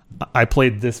said, "I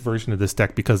played this version of this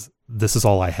deck because this is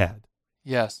all I had."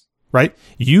 Yes. Right?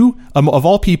 You, of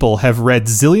all people, have read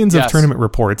zillions of tournament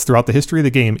reports throughout the history of the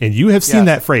game, and you have seen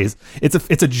that phrase.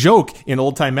 It's a joke in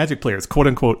old-time Magic players, quote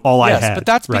unquote, all I had. But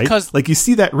that's right? because you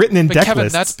see that written in deck Kevin,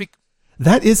 lists.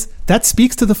 That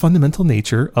speaks to the fundamental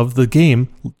nature of the game,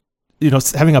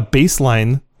 having a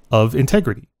baseline of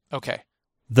integrity. Okay.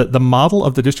 The model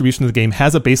of the distribution of the game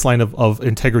has a baseline of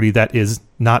integrity that is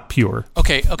not pure.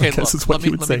 Okay. Look, let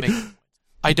me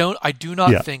I do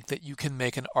not think that you can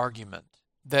make an argument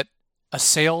that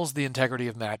assails the integrity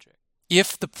of Magic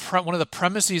if one of the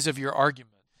premises of your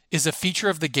argument is a feature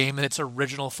of the game in its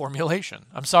original formulation.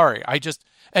 I'm sorry.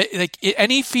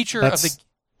 Any feature of the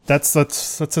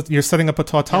that's you're setting up a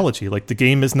tautology. Like the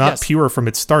game is not pure from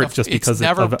its start just because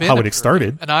of how it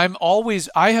started. And I've always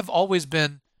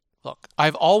been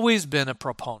a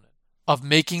proponent of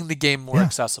making the game more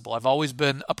accessible. I've always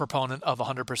been a proponent of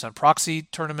 100% proxy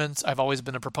tournaments. I've always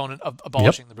been a proponent of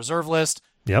abolishing the reserve list.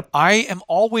 Yep. I am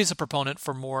always a proponent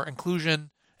for more inclusion,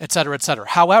 et cetera, et cetera.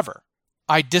 However,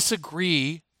 I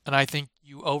disagree, and I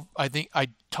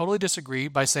totally disagree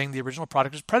by saying the original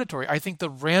product is predatory. I think the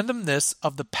randomness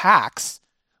of the packs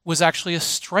was actually a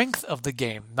strength of the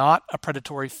game, not a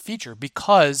predatory feature.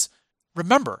 Because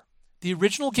remember, The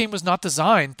original game was not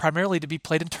designed primarily to be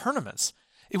played in tournaments.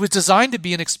 It was designed to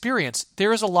be an experience.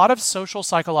 There is a lot of social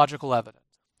psychological evidence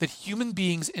that human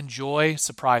beings enjoy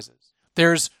surprises.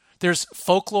 There's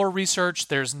folklore research,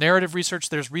 there's narrative research,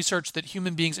 there's research that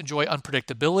human beings enjoy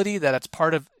unpredictability, that it's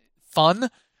part of fun.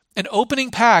 And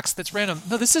opening packs that's random.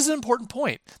 No, this is an important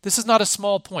point. This is not a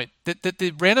small point. That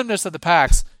the randomness of the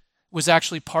packs was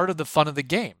actually part of the fun of the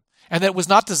game. And that it was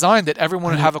not designed that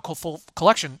everyone would have a full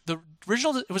collection. The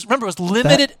original, it was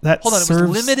limited. It was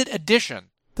limited edition.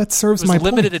 That serves my point. It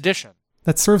was limited edition.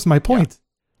 That serves my point.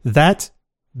 Yeah. That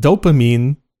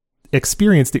dopamine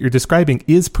experience that you're describing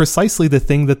is precisely the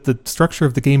thing that the structure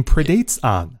of the game predates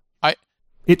on.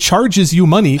 It charges you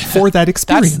money for that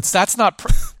experience. That's not...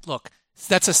 Look...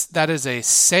 That is a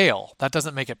sale. That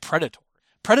doesn't make it predatory.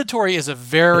 Predatory is a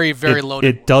very loaded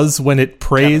It does when it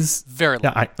preys. Yeah, very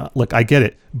loaded. Look, I get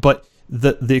it. But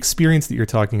the experience that you're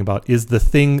talking about is the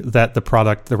thing that the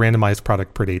randomized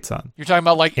product predates on. You're talking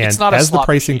about it's not a slot machine. As the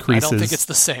price increases, I don't think it's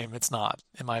the same. It's not,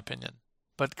 in my opinion.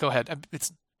 But go ahead.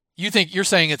 You're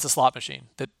saying it's a slot machine,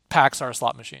 that packs are a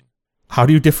slot machine. How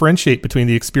do you differentiate between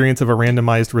the experience of a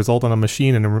randomized result on a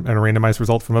machine and a randomized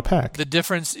result from a pack? The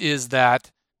difference is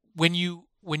that when you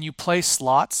play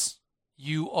slots,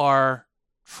 you are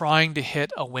trying to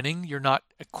hit a winning. You're not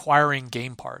acquiring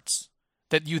game parts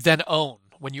that you then own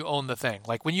when you own the thing.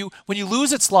 Like when you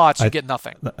lose at slots, you get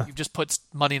nothing. You just put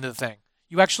money into the thing.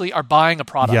 You actually are buying a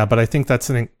product. Yeah, but I think that's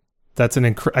an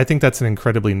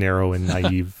incredibly narrow and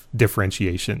naive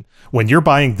differentiation. When you're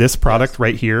buying this product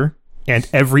right here and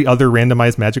every other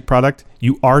randomized Magic product,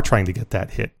 you are trying to get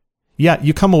that hit. Yeah,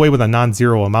 you come away with a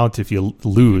non-zero amount if you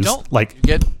lose. You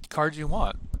get cards you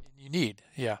want. You need.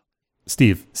 Yeah.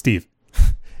 Steve,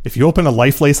 if you open a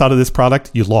life lace out of this product,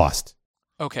 you lost.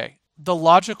 Okay. The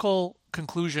logical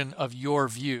conclusion of your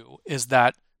view is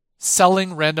that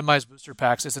selling randomized booster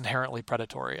packs is inherently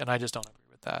predatory, and I just don't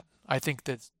agree with that. I think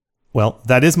that... Well,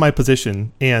 that is my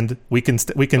position, and we can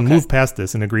move past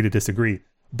this and agree to disagree.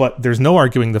 But there's no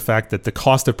arguing the fact that the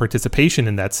cost of participation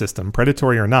in that system,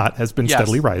 predatory or not, has been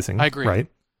steadily rising. I agree. Right?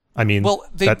 I mean,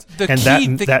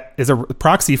 that is a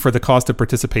proxy for the cost of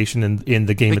participation in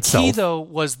the game itself. The key, though,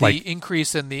 was the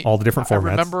increase in all the different formats.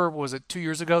 I remember, was it 2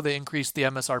 years ago, they increased the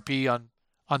MSRP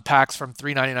on packs from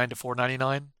 $3.99 to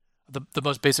 $4.99? The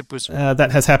most basic booster.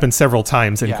 That has happened several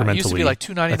times incrementally. It used to be like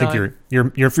 $2.99. I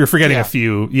think you're forgetting a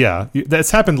few. Yeah,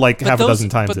 that's happened half a dozen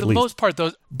times at least. But the most part,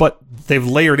 But they've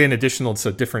layered in additional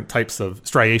different types of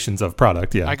striations of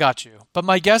product. Yeah, I got you. But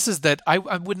my guess is that I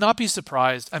would not be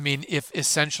surprised. I mean, if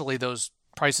essentially those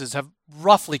prices have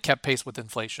roughly kept pace with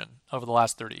inflation over the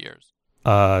last 30 years.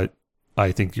 I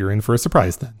think you're in for a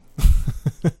surprise then.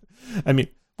 I mean.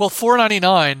 Well,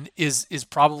 $4.99 is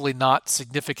probably not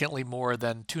significantly more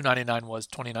than $2.99 was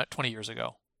 20 years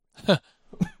ago.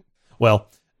 Well,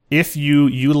 if you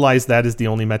utilize that as the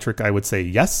only metric, I would say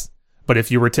yes. But if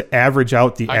you were to average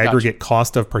out the aggregate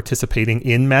cost of participating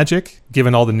in Magic,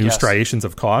 given all the new striations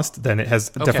of cost, then it has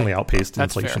definitely outpaced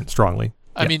inflation strongly.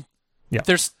 I mean,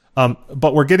 there's.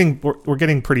 But we're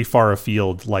getting pretty far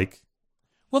afield.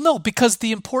 Well, no, because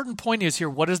the important point is here.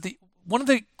 One of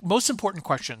the most important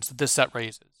questions that this set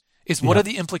raises is what are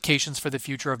the implications for the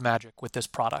future of Magic with this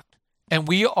product? And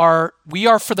we are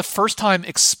for the first time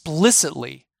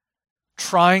explicitly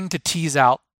trying to tease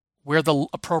out where the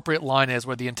appropriate line is,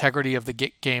 where the integrity of the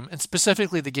game, and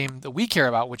specifically the game that we care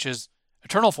about, which is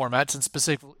Eternal formats and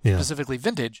specifically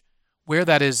Vintage, where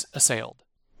that is assailed.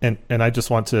 And I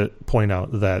just want to point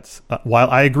out that while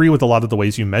I agree with a lot of the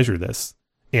ways you measure this,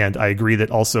 and I agree that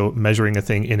also measuring a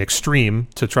thing in extreme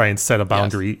to try and set a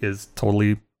boundary is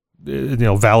totally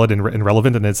valid and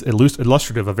relevant, and it's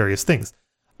illustrative of various things.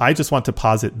 I just want to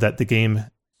posit that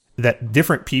that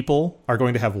different people are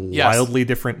going to have wildly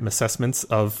different assessments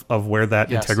of where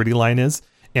that integrity line is.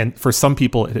 And for some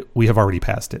people, we have already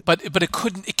passed it. But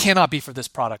it cannot be for this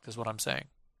product, is what I'm saying.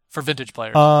 For Vintage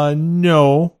players.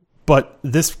 No, but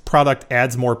this product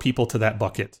adds more people to that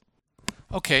bucket.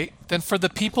 Okay, then for the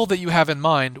people that you have in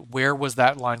mind, where was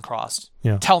that line crossed?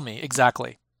 Yeah. Tell me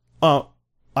exactly.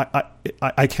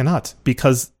 I cannot,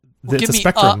 because it's a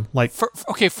spectrum.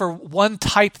 For one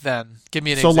type, then give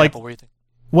me an example where you think.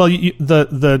 Well,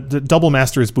 the Double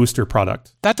Masters booster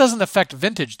product. That doesn't affect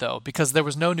Vintage though, because there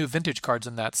was no new Vintage cards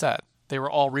in that set. They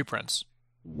were all reprints.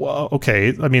 Well,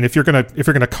 okay. I mean, if you're gonna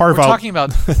carve out talking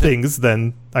about things,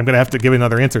 then I'm gonna have to give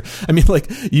another answer. I mean,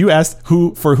 you asked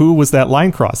who was that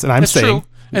line cross, and I'm saying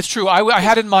it's true. I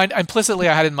had in mind implicitly.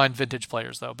 I had in mind Vintage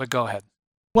players though, but go ahead.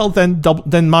 Well,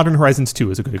 then Modern Horizons 2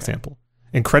 is a good example.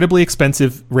 Incredibly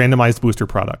expensive randomized booster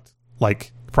product,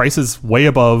 prices way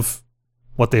above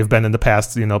what they've been in the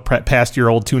past. Past your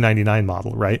old $2.99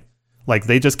 model, right? Like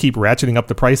they just keep ratcheting up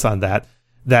the price on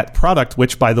that product,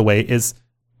 which by the way is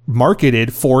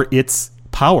marketed for its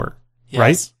power, Yes.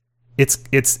 right?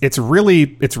 It's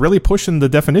really pushing the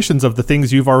definitions of the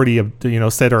things you've already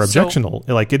said are objectionable.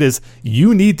 Like it is,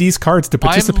 you need these cards to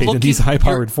participate in these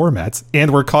high-powered formats,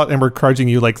 and we're charging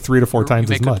you like 3 to 4 times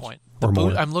as much or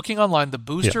more. I'm looking online. The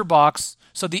booster box.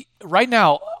 So right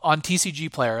now on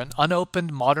TCG Player, an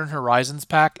unopened Modern Horizons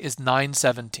pack is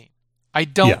 $9.17. I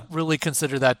don't really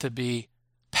consider that to be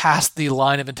past the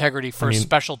line of integrity for a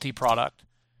specialty product.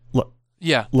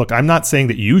 Look, I'm not saying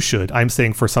that you should. I'm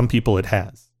saying for some people it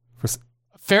has.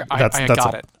 Fair. I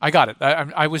got it.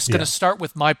 I was going to start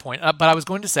with my point, but I was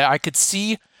going to say I could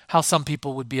see how some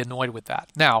people would be annoyed with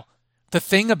that. Now, the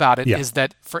thing about it is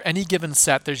that for any given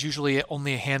set, there's usually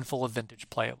only a handful of vintage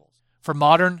playables. For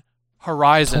Modern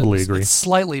Horizons, it's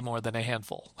slightly more than a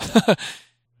handful.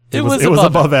 It was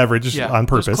above average on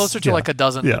purpose. It was closer to like a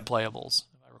dozen playables,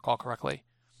 if I recall correctly.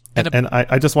 And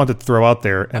I just wanted to throw out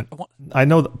there, and I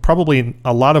know that probably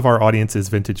a lot of our audience is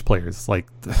vintage players, like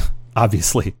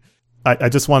obviously. I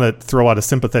just want to throw out a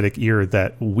sympathetic ear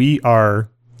that we are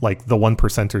like the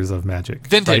 1%ers of Magic.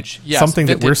 Vintage, right? yes. Something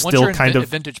vintage. that we're Once still you're kind of a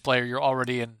vintage player, you're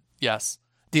already in,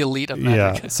 the elite of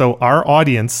Magic. Yeah. So our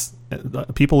audience,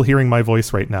 people hearing my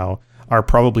voice right now, are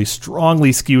probably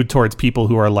strongly skewed towards people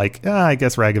who are like, I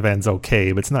guess Ragavan's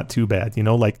okay, but it's not too bad.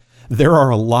 Like there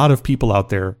are a lot of people out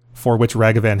there for which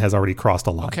Ragavan has already crossed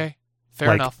a line. Okay,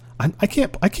 fair enough. I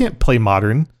can't play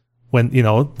Modern when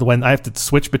I have to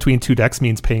switch between 2 decks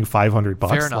means paying $500.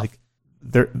 Fair enough. Like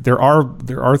there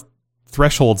are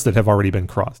thresholds that have already been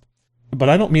crossed. But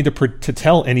I don't mean to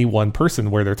tell any one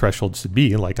person where their threshold should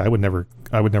be. Like I would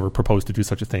never propose to do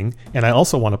such a thing. And I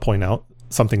also want to point out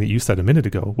something that you said a minute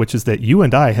ago, which is that you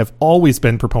and I have always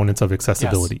been proponents of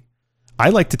accessibility. Yes. I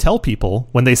like to tell people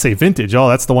when they say vintage,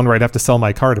 that's the one where I'd have to sell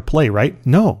my card to play, right?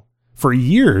 No. For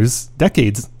years,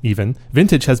 decades even,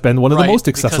 vintage has been one of the most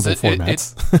accessible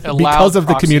formats because of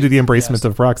the community embracement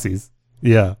of proxies.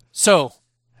 Yeah. So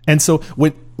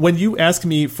when you ask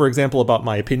me, for example, about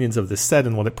my opinions of this set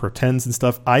and what it pretends and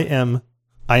stuff, I am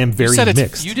very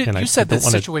mixed. You said the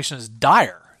situation is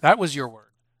dire. That was your word.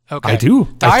 Okay. I do.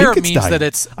 Dire means that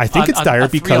it's I think it's dire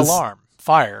because 3-alarm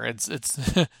fire. It's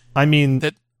I mean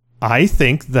I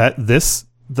think that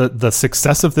the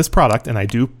success of this product, and I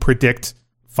do predict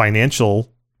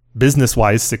financial,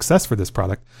 business-wise success for this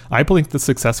product. I believe the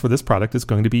success for this product is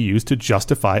going to be used to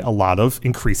justify a lot of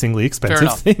increasingly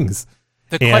expensive things.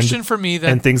 The question for me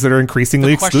then... And things that are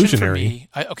increasingly exclusionary.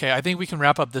 I think we can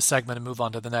wrap up this segment and move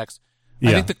on to the next.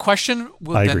 I think the question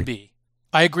will then be,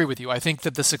 I agree with you. I think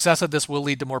that the success of this will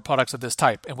lead to more products of this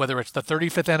type. And whether it's the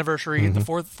 35th anniversary, the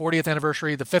 40th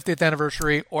anniversary, the 50th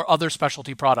anniversary, or other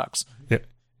specialty products.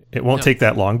 It won't take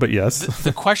that long, but yes.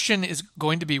 The question is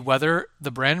going to be whether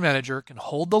the brand manager can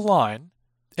hold the line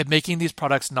at making these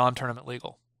products non-tournament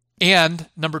legal. And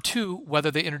number 2,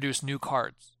 whether they introduce new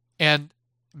cards. And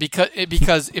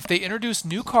because if they introduce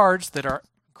new cards that are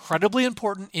incredibly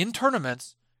important in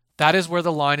tournaments, that is where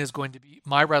the line is going to be,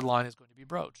 my red line is going to be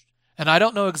broached. And I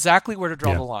don't know exactly where to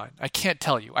draw the line. I can't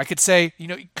tell you. I could say,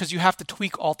 because you have to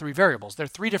tweak all 3 variables. There are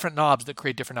 3 different knobs that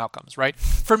create different outcomes, right?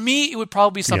 For me, it would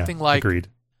probably be something like... Agreed.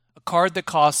 A card that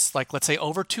costs, like, let's say,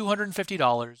 over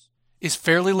 $250, is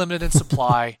fairly limited in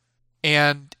supply,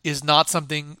 and is not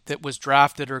something that was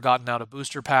drafted or gotten out of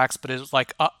booster packs, but is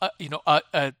like,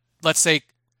 let's say,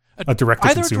 a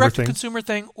direct-to-consumer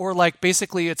thing, or like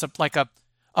basically it's a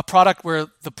product where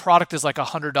the product is like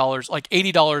 $100, like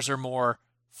 $80 or more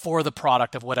for the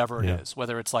product of whatever it is,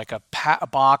 whether it's like a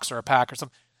box or a pack or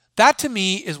something. That to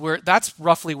me is that's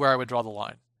roughly where I would draw the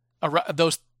line.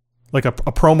 Those. Like a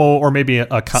promo or maybe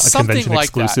a convention like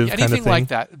exclusive that. kind of thing. Anything like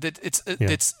that.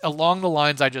 It's along the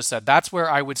lines I just said. That's where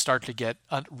I would start to get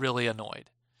really annoyed.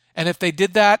 And if they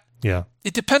did that,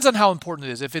 it depends on how important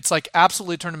it is. If it's like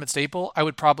absolutely tournament staple, I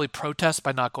would probably protest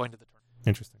by not going to the tournament.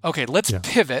 Interesting. Okay, let's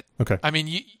pivot. Okay. I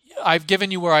mean, I've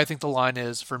given you where I think the line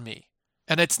is for me.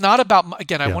 And it's not about,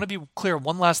 again, I want to be clear,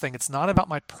 one last thing. It's not about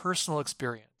my personal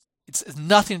experience. It's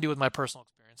nothing to do with my personal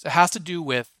experience. It has to do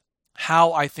with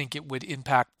how I think it would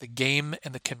impact the game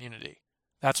and the community.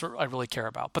 That's what I really care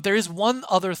about. But there is one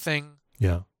other thing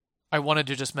I wanted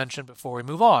to just mention before we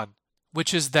move on,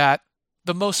 which is that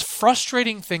the most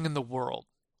frustrating thing in the world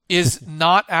is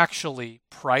not actually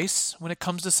price when it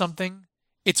comes to something.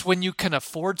 It's when you can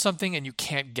afford something and you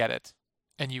can't get it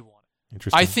and you want it.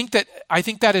 Interesting. I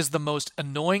think that is the most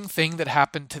annoying thing that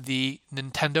happened to the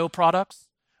Nintendo products,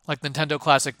 like Nintendo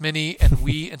Classic Mini and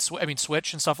Wii and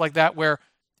Switch and stuff like that, where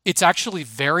it's actually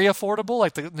very affordable.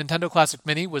 Like the Nintendo Classic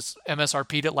Mini was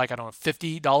MSRP'd at like, I don't know,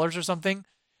 $50 or something.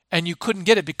 and you couldn't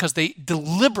get it because they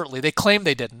claimed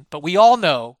they didn't, but we all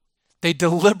know they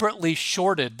deliberately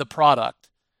shorted the product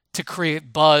to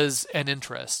create buzz and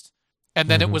interest. And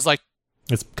then it was like,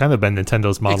 it's kind of been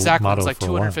Nintendo's model. Exactly. Motto It's like for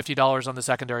 $250 on the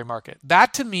secondary market.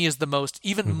 That to me is the most,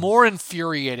 even more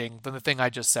infuriating than the thing I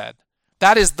just said.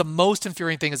 That is the most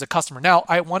infuriating thing as a customer. Now,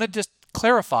 I want to just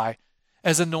clarify,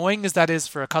 as annoying as that is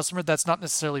for a customer, that's not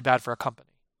necessarily bad for a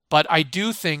company. But I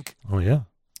do think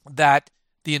that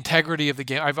the integrity of the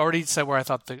game, I've already said where I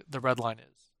thought the red line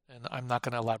is, and I'm not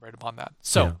going to elaborate upon that.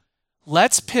 So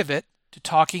let's pivot to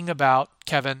talking about,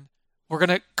 Kevin, we're going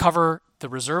to cover the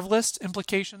reserve list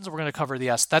implications. We're going to cover the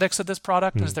aesthetics of this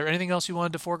product. Is there anything else you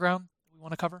wanted to foreground we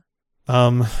want to cover?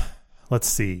 Let's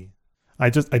see. I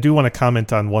do want to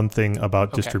comment on one thing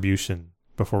about distribution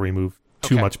before we move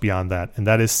too much beyond that. And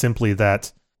that is simply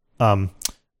that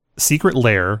Secret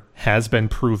Lair has been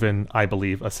proven, I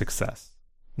believe, a success.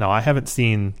 Now, I haven't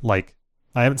seen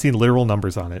literal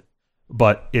numbers on it,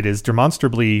 but it is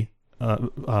demonstrably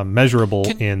measurable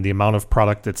in the amount of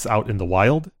product that's out in the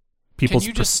wild. Can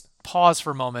you just pause for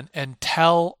a moment and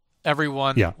tell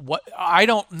everyone what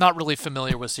not really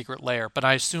familiar with Secret Lair, but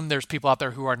I assume there's people out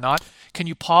there who are not. Can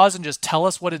you pause and just tell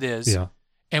us what it is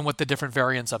and what the different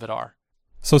variants of it are?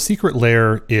 So Secret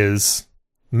Lair is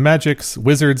Magic's,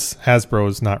 Wizards,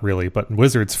 Hasbro's, not really, but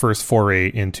Wizards' first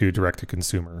foray into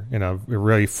direct-to-consumer in a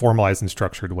really formalized and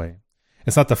structured way.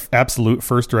 It's not the absolute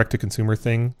first direct-to-consumer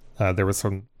thing. There was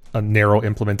some narrow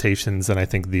implementations, and I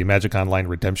think the Magic Online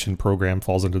Redemption program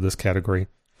falls into this category.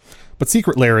 But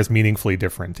Secret Lair is meaningfully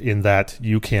different in that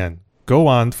you can go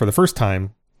on, for the first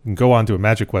time, you can go onto a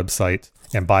Magic website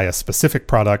and buy a specific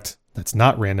product that's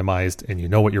not randomized, and you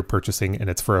know what you're purchasing, and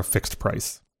it's for a fixed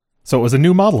price. So it was a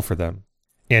new model for them.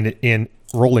 And in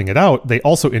rolling it out, they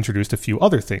also introduced a few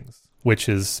other things, which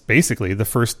is basically the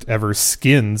first ever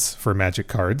skins for Magic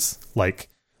cards, like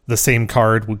the same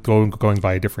card going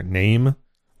by a different name,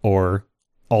 or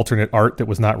alternate art that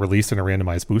was not released in a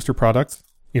randomized booster product.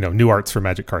 New arts for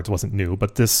Magic cards wasn't new,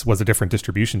 but this was a different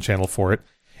distribution channel for it.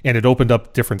 And it opened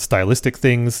up different stylistic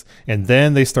things. And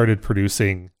then they started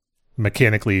producing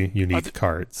mechanically unique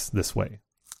cards this way.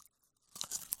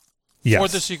 For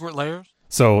the Secret Lairs?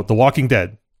 So The Walking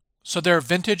Dead. So they're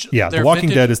vintage? Yeah, The Walking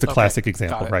Dead is the classic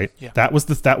example, right? Yeah. That was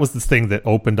the thing that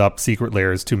opened up Secret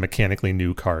Lairs to mechanically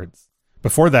new cards.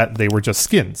 Before that, they were just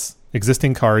skins.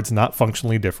 Existing cards, not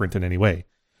functionally different in any way.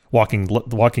 The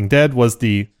Walking Dead was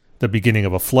the beginning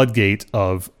of a floodgate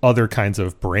of other kinds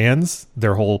of brands.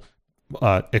 Their whole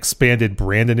expanded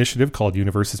brand initiative called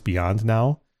Universes Beyond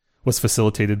now was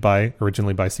facilitated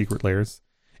originally by Secret Lairs.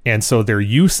 And so their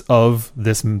use of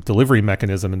this delivery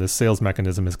mechanism and this sales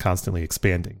mechanism is constantly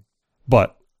expanding.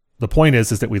 But the point is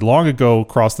that we long ago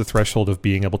crossed the threshold of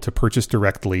being able to purchase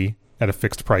directly at a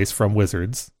fixed price from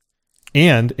Wizards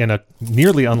and in a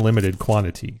nearly unlimited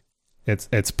quantity.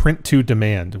 It's print to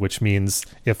demand, which means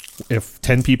if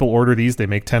 10 people order these, they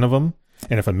make 10 of them.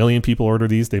 And if 1 million people order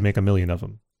these, they make 1 million of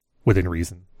them within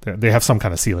reason. They have some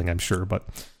kind of ceiling, I'm sure. But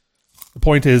the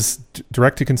point is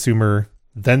direct to consumer.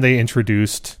 Then they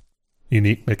introduced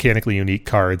mechanically unique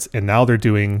cards. And now they're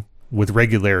doing with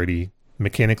regularity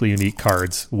mechanically unique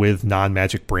cards with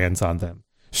non-Magic brands on them.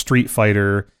 Street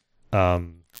Fighter.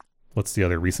 What's the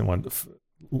other recent one?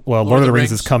 Well, Lord of the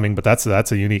Rings is coming, but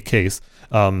that's a unique case.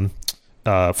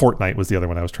 Fortnite was the other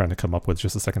one I was trying to come up with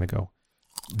just a second ago.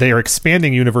 They are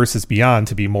expanding Universes Beyond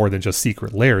to be more than just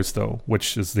Secret Lairs, though,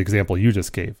 which is the example you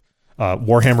just gave.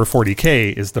 Warhammer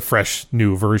 40k is the fresh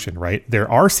new version, right? There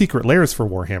are Secret Lairs for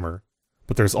Warhammer,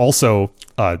 but there's also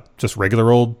just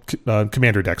regular old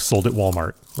commander decks sold at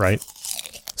Walmart, right?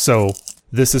 So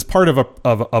this is part of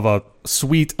a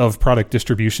suite of product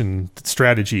distribution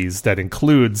strategies that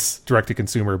includes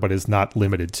direct-to-consumer, but is not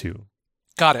limited to.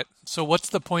 Got it. So what's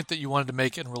the point that you wanted to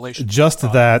make in relation to just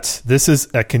that this is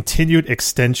a continued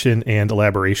extension and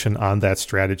elaboration on that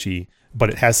strategy, but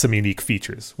it has some unique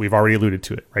features. We've already alluded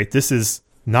to it, right? This is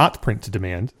not print to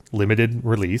demand, limited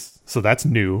release. So that's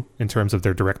new in terms of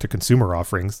their direct-to-consumer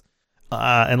offerings,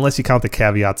 unless you count the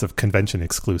caveats of convention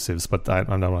exclusives, but I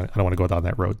don't want to go down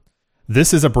that road.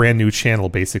 This is a brand new channel,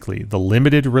 basically. The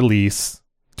limited release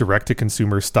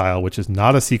direct-to-consumer style, which is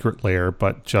not a Secret Lair,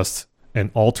 but just an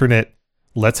alternate,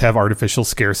 let's have artificial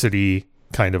scarcity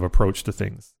kind of approach to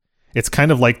things. It's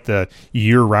kind of like the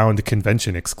year-round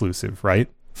convention exclusive, right?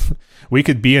 We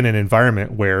could be in an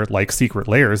environment where, like Secret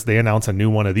Lairs, they announce a new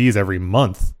one of these every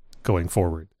month going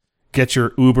forward. Get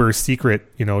your uber secret,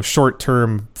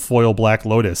 short-term foil Black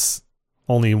Lotus,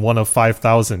 only one of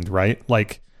 5,000, right?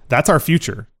 Like, that's our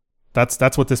future.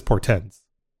 That's what this portends.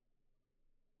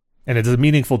 And it is a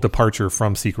meaningful departure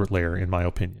from Secret Lair, in my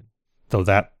opinion. Though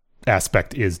that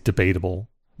aspect is debatable.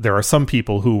 There are some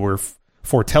people who were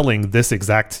foretelling this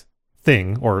exact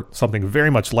thing or something very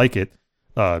much like it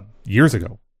years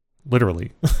ago,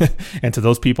 literally. And to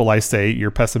those people, I say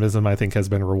your pessimism, I think, has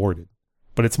been rewarded.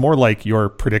 But it's more like your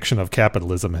prediction of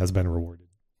capitalism has been rewarded.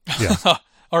 Yeah.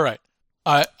 All right.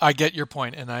 I get your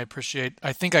point, and I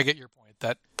think I get your point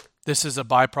that this is a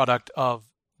byproduct of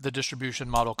the distribution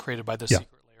model created by the secret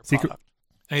layer product.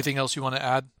 Anything else you want to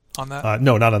add on that?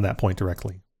 No, not on that point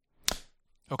directly.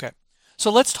 Okay.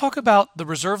 So let's talk about the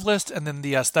reserve list and then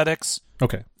the aesthetics.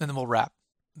 Okay. And then we'll wrap.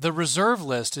 The reserve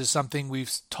list is something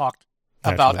we've talked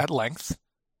about at length.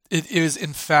 It is,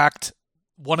 in fact,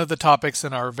 one of the topics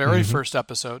in our very first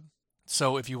episode.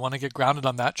 So if you want to get grounded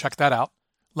on that, check that out.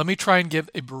 Let me try and give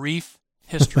a brief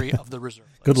history of the reserve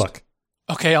list. Good luck.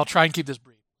 Okay, I'll try and keep this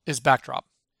brief. Is backdrop.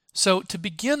 So to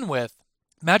begin with,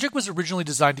 Magic was originally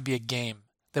designed to be a game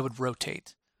that would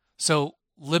rotate. So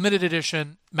limited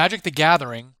edition Magic the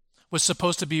Gathering was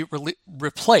supposed to be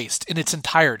replaced in its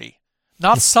entirety,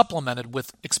 not supplemented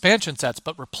with expansion sets,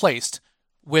 but replaced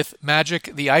with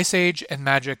Magic the Ice Age and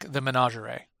Magic the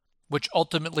Menagerie, which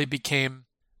ultimately became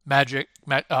Magic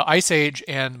Ice Age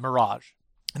and Mirage.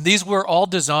 And these were all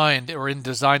designed or in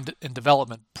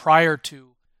development prior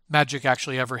to Magic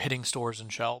actually ever hitting stores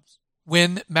and shelves.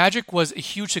 When Magic was a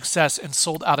huge success and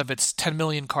sold out of its 10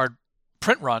 million card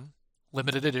print run,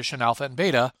 limited edition alpha and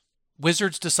beta,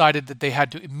 Wizards decided that they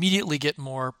had to immediately get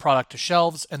more product to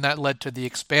shelves, and that led to the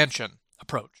expansion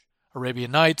approach.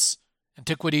 Arabian Nights,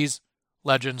 Antiquities,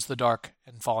 Legends, The Dark,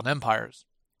 and Fallen Empires.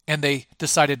 And they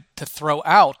decided to throw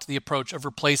out the approach of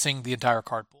replacing the entire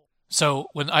card pool. So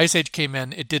when Ice Age came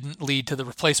in, it didn't lead to the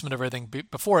replacement of everything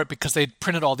before it because they'd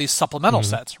printed all these supplemental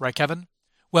sets, right, Kevin?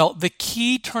 Well, the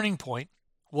key turning point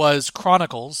was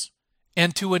Chronicles,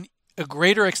 and to a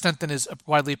greater extent than is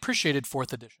widely appreciated,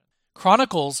 4th edition.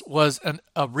 Chronicles was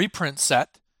a reprint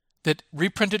set that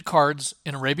reprinted cards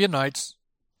in Arabian Nights,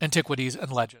 Antiquities,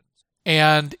 and Legends.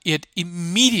 And it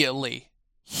immediately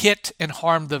hit and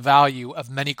harmed the value of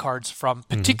many cards from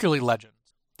particularly Legends.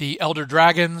 The Elder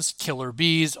Dragons, Killer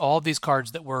Bees, all of these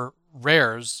cards that were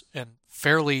rares and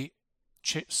fairly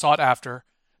sought after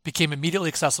became immediately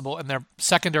accessible, and their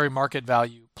secondary market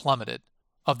value plummeted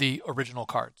of the original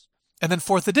cards. And then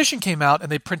 4th edition came out,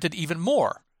 and they printed even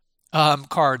more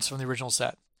cards from the original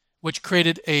set, which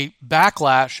created a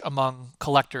backlash among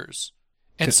collectors.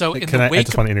 And I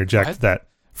just want to interject that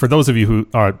for those of you who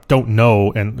don't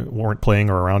know and weren't playing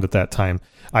or around at that time,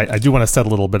 I do want to set a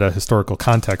little bit of historical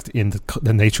context in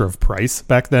the nature of price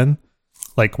back then.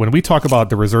 Like when we talk about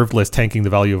the reserve list tanking the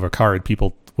value of a card,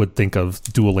 people would think of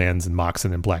Dual Lands and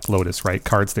Moxen and Black Lotus, right?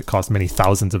 Cards that cost many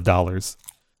thousands of dollars.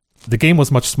 The game was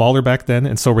much smaller back then,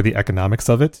 and so were the economics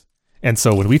of it. And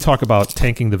so when we talk about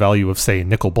tanking the value of, say,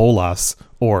 Nicol Bolas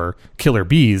or Killer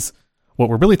Bees, what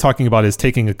we're really talking about is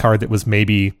taking a card that was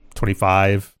maybe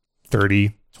 25,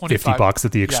 30, 50 bucks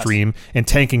at the extreme, and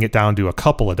tanking it down to a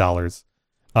couple of dollars.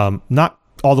 Not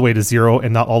all the way to zero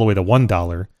and not all the way to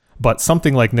 $1, but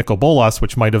something like Nicol Bolas,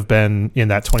 which might have been in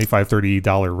that $25,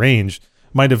 $30 range,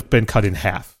 might have been cut in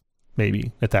half,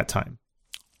 maybe, at that time.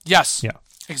 Yes. Yeah.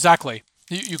 Exactly.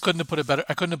 You couldn't have put it better.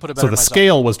 I couldn't have put it better. So the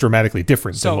scale was dramatically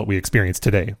different than what we experience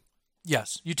today.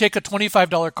 Yes. You take a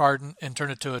 $25 card and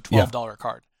turn it to a $12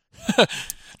 card.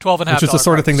 $12.50. Which is the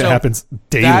sort of thing that happens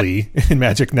daily in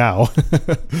Magic now.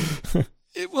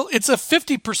 It's a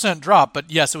 50% drop,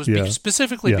 but yes, it was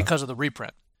specifically because of the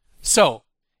reprint. So,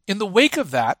 in the wake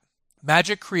of that,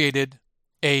 Magic created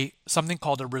something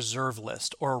called a reserve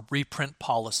list or a reprint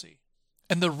policy.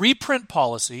 And the reprint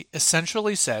policy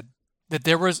essentially said that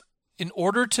there was, in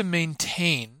order to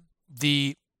maintain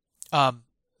the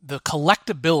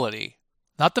collectability,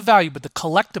 not the value, but the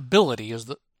collectability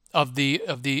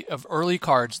of early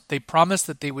cards, they promised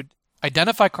that they would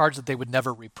identify cards that they would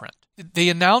never reprint. They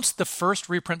announced the first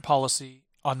reprint policy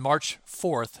on March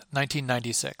 4th,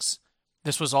 1996.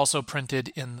 This was also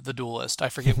printed in The Duelist. I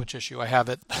forget which issue. I have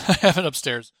it. I have it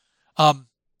upstairs.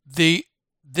 The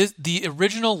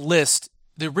original list,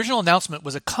 the original announcement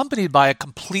was accompanied by a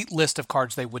complete list of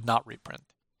cards they would not reprint.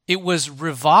 It was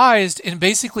revised, and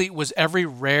basically it was every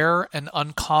rare and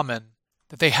uncommon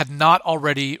that they had not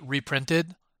already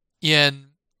reprinted in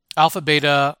Alpha,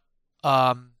 Beta,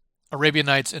 Arabian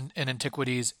Nights and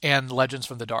Antiquities, and Legends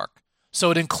from the Dark. So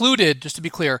it included, just to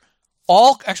be clear,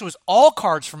 all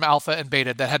cards from Alpha and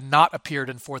Beta that had not appeared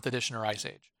in 4th edition or Ice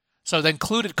Age. So they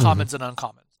included commons and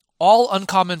uncommons. All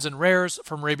uncommons and rares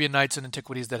from Arabian Nights and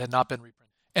Antiquities that had not been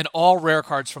reprinted. And all rare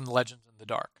cards from the Legends in the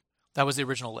Dark. That was the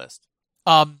original list.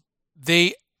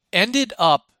 They ended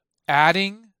up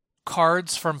adding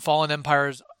cards from Fallen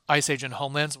Empires, Ice Age, and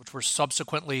Homelands, which were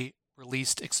subsequently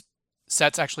released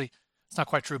sets. Actually, it's not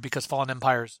quite true because Fallen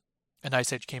Empires and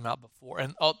Ice Age came out before,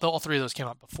 and all three of those came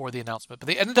out before the announcement. But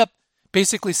they ended up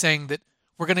basically saying that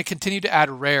we're going to continue to add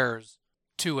rares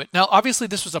to it. Now, obviously,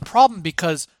 this was a problem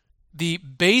because the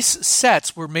base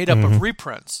sets were made up of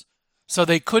reprints, so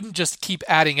they couldn't just keep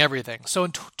adding everything. So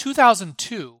in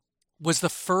 2002 was the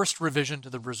first revision to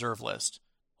the reserve list.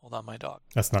 Hold on, my dog.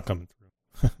 That's not coming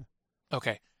through.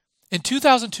 Okay. In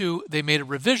 2002, they made a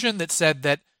revision that said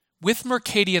that with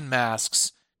Mercadian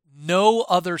Masks, no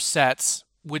other sets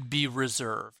would be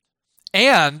reserved.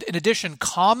 And in addition,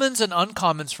 commons and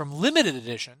uncommons from limited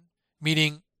edition,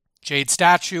 meaning Jade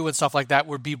Statue and stuff like that,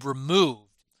 would be removed.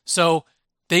 So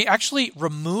they actually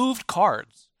removed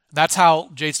cards. That's how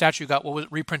Jade Statue got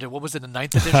reprinted. What was it, the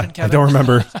 9th edition, Kevin? I don't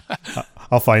remember.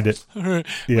 I'll find it. Yeah.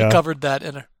 We covered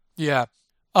that yeah.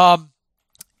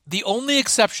 The only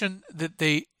exception that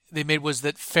they made was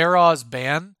that Pharaoh's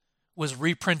Ban was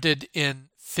reprinted in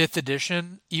 5th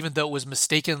edition, even though it was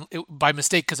by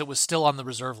mistake because it was still on the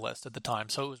reserve list at the time.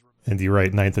 So it was. And you're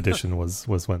right. 9th edition was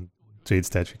when Jade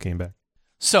Statue came back.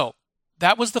 So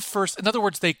that was the first. In other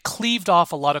words, they cleaved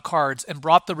off a lot of cards and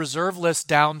brought the reserve list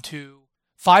down to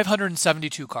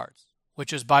 572 cards,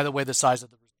 which is, by the way, the size of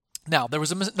the. Now there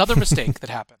was another mistake that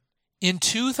happened in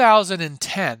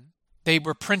 2010. They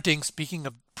were printing. Speaking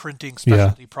of printing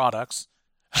specialty products.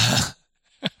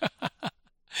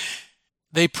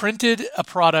 They printed a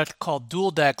product called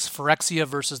Dual Decks Phyrexia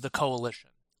versus the Coalition.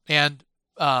 And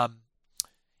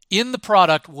in the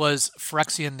product was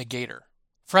Phyrexian Negator.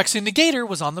 Phyrexian Negator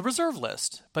was on the reserve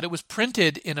list, but it was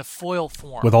printed in a foil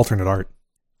form. With alternate art.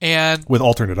 And with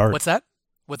alternate art. What's that?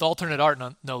 With alternate art,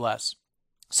 no less.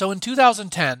 So in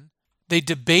 2010, they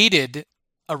debated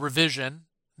a revision.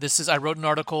 I wrote an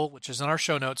article, which is in our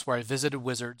show notes, where I visited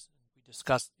Wizards. We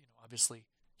discussed, obviously,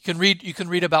 you can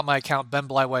read about my account. Ben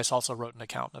Bleiweiss also wrote an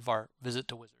account of our visit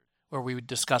to Wizards, where we would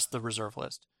discuss the reserve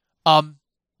list.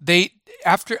 They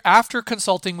after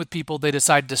consulting with people, they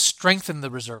decided to strengthen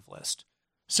the reserve list.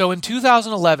 So in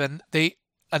 2011, they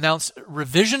announced a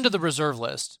revision to the reserve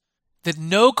list that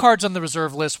no cards on the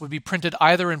reserve list would be printed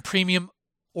either in premium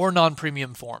or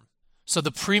non-premium form. So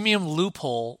the premium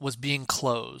loophole was being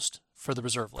closed for the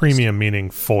reserve list. Premium meaning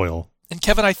foil. And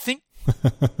Kevin, I think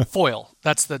foil.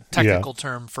 That's the technical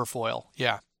term for foil.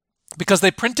 Yeah. Because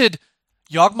they printed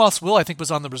Yawgmoth's Will, I think, was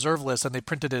on the reserve list, and they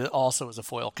printed it also as a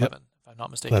foil, Kevin, if I'm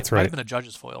not mistaken. That's right. It might have been a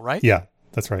judge's foil, right? Yeah,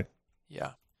 that's right.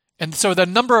 Yeah. And so the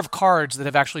number of cards that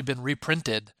have actually been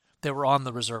reprinted that were on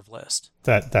the reserve list.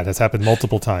 That has happened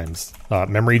multiple times.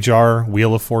 Memory Jar,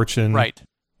 Wheel of Fortune. Right.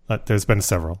 There's been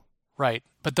several. Right.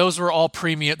 But those were all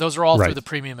premium. Those are all through the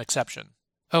premium exception.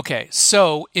 Okay.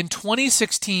 So in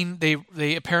 2016,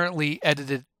 they apparently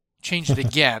changed it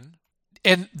again.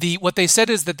 And what they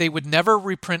said is that they would never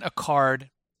reprint a card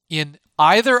in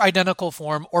either identical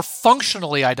form or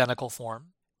functionally identical form,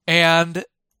 and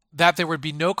that there would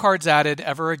be no cards added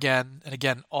ever again. And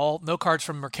again, no cards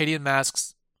from Mercadian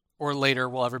Masks or later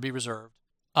will ever be reserved.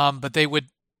 But they would,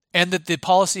 and that the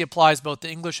policy applies both to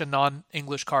English and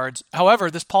non-English cards. However,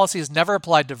 this policy is never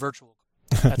applied to virtual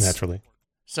cards. Naturally.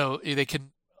 So that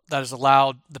has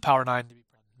allowed the Power 9 to be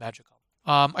Magic.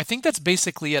 I think that's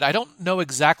basically it. I don't know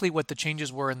exactly what the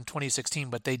changes were in 2016,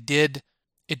 but it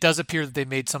does appear that they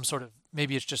made some sort of,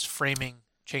 maybe it's just framing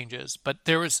changes, but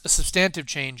there was a substantive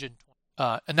change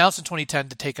announced in 2010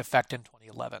 to take effect in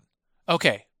 2011.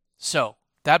 Okay, so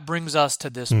that brings us to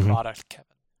this product, Kevin.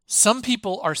 Some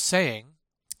people are saying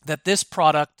that this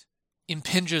product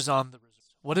impinges on the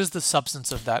reserve. What is the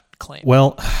substance of that claim?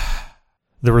 Well,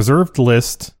 the reserved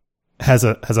list has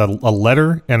a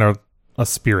letter and a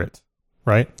spirit,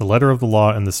 right? The letter of the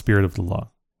law and the spirit of the law.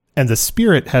 And the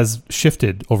spirit has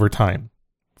shifted over time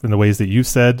in the ways that you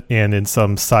said and in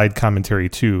some side commentary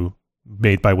too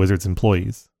made by Wizards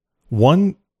employees.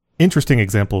 One interesting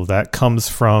example of that comes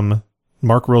from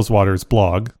Mark Rosewater's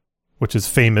blog, which is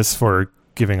famous for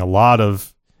giving a lot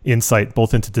of insight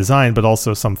both into design but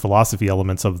also some philosophy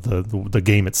elements of the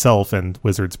game itself and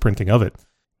Wizards printing of it.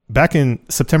 Back in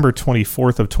September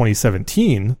 24th of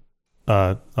 2017,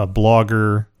 a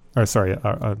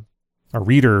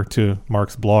reader to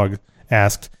Mark's blog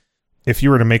asked, if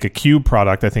you were to make a cube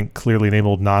product, I think clearly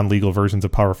enabled non-legal versions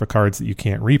of Power for cards that you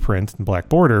can't reprint in black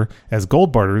border as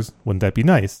gold borders, wouldn't that be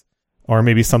nice? Or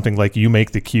maybe something like you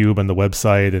make the cube and the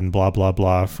website and blah, blah,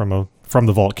 blah from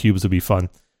the vault cubes would be fun.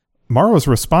 Morrow's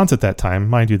response at that time,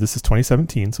 mind you, this is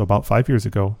 2017, so about 5 years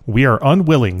ago, we are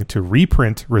unwilling to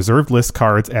reprint reserved list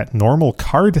cards at normal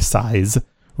card size,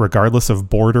 regardless of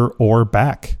border or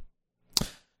back.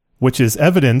 Which is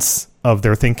evidence of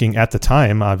their thinking at the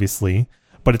time, obviously,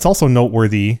 but it's also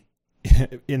noteworthy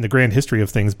in the grand history of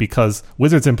things, because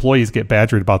Wizards employees get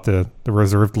badgered about the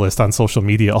reserved list on social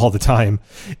media all the time,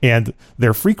 and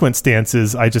their frequent stance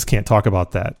is, I just can't talk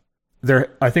about that.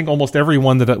 I think almost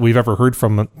everyone that we've ever heard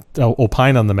from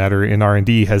opine on the matter in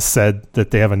R&D has said that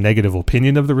they have a negative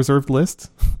opinion of the reserved list.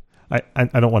 I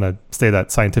don't want to say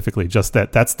that scientifically, just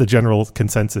that's the general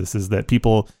consensus, is that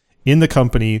people in the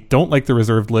company don't like the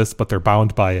reserved list, but they're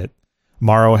bound by it.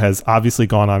 Morrow has obviously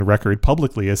gone on record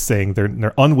publicly as saying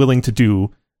they're unwilling to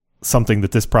do something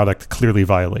that this product clearly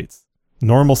violates.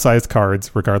 Normal-sized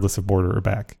cards, regardless of border or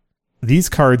back. These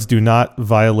cards do not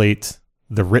violate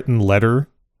the written letter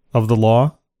of the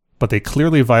law, but they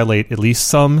clearly violate at least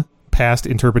some past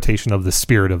interpretation of the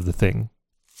spirit of the thing.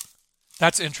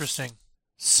 That's interesting.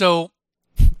 So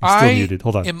You're still muted.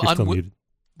 Hold on. You're still muted.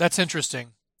 That's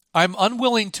interesting. I'm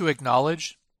unwilling to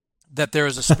acknowledge that there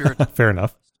is a spirit. Fair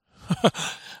enough.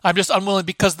 I'm just unwilling,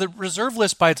 because the reserve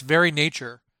list by its very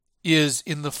nature is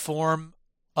in the form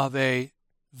of a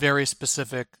very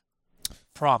specific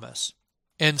promise.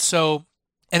 And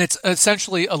it's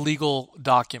essentially a legal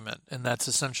document, and that's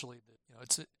essentially,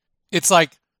 it's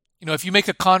like, if you make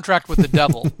a contract with the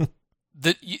devil,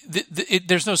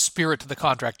 there's no spirit to the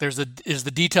contract. There's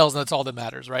the details, and that's all that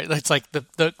matters, right? It's like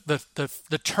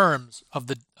the terms of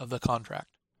the contract.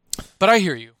 But I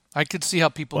hear you. I could see how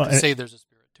people can say there's a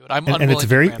spirit to it. And it's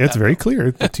very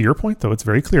clear. To your point, though, it's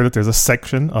very clear that there's a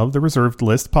section of the reserved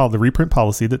list, the reprint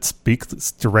policy, that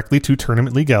speaks directly to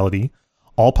tournament legality.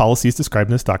 All policies described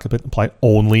in this document apply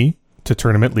only to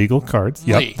tournament legal cards.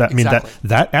 Yep,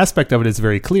 that aspect of it is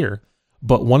very clear.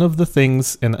 But one of the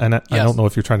things, and I don't know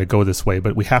if you're trying to go this way,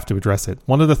 but we have to address it.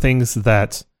 One of the things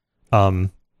that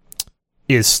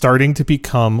is starting to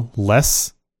become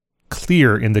less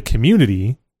clear in the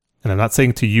community, and I'm not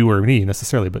saying to you or me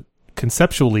necessarily, but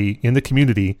conceptually in the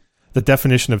community, the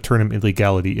definition of tournament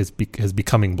legality is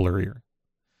becoming blurrier.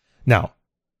 Now,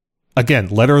 again,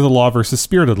 letter of the law versus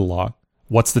spirit of the law.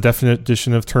 What's the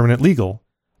definition of tournament legal?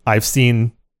 I've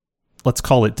seen, let's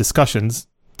call it discussions,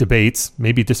 debates,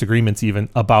 maybe disagreements even,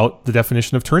 about the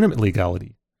definition of tournament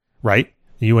legality, right?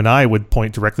 You and I would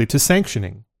point directly to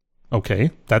sanctioning.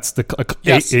 Okay, that's a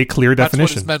clear definition. That's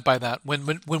what is meant by that.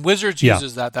 When Wizards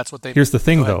uses that, that's what they. Here's the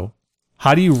thing, though.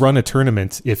 How do you run a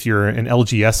tournament if you're an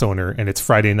LGS owner and it's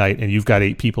Friday night and you've got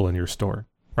 8 people in your store,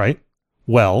 right?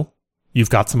 Well, you've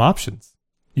got some options.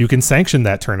 You can sanction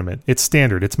that tournament. It's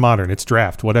standard, it's modern, it's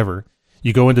draft, whatever.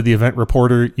 You go into the event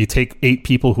reporter, you take 8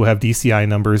 people who have DCI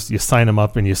numbers, you sign them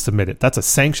up, and you submit it. That's a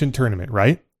sanctioned tournament,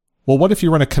 right? Well, what if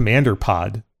you run a commander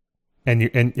pod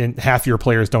and half your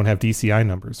players don't have DCI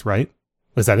numbers, right?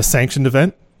 Is that a sanctioned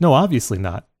event? No, obviously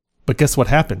not. But guess what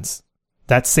happens?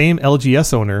 That same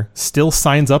LGS owner still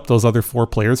signs up those other 4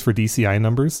 players for DCI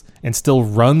numbers and still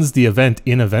runs the event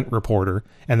in Event Reporter,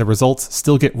 and the results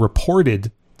still get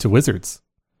reported to Wizards.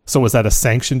 So is that a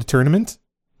sanctioned tournament?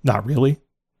 Not really.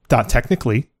 Not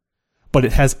technically. But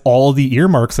it has all the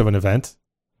earmarks of an event.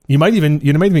 You might even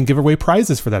give away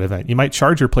prizes for that event. You might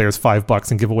charge your players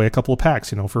 $5 and give away a couple of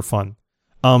packs, for fun.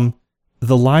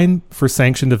 The line for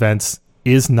sanctioned events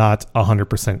is not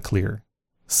 100% clear.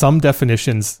 Some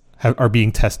definitions are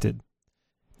being tested.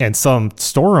 And some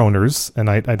store owners, and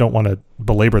I don't want to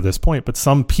belabor this point, but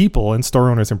some people, and store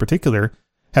owners in particular,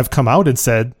 have come out and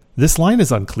said, this line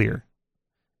is unclear.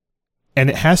 And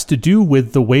it has to do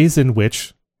with the ways in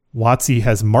which WotC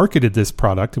has marketed this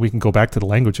product, and we can go back to the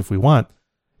language if we want,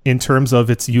 in terms of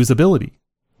its usability.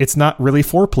 It's not really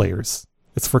for players.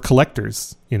 It's for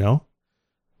collectors,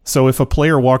 So if a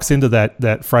player walks into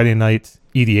that Friday night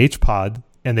EDH pod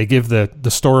and they give the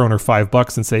store owner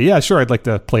 $5 and say, yeah, sure, I'd like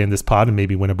to play in this pod and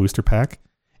maybe win a booster pack,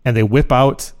 and they whip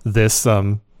out this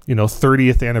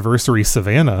 30th anniversary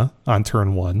Savannah on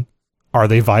turn 1, are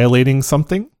they violating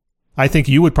something? I think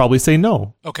you would probably say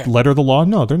no. Okay. Letter of the law,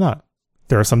 no, they're not.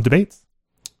 There are some debates.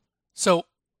 So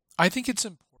I think it's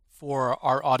important for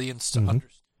our audience to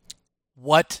understand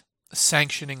what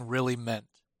sanctioning really meant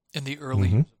in the early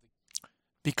years.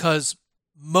 Because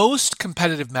most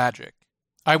competitive Magic,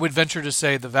 I would venture to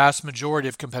say the vast majority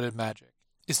of competitive Magic,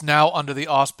 is now under the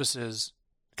auspices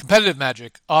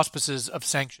of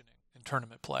sanctioning in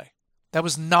tournament play. That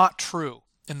was not true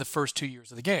in the first 2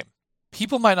 years of the game.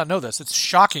 People might not know this. It's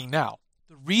shocking now.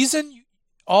 The reason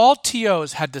all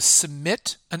TOs had to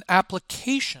submit an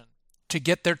application to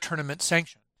get their tournament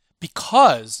sanctioned,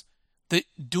 because the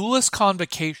Duelist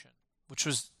Convocation, which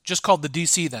was just called the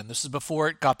DC then, this is before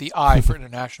it got the I for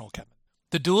international, Kevin.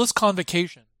 The Duelist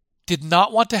Convocation did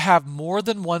not want to have more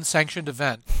than one sanctioned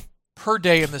event per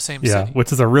day in the same city. Yeah,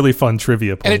 which is a really fun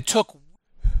trivia point. And it took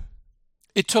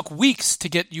it took weeks to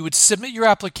get, you would submit your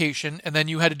application and then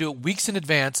you had to do it weeks in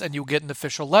advance and you'll get an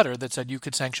official letter that said you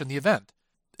could sanction the event.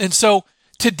 And so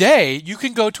today you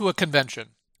can go to a convention,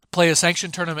 play a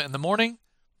sanctioned tournament in the morning,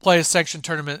 play a sanctioned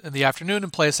tournament in the afternoon,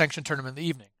 and play a sanctioned tournament in the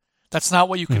evening. That's not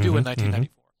what you could do in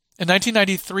 1994. In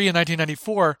 1993 and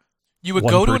 1994, you would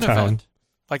go to an event,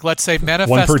 like let's say Manifest...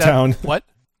 One per town. What?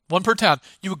 One per town.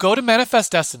 You would go to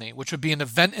Manifest Destiny, which would be an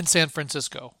event in San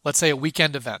Francisco, let's say a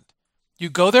weekend event.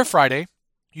 You'd go there Friday,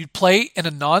 you'd play in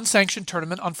a non-sanctioned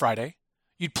tournament on Friday,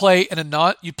 you'd play in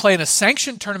a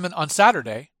sanctioned tournament on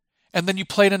Saturday, and then you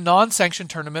play in a non-sanctioned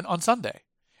tournament on Sunday.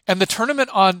 And the tournament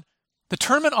on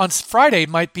Friday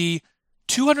might be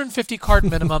 250 card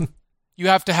minimum. You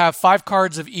have to have 5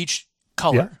 cards of each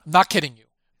color. Yeah. I'm not kidding you.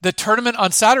 The tournament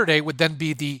on Saturday would then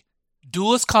be the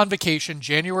Duelist Convocation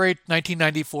January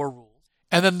 1994 rules.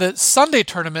 And then the Sunday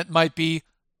tournament might be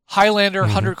Highlander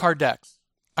 100 card decks.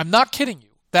 I'm not kidding you.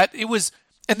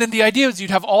 And then the idea is you'd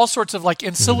have all sorts of like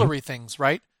ancillary things,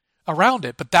 right, around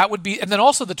it. But that would be, and then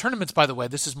also the tournaments, by the way,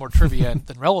 this is more trivia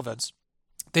than relevance.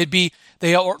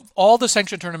 All the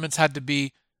sanctioned tournaments had to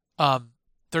be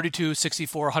 32,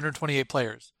 64, 128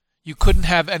 players. You couldn't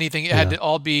have anything. It had to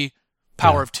all be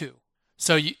power of 2.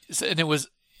 So it was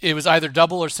either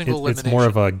double or single elimination. It's more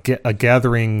of a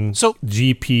gathering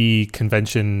GP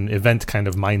convention event kind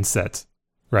of mindset,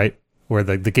 right? Where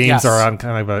the games are on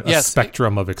kind of a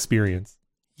spectrum of experience.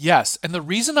 Yes, and the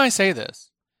reason I say this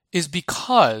is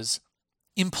because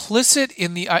implicit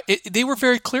in they were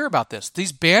very clear about this.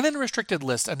 These ban and restricted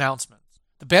list announcements,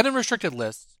 the ban and restricted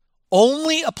lists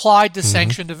only applied to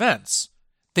sanctioned events.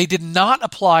 They did not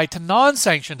apply to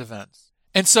non-sanctioned events.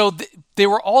 And so there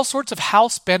were all sorts of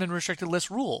house ban and restricted list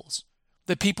rules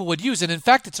that people would use. And in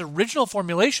fact, its original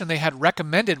formulation they had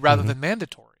recommended rather than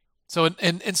mandatory. So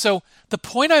and so the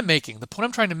point I'm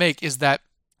trying to make is that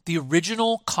the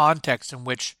original context in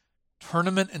which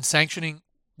tournament and sanctioning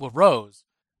arose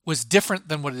was different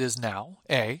than what it is now,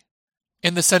 A,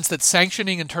 in the sense that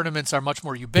sanctioning and tournaments are much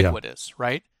more ubiquitous,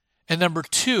 right? And number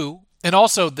 2, and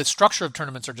also the structure of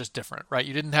tournaments are just different, right?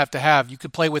 You didn't have to you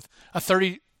could play with a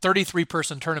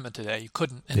 33-person tournament today. You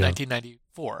couldn't in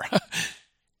 1994.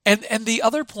 And the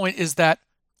other point is that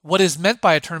what is meant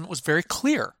by a tournament was very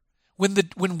clear.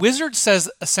 When Wizards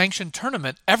says a sanctioned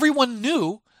tournament, everyone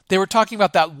knew they were talking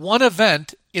about that one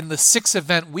event in the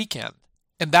 6-event weekend.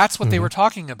 And that's what they were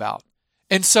talking about.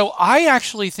 And so I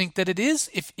actually think that it is,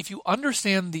 if you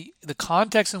understand the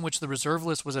context in which the reserve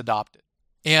list was adopted,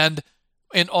 and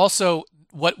also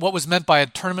what was meant by a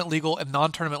tournament legal and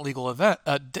non-tournament legal event,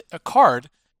 a card,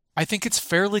 I think it's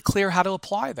fairly clear how to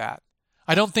apply that.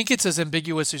 I don't think it's as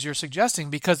ambiguous as you're suggesting,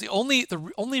 because the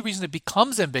only reason it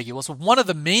becomes ambiguous, one of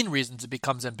the main reasons it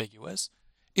becomes ambiguous,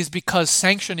 is because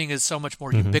sanctioning is so much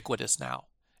more ubiquitous now.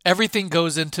 Everything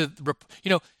goes into,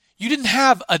 you didn't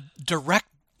have a direct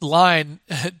line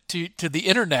to the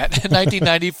internet in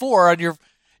 1994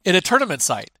 in a tournament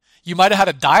site. You might have had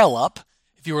a dial-up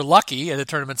if you were lucky at a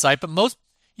tournament site, but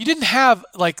you didn't have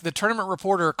like the tournament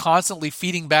reporter constantly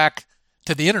feeding back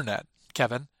to the internet,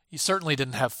 Kevin. You certainly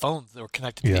didn't have phones that were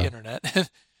connected to the internet,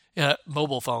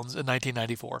 mobile phones in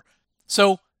 1994.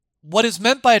 So what is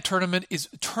meant by a tournament is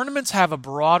tournaments have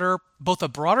both a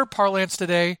broader parlance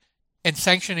today, and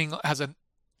sanctioning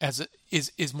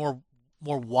is more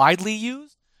widely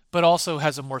used, but also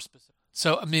has a more specific.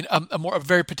 So I mean, a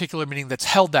very particular meaning that's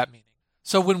held that meaning.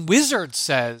 So when Wizards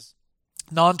says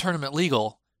non-tournament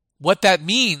legal, what that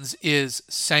means is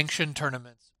sanctioned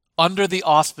tournaments under the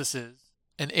auspices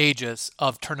and aegis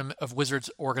of Wizards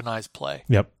organized play.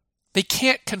 Yep. They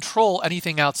can't control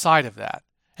anything outside of that,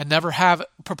 and never have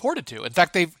purported to. In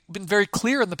fact, they've been very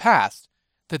clear in the past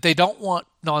that they don't want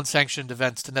non-sanctioned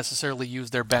events to necessarily use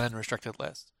their ban and restricted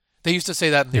list. They used to say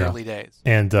that in the early days.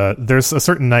 And there's a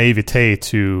certain naivete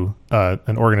to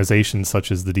an organization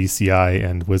such as the DCI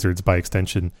and Wizards by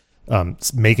extension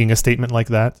making a statement like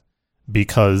that,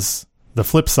 because the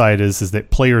flip side is that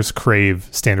players crave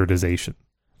standardization.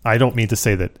 I don't mean to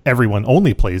say that everyone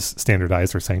only plays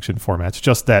standardized or sanctioned formats,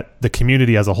 just that the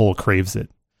community as a whole craves it.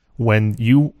 When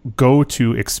you go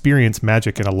to experience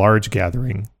Magic in a large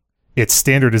gathering, it's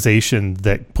standardization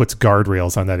that puts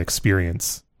guardrails on that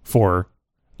experience for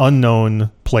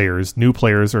unknown players, new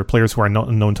players, or players who are not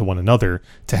unknown to one another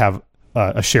to have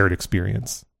a shared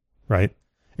experience, right?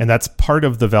 And that's part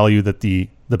of the value that the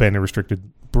ban and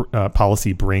restricted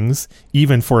policy brings,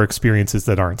 even for experiences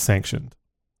that aren't sanctioned.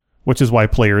 Which is why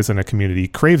players in a community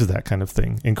craves that kind of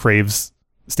thing, and craves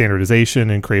standardization,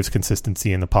 and craves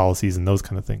consistency in the policies and those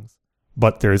kind of things.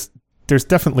 But there's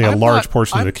definitely a large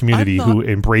portion of the community who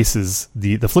embraces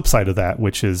the flip side of that,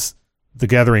 which is The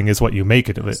Gathering is what you make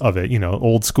it of it. You know,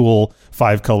 old school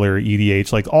 5-color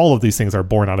EDH, like all of these things are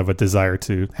born out of a desire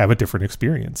to have a different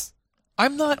experience.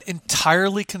 I'm not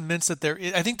entirely convinced that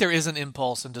I think there is an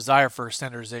impulse and desire for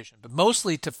standardization, but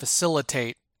mostly to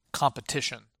facilitate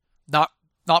competition, not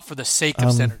for the sake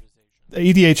of standardization.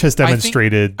 EDH has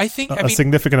demonstrated I think a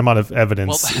significant amount of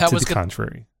evidence to the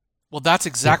contrary. Well, that's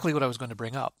exactly what I was going to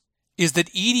bring up, is that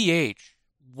EDH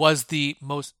was the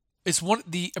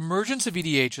emergence of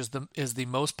EDH is the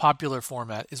most popular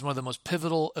format, is one of the most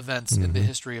pivotal events in the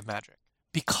history of Magic,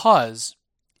 because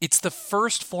it's the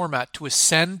first format to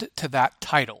ascend to that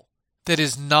title that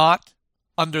is not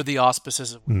under the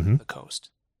auspices of Wizards of the Coast.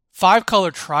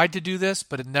 5-color tried to do this,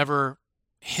 but it never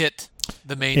hit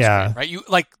the mainstream, right? You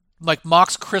like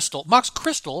Mox Crystal. Mox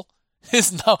Crystal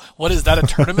is now, what is that, a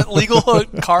tournament legal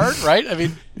card, right? I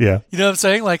mean, yeah. You know what I'm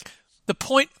saying? Like the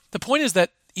point is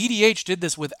that EDH did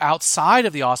this with outside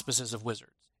of the auspices of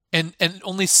Wizards and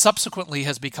only subsequently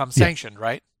has become sanctioned,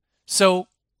 right? So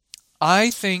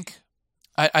I think,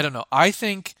 I don't know, I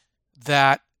think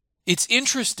that it's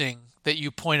interesting that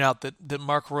you point out that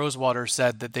Mark Rosewater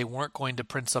said that they weren't going to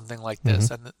print something like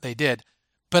this, and that they did.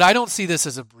 But I don't see this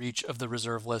as a breach of the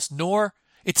reserve list, nor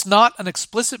it's not an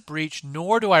explicit breach,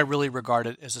 nor do I really regard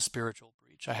it as a spiritual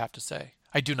breach, I have to say.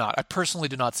 I do not. I personally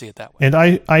do not see it that way. And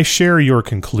I share your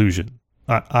conclusion.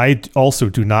 I also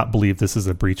do not believe this is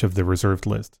a breach of the reserved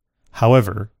list.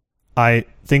 However, I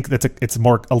think that it's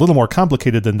a little more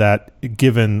complicated than that,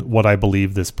 given what I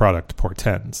believe this product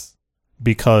portends.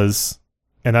 Because,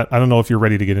 and I don't know if you're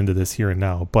ready to get into this here and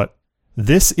now, but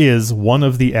this is one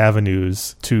of the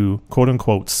avenues to,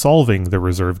 quote-unquote, solving the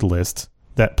reserved list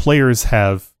that players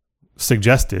have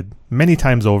suggested many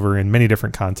times over in many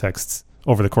different contexts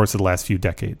over the course of the last few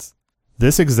decades.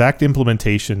 This exact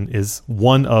implementation is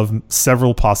one of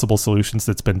several possible solutions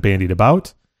that's been bandied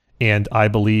about, and I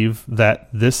believe that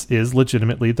this is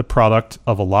legitimately the product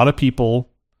of a lot of people.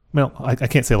 Well, I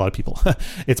can't say a lot of people.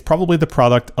 It's probably the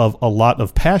product of a lot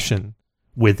of passion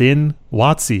within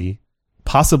WotC,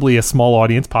 possibly a small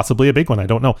audience, possibly a big one, I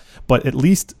don't know. But at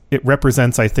least it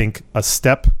represents, I think, a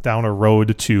step down a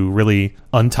road to really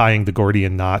untying the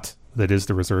Gordian knot that is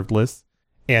the reserved list.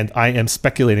 And I am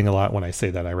speculating a lot when I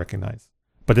say that, I recognize.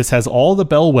 But this has all the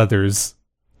bellwethers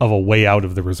of a way out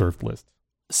of the reserved list.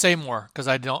 Say more, because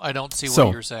I don't see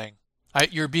what you're saying.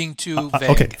 You're being too vague.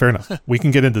 Okay, fair enough. We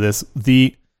can get into this.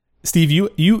 Steve,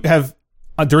 you have,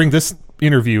 during this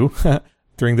interview,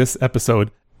 during this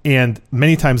episode, and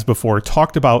many times before,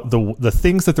 talked about the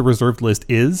things that the reserved list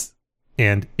is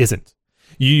and isn't.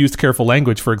 You used careful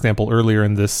language, for example, earlier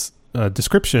in this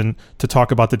description to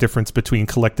talk about the difference between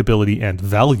collectability and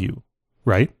value,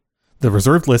 right? The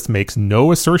reserved list makes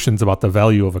no assertions about the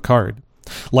value of a card.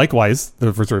 Likewise,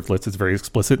 the reserved list is very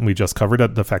explicit, and we just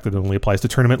covered the fact that it only applies to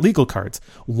tournament legal cards.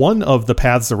 One of the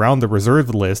paths around the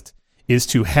reserved list is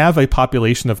to have a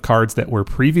population of cards that were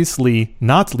previously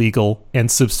not legal and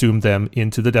subsume them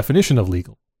into the definition of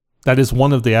legal. That is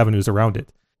one of the avenues around it,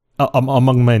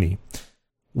 among many.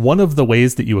 One of the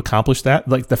ways that you accomplish that,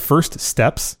 like the first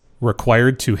steps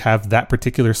required to have that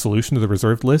particular solution to the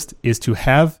reserved list, is to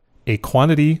have a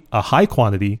high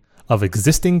quantity of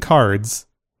existing cards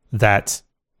that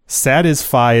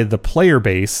satisfy the player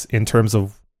base in terms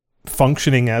of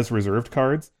functioning as reserved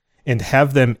cards, and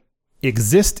have them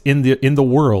exist in the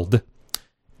world,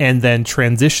 and then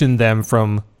transition them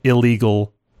from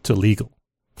illegal to legal,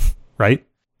 right?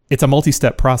 It's a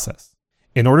multi-step process.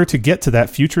 In order to get to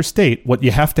that future state, what you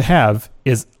have to have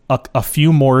is a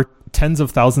few more tens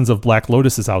of thousands of Black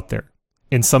Lotuses out there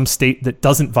in some state that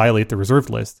doesn't violate the reserved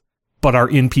list, but are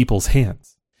in people's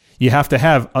hands. You have to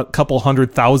have a couple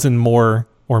 100,000 more,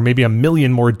 or maybe 1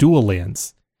 million more dual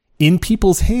lands in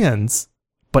people's hands,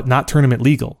 but not tournament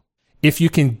legal. If you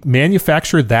can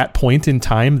manufacture that point in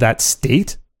time, that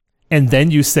state, and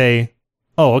then you say,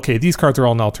 oh, okay, these cards are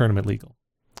all now tournament legal,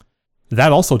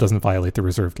 that also doesn't violate the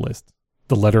reserved list,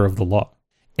 the letter of the law.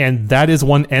 And that is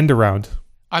one end around.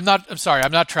 I'm sorry,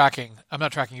 I'm not tracking.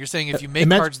 You're saying if you make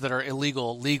cards that are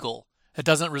illegal, legal, it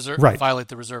doesn't violate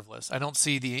the reserve list. I don't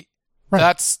see the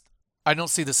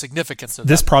significance of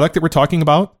this product that we're talking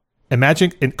about.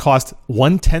 Imagine it cost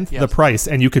 1/10 the price,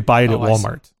 and you could buy it at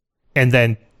Walmart. And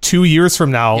then 2 years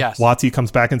from now, WotC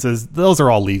comes back and says, those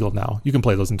are all legal now. You can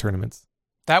play those in tournaments.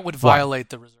 That would violate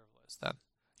the reserve list then.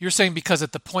 You're saying because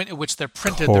at the point at which they're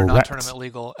printed, they're not tournament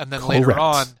legal, and then later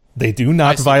on... They do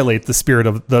not violate the spirit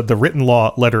of the written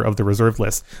law letter of the reserve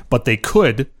list, but they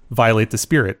could violate the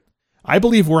spirit. I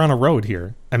believe we're on a road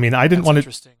here. I mean, I didn't want to...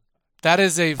 Interesting. That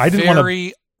is a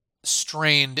very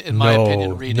strained, in my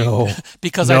opinion, reading.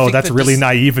 Because I think that's really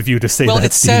naive of you to say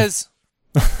that, Steve.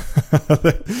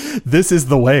 This is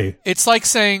the way. It's like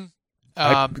saying,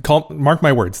 mark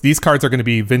my words, these cards are going to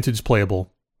be vintage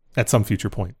playable at some future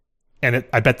point. And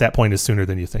I bet that point is sooner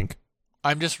than you think.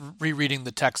 I'm just rereading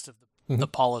the text of the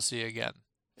policy again.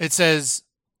 It says,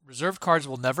 reserved cards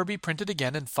will never be printed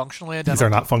again and functionally identical. These are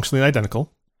not functionally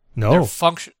identical. No.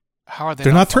 How are they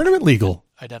They're not tournament legal.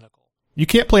 Identical. You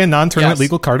can't play a non-tournament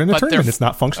legal card in a tournament. It's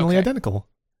not functionally okay. identical.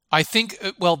 I think,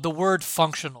 well, the word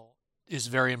functional is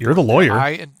very important. You're the lawyer.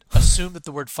 I assume that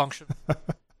the word functional.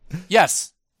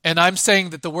 Yes. And I'm saying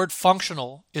that the word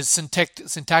functional is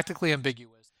syntactically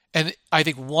ambiguous. And I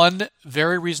think one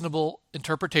very reasonable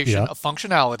interpretation of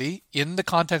functionality in the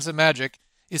context of Magic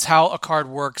is how a card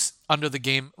works under the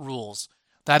game rules.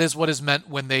 That is what is meant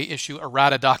when they issue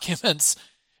errata documents,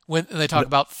 when they talk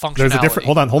about functionality. There's a different...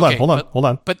 Hold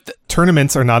on. But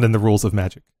tournaments are not in the rules of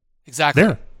Magic.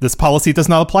 Exactly. This policy does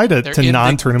not apply to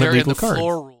non-tournament legal cards. They're in the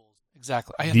floor rules.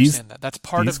 Exactly. I understand that. That's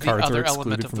part of the other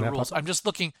element of the rules. I'm just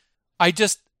looking...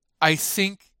 I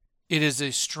think it is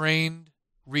a strained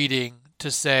reading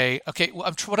to say, okay,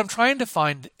 what I'm trying to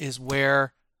find is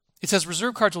where it says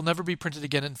reserve cards will never be printed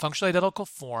again in functionally identical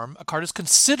form. A card is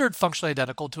considered functionally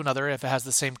identical to another if it has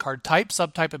the same card type,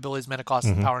 subtype, abilities, mana cost,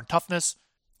 power, and toughness.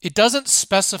 It doesn't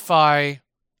specify.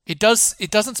 It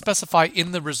doesn't specify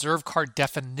in the reserve card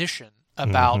definition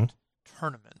about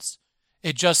tournaments.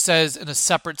 It just says in a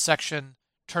separate section,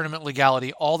 tournament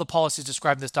legality. All the policies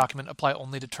described in this document apply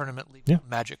only to tournament legal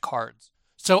Magic cards.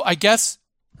 So I guess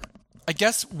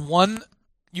one,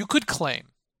 you could claim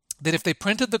that if they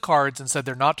printed the cards and said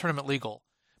they're not tournament legal,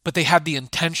 but they had the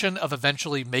intention of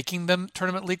eventually making them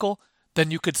tournament legal,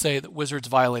 then you could say that Wizards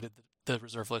violated the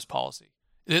reserve list policy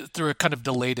through a kind of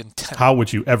delayed intent. How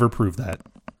would you ever prove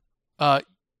that?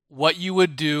 What you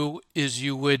would do is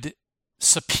you would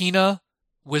subpoena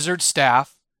Wizard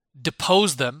staff,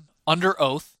 depose them under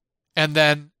oath, and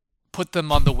then put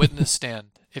them on the witness stand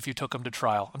if you took them to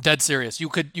trial. I'm dead serious. You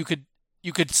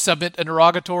could submit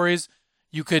interrogatories.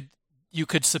 You could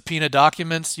subpoena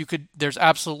documents. There's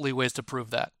absolutely ways to prove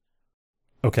that.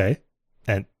 Okay.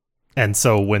 And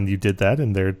so when you did that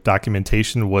and their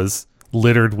documentation was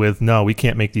littered with, no, we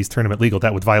can't make these tournament legal,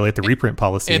 that would violate the reprint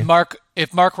policy. And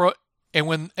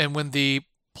when the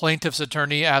plaintiff's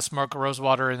attorney asked Mark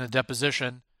Rosewater in a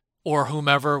deposition, or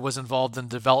whomever was involved in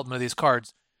the development of these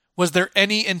cards, was there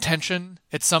any intention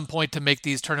at some point to make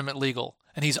these tournament legal?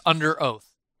 And he's under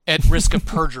oath, at risk of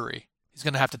perjury. He's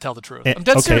going to have to tell the truth. I'm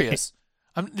dead serious.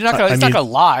 He's not going to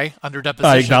lie under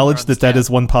deposition. I acknowledge that is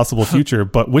one possible future,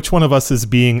 but which one of us is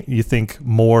being, you think,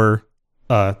 more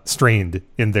strained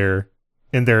in their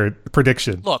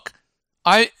prediction? Look,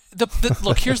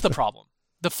 here's the problem.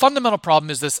 The fundamental problem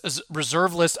is this is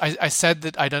reserve list. I said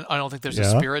that I don't think there's a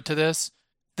spirit to this.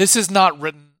 This is not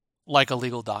written like a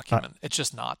legal document. It's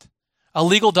just not. A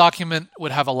legal document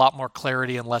would have a lot more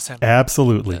clarity and less ambiguity.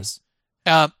 Absolutely.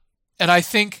 And I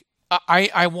think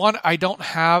I don't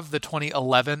have the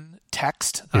 2011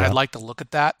 text. And I'd like to look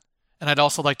at that. And I'd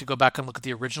also like to go back and look at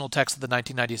the original text of the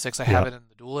 1996. I have it in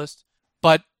the Duelist.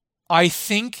 But I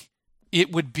think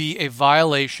it would be a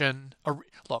violation.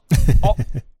 Look,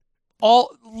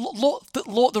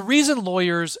 the reason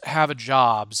lawyers have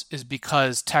jobs is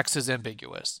because text is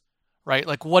ambiguous, right?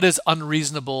 Like, what is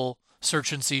unreasonable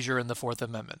search and seizure in the Fourth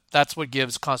Amendment? That's what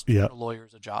gives constitutional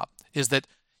lawyers a job, is that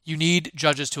you need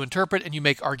judges to interpret and you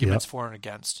make arguments for and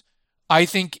against. I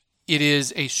think it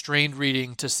is a strained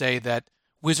reading to say that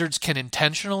Wizards can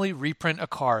intentionally reprint a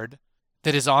card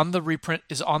that is on the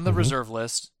reserve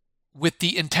list with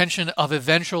the intention of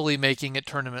eventually making it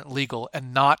tournament legal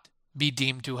and not be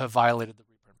deemed to have violated the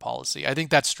reprint policy. I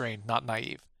think that's strained, not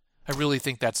naive. I really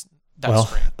think that's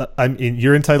strained.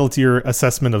 You're entitled to your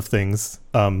assessment of things,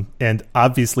 and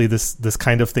obviously this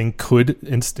kind of thing could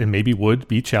and maybe would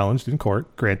be challenged in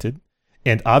court, granted.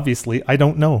 And obviously, I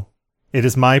don't know. It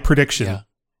is my prediction. Yeah.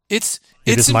 It's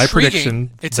my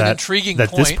prediction it's that, an intriguing that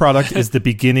point. This product is the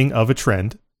beginning of a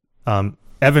trend.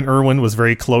 Evan Irwin was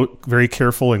very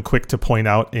careful and quick to point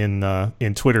out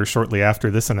in Twitter shortly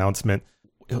after this announcement.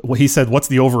 He said, "What's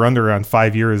the over/under on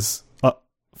 5 years?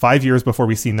 5 years before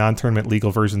we see non-tournament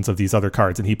legal versions of these other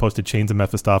cards?" And he posted Chains of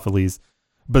Mephistopheles,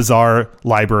 Bazaar,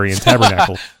 Library, and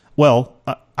Tabernacle. Well,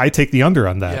 I take the under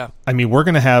on that. Yeah. I mean, we're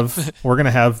gonna have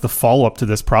the follow-up to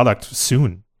this product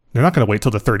soon. They're not going to wait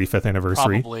till the 35th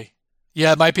anniversary. Probably.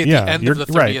 Yeah, it might be at the end of the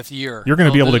 30th year. You're going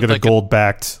to be able to get a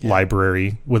gold-backed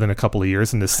library within a couple of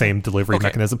years in the same delivery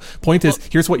mechanism. Point is,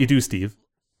 here's what you do, Steve.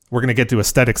 We're going to get to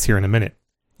aesthetics here in a minute.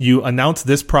 You announce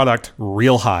this product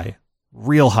real high,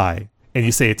 and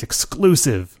you say it's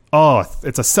exclusive. Oh,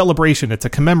 it's a celebration. It's a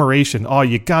commemoration. Oh,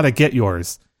 you got to get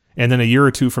yours. And then a year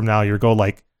or two from now, you go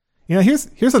like,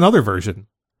 Here's another version.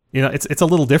 It's a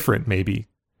little different maybe.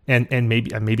 And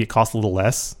maybe it costs a little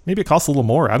less. Maybe it costs a little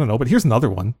more. I don't know. But here's another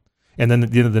one. And then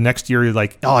the next year you're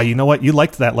like, oh, you know what? You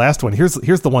liked that last one. Here's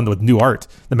the one with new art,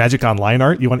 the Magic Online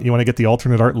art. You want to get the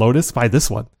alternate art Lotus? Buy this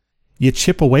one. You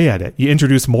chip away at it. You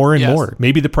introduce more and more.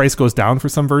 Maybe the price goes down for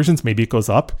some versions. Maybe it goes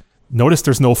up. Notice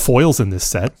there's no foils in this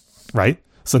set, right?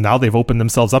 So now they've opened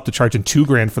themselves up to charging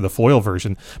 $2,000 for the foil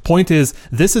version. Point is,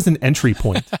 this is an entry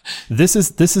point. This is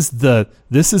the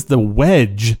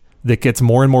wedge that gets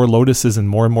more and more Lotuses and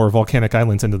more Volcanic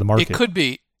Islands into the market. It could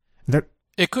be.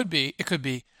 It could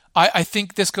be. I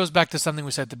think this goes back to something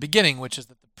we said at the beginning, which is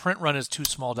that the print run is too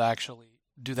small to actually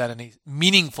do that in a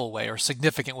meaningful way or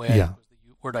significant way. Yeah.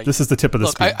 This is the tip of the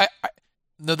spear.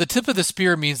 No, the tip of the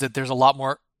spear means that there's a lot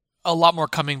more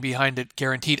coming behind it,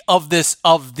 guaranteed. Of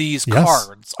these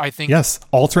cards, I think. Yes,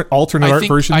 alternate art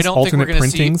versions, alternate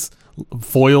printings,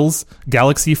 foils,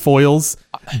 Galaxy foils,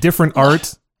 different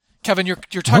art. Kevin, you're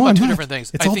talking about two different things.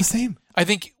 It's all the same. I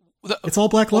think. It's all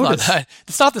Black Lotus.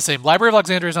 It's not the same. Library of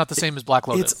Alexandria is not the same as Black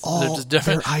Lotus. It's all just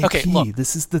different. their IP. Okay, look.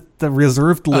 This is the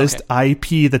reserved list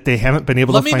IP that they haven't been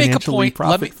able to financially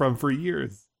profit from for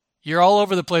years. You're all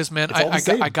over the place, man.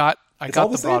 I got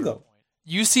the broad point.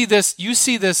 You see this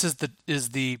as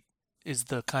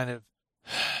the kind of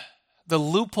the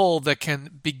loophole that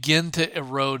can begin to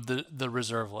erode the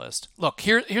reserve list. Look,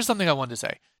 here's something I wanted to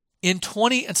say. On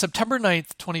September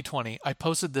 9th, 2020, I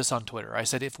posted this on Twitter. I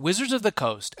said, if Wizards of the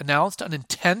Coast announced an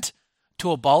intent to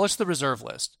abolish the reserve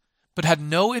list, but had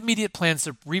no immediate plans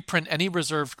to reprint any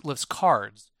reserve list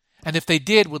cards, and if they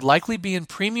did, would likely be in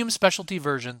premium specialty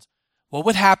versions, what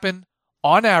would happen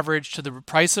on average to the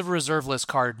price of a reserve list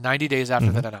card 90 days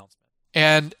after that announcement?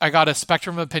 And I got a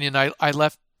spectrum of opinion. I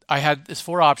had these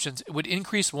 4 options. It would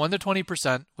increase 1 to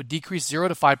 20%, would decrease 0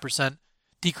 to 5%,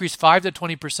 decrease 5 to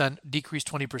 20%, decrease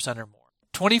 20% or more.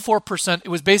 24%, it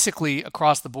was basically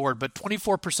across the board, but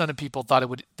 24% of people thought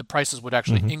the prices would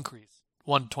actually increase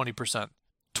 1 to 20%.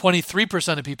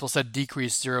 23% of people said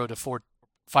decrease 0 to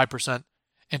 5%,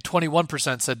 and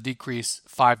 21% said decrease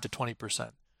 5 to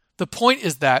 20%. The point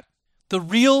is that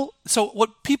so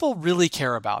what people really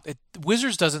care about,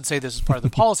 Wizards doesn't say this as part of the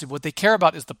policy, but what they care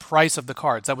about is the price of the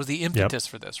cards. That was the impetus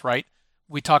for this, right?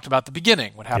 We talked about the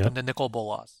beginning, what happened to Nicol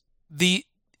Bolas.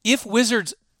 If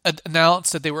Wizards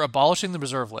announced that they were abolishing the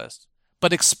reserve list,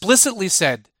 but explicitly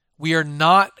said,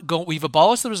 we've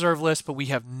abolished the reserve list, but we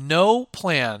have no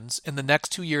plans in the next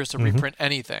 2 years to reprint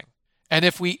anything. And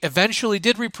if we eventually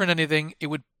did reprint anything, it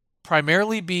would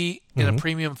primarily be in a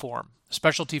premium form,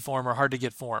 specialty form, or hard to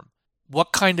get form.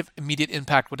 What kind of immediate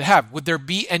impact would it have? Would there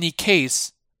be any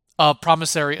case of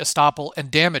promissory estoppel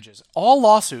and damages? All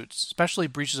lawsuits, especially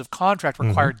breaches of contract,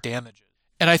 require damages.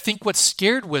 And I think what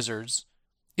scared Wizards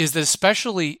is that,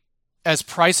 especially as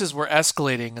prices were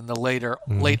escalating in the late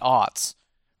aughts,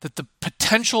 that the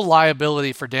potential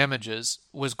liability for damages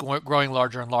was growing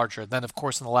larger and larger. Then, of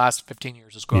course, in the last 15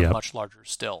 years, it's growing much larger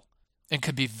still and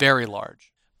could be very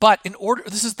large. But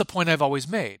this is the point I've always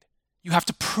made. You have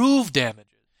to prove damages.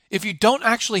 If you don't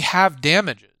actually have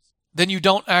damages, then you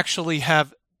don't actually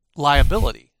have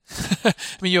liability. I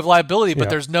mean, you have liability, but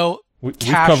there's no We've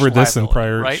covered this in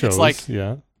prior right? shows. It's like,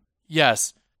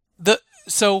 yes.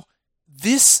 So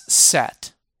this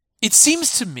set, it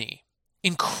seems to me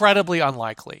incredibly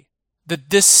unlikely that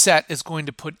this set is going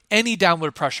to put any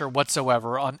downward pressure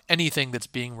whatsoever on anything that's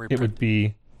being reprinted.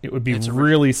 It would be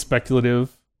really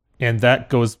speculative, and that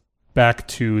goes back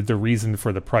to the reason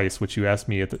for the price, which you asked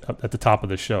me at the top of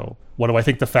the show. What do I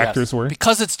think the factors were?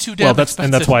 Because it's too damn expensive.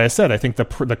 And that's why I said I think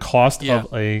the cost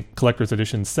of a collector's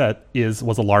edition set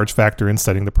was a large factor in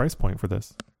setting the price point for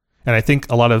this. And I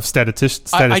think a lot of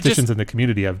statisticians in the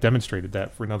community have demonstrated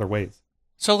that in other ways.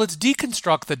 So let's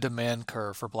deconstruct the demand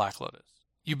curve for Black Lotus.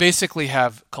 You basically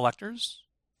have collectors,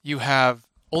 you have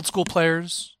old school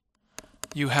players,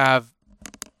 you have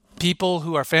people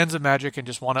who are fans of Magic and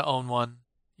just want to own one.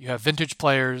 You have vintage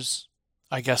players,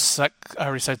 I guess I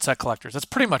already said set collectors. That's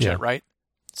pretty much it, right?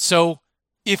 So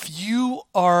if you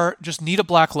just need a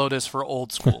Black Lotus for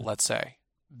old school, let's say,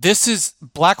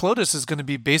 Black Lotus is going to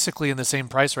be basically in the same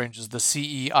price range as the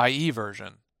CEIE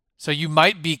version. So you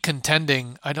might be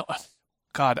contending, I don't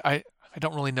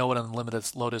really know what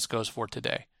Unlimited Lotus goes for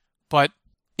today. But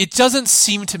it doesn't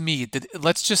seem to me that,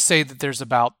 let's just say that there's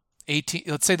about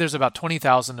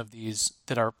 20,000 of these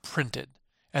that are printed,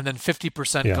 and then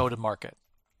 50% go to market.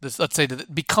 Let's say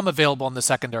that become available on the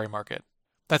secondary market.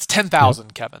 That's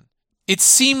 10,000, Kevin. It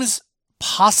seems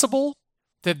possible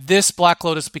that this Black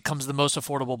Lotus becomes the most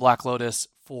affordable Black Lotus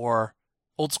for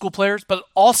old school players, but it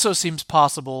also seems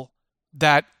possible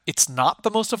that it's not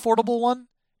the most affordable one,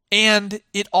 And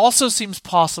it also seems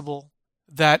possible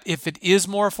that if it is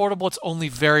more affordable, it's only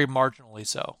very marginally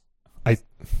so.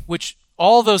 Which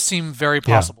all of those seem very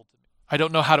possible to me. I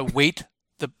don't know how to weight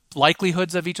the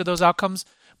likelihoods of each of those outcomes,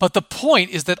 but the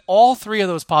point is that all three of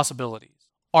those possibilities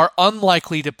are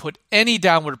unlikely to put any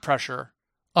downward pressure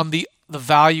on the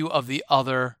value of the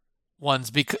other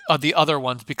ones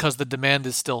because the demand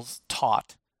is still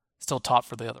taut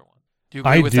for the other one. Do you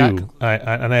agree with that? I do.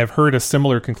 And I have heard a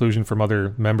similar conclusion from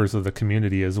other members of the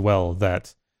community as well,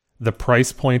 that the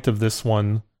price point of this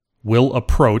one will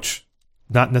approach,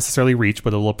 not necessarily reach,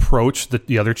 but it will approach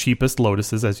the other cheapest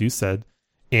Lotuses, as you said,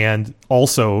 and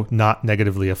also not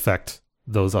negatively affect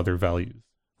those other values.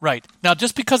 Right. Now,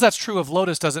 just because that's true of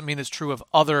Lotus doesn't mean it's true of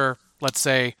other, let's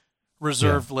say,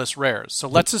 reserved list rares. So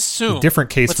let's assume... A different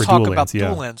case for dual lands. Let's talk about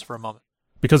dual lands for a moment.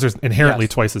 Because there's inherently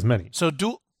twice as many. So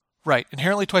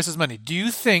inherently twice as many. Do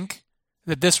you think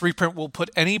that this reprint will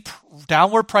put any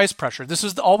downward price pressure? This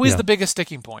is always the biggest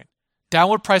sticking point.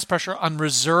 Downward price pressure on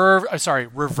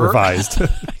revised.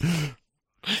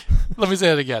 Let me say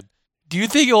that again. Do you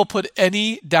think it will put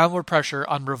any downward pressure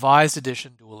on revised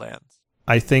edition dual lands?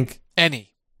 I think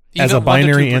any. As a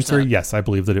binary answer, yes, I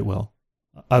believe that it will.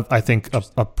 I think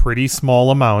a pretty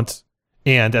small amount,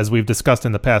 and as we've discussed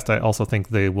in the past, I also think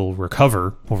they will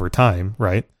recover over time,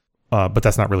 right? But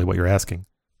that's not really what you're asking.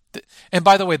 And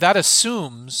by the way, that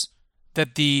assumes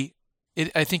that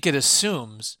I think it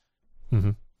assumes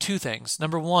two things.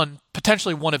 Number one,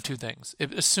 potentially one of two things.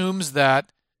 It assumes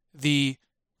that the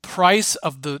price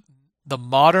of the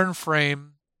modern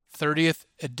frame 30th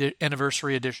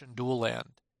anniversary edition dual land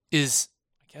is,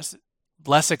 I guess,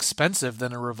 less expensive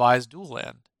than a revised dual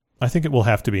land. I think it will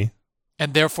have to be.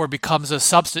 And therefore becomes a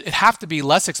substitute. It have to be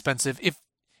less expensive. It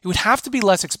would have to be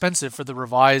less expensive for the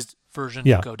revised version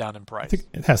to go down in price. I think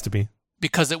it has to be.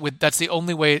 Because that's the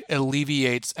only way it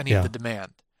alleviates any of the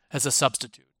demand as a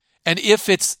substitute. And if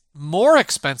it's more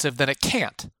expensive, then it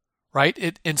can't,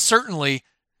 right? And certainly,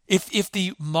 if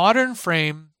the modern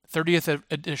frame 30th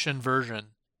edition version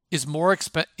is more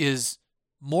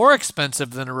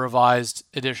expensive than a revised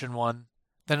edition one,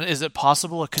 then is it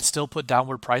possible it could still put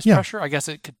downward price pressure? I guess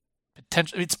it could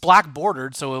potentially. It's black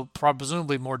bordered, so it'll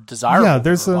presumably more desirable than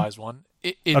a revised one.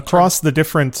 Across the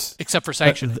different, except for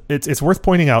sanctioning, it's worth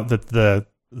pointing out that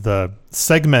the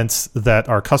segments that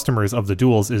are customers of the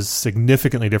duals is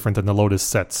significantly different than the Lotus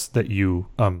sets that you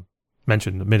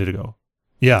mentioned a minute ago.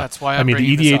 Yeah, that's why the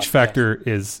EDH factor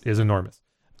is enormous.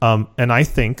 And I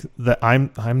think that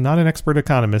I'm not an expert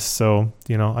economist, so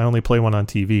I only play one on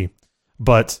TV.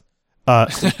 But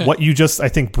what you just, I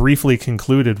think, briefly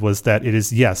concluded was that it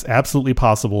is, yes, absolutely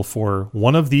possible for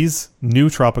one of these new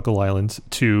tropical islands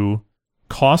to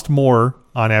cost more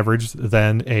on average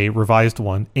than a revised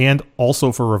one, and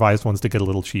also for revised ones to get a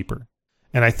little cheaper.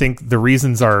 And I think the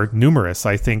reasons are numerous.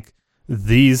 I think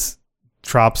these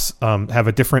trops have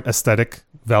a different aesthetic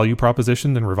value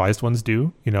proposition than revised ones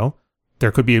do.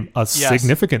 There could be a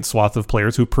significant swath of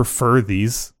players who prefer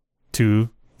these to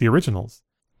the originals.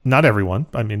 Not everyone,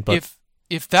 but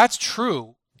if that's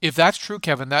true,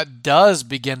 Kevin, that does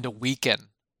begin to weaken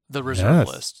the reserve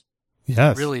list.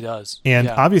 Yes, it really does. And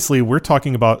obviously, we're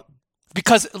talking about,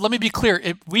 because let me be clear,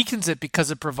 it weakens it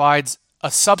because it provides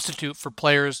a substitute for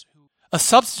players, a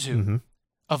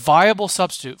viable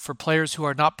substitute for players who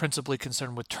are not principally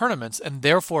concerned with tournaments, and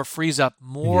therefore frees up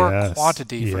more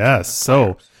quantity for tournament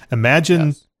so players.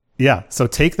 Imagine, so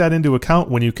take that into account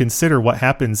when you consider what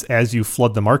happens as you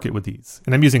flood the market with these.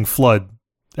 And I'm using flood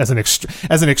as an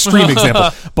extreme example,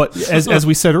 but as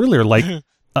we said earlier, like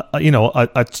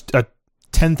a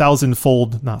 10,000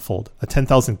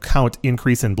 count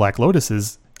increase in Black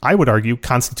Lotuses, I would argue,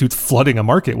 constitutes flooding a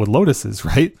market with Lotuses,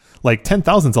 right? Like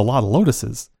 10,000 is a lot of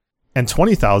Lotuses. And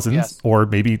 20,000, or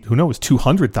maybe, who knows,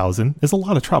 200,000 is a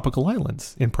lot of tropical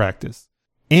islands in practice.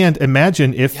 And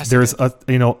imagine if there's a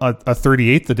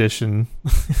 38th edition, a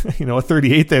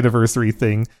 38th anniversary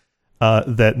thing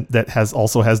that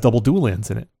also has double dual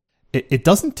lands in it. It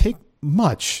doesn't take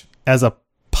much as a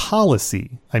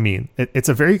policy. It's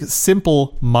a very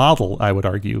simple model, I would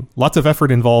argue. Lots of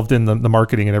effort involved in the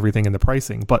marketing and everything and the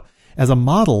pricing. But as a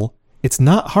model, it's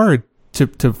not hard to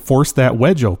force that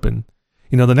wedge open.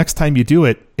 The next time you do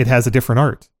it, it has a different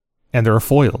art. And there are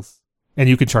foils. And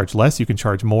you can charge less, you can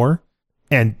charge more.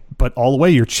 But all the way,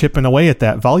 you're chipping away at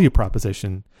that value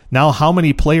proposition. Now, how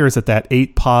many players at that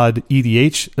 8-pod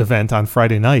EDH event on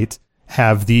Friday night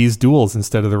have these duels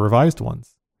instead of the revised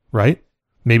ones, right?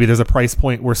 Maybe there's a price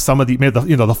point where some of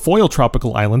the foil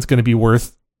tropical island's going to be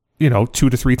worth, 2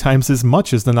 to 3 times as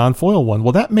much as the non-foil one.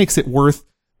 Well, that makes it worth,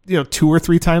 2 or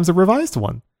 3 times the revised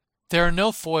one. There are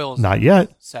no foils. Not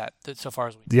yet. Set so far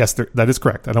as we. Yes, that is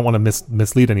correct. I don't want to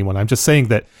mislead anyone. I'm just saying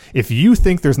that if you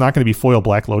think there's not going to be foil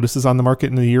Black Lotuses on the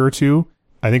market in a year or two,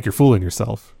 I think you're fooling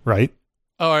yourself, right?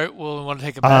 All right. Well, we want to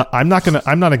take a bet. I'm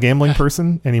not a gambling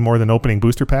person any more than opening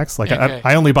booster packs. Like Okay.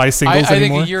 I only buy singles I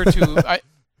anymore. think a year or two.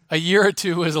 A year or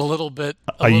two is a little bit.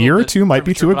 A year or two might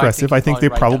be too premature, but aggressive. I think they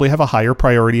you're probably right have a higher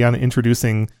priority on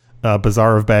introducing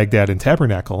Bazaar of Baghdad and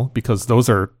Tabernacle because those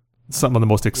are some of the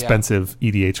most expensive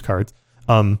EDH cards.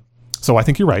 So I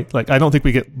think you're right. Like I don't think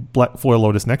we get Black Foil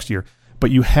Lotus next year,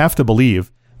 but you have to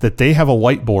believe that they have a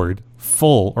whiteboard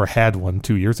full, or had one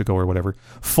 2 years ago or whatever,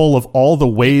 full of all the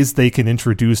ways they can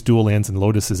introduce dual lands and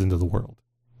lotuses into the world,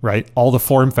 right? All the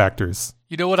form factors.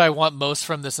 You know what I want most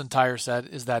from this entire set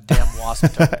is that damn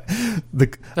wasp token.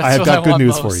 I have got good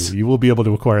news for most. you. You will be able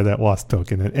to acquire that wasp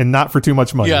token, and not for too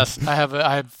much money. Yes,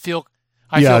 I feel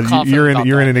confident you're in about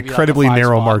an that. Maybe incredibly like a 5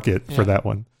 narrow spot. market for that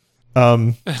one.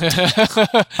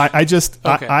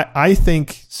 I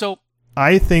think So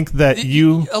I think that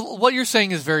you what you're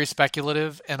saying is very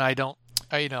speculative, and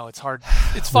it's hard.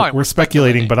 It's fine. we're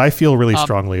speculating, but I feel really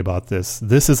strongly about this.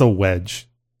 This is a wedge.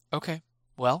 Okay.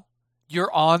 Well,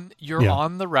 you're on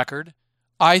the record.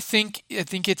 I think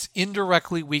it's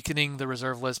indirectly weakening the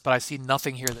reserve list, but I see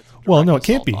nothing here that. Well, no, it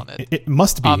can't be. It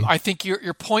must be. I think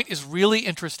your point is really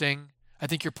interesting. I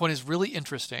think your point is really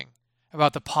interesting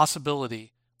about the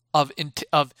possibility of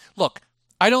look.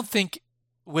 I don't think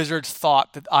Wizards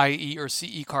thought that IE or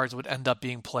CE cards would end up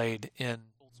being played in.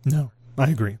 No, I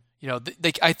agree.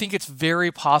 I think it's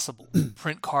very possible to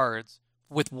print cards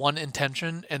with one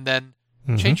intention and then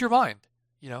change your mind.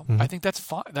 I think that's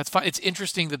fine. That's fine. It's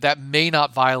interesting that may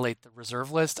not violate the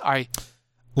reserve list. I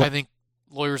think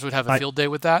lawyers would have a field day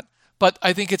with that. But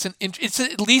I think it's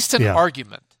at least an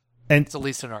argument. And it's at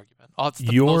least an argument. It's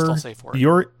the most I'll say for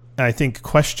it. I think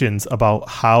questions about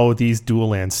how these dual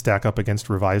lands stack up against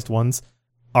revised ones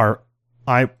are.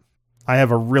 I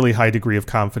have a really high degree of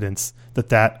confidence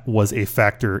that was a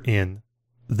factor in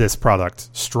this product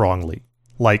strongly.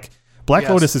 Like. Black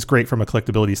Lotus is great from a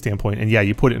collectability standpoint, and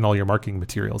you put it in all your marketing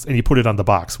materials, and you put it on the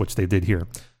box, which they did here.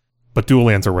 But dual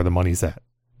lands are where the money's at.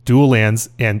 Dual lands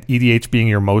and EDH being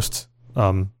your most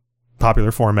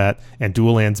popular format, and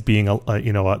dual lands being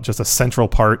just a central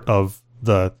part of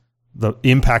the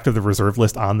impact of the reserve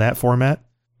list on that format.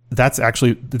 That's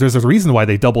actually there's a reason why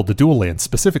they doubled the dual lands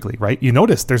specifically, right? You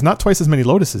notice there's not twice as many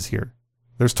lotuses here.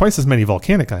 There's twice as many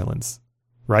volcanic islands,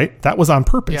 right? That was on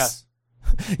purpose. Yes.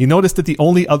 You notice that the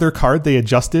only other card they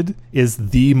adjusted is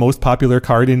the most popular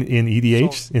card in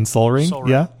EDH, in Sol Ring.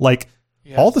 Yeah. Like,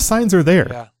 all the signs are there.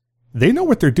 Yeah. They know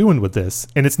what they're doing with this,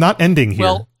 and it's not ending here.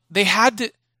 Well, they had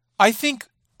to. I think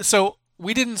so.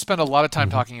 We didn't spend a lot of time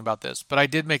talking about this, but I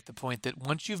did make the point that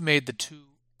once you've made the two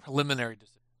preliminary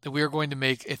decisions, that we are going to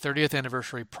make a 30th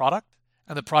anniversary product,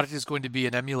 and the product is going to be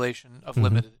an emulation of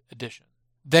limited edition.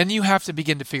 Then you have to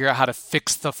begin to figure out how to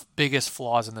fix the biggest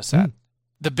flaws in the set.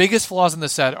 The biggest flaws in the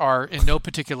set are in no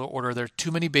particular order. There are too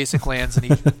many basic lands in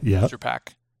each booster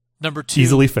pack. Number two,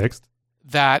 easily fixed.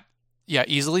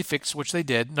 Easily fixed, which they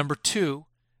did. Number two,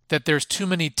 that there's too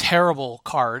many terrible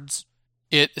cards,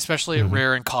 especially at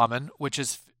rare and common, which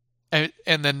is, and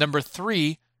then number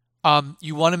three,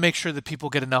 you want to make sure that people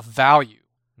get enough value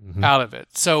out of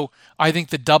it. So I think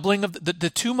the doubling of the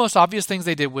two most obvious things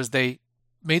they did was they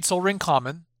made Sol Ring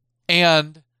common,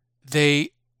 and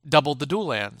they doubled the dual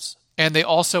lands. And they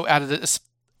also added,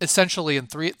 essentially in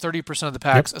 30% of the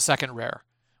packs, a second rare,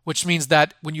 which means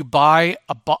that when you buy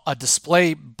a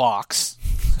display box,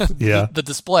 the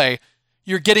display,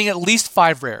 you're getting at least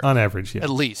 5 rares. On average, yeah.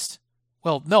 At least.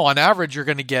 Well, no, on average, you're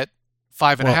going to get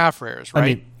 5.5 rares, right? I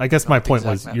mean, I guess my point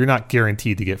was you're not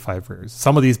guaranteed to get 5 rares.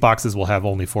 Some of these boxes will have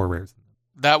only 4 rares.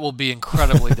 That will be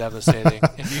incredibly devastating.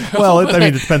 Well,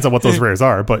 it depends on what those rares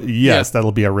are, but yes,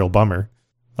 that'll be a real bummer.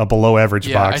 A below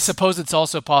average box. I suppose it's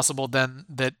also possible then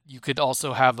that you could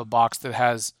also have a box that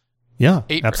has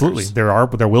 8 absolutely.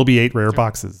 rares. There will be 8 rare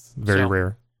boxes. Very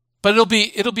rare. But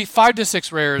it'll be 5 to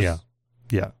 6 rares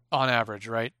on average,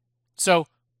 right? So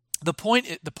the point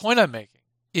I'm making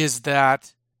is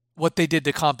that what they did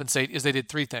to compensate is they did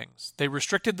 3 things. They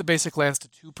restricted the basic lands to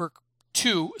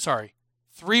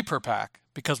 3 per pack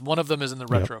because one of them is in the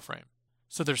retro frame.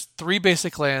 So there's 3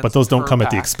 basic lands. But those don't come at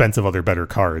the expense of other better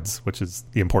cards, which is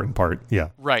the important part.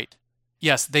 Yeah. Right.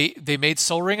 Yes, they made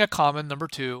Sol Ring a common, number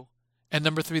 2, and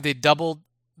number 3, they doubled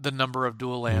the number of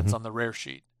dual lands on the rare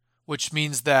sheet, which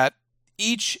means that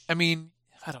I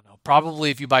don't know,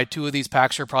 probably if you buy 2 of these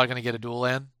packs, you're probably going to get a dual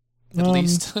land, at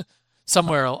least.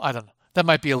 Somewhere else, I don't know. That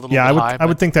might be a little bit high. I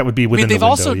would think that would be within the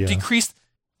window.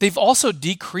 They've also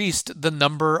decreased the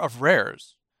number of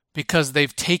rares, because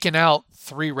they've taken out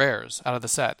 3 rares out of the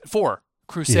set. 4.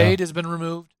 Crusade has been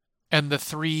removed, and the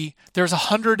 3. There's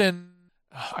 100 and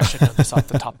I should know this off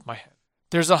the top of my head.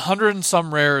 There's 100 and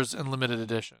some rares in limited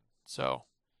edition. So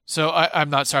I'm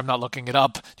not looking it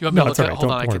up. Do you want me to look it up?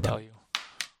 Hold on, I can tell you.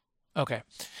 Okay.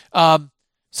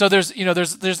 So there's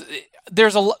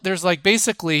like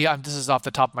basically, this is off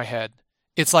the top of my head.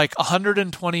 It's like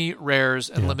 120 rares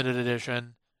in limited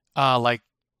edition. Like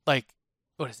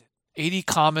what is it? 80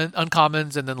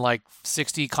 uncommons and then like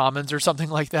 60 commons or something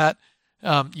like that.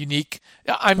 Unique.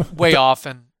 I'm way off,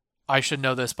 and I should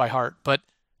know this by heart, but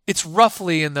it's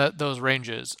roughly in those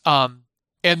ranges.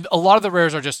 And a lot of the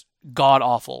rares are just god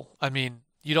awful. I mean,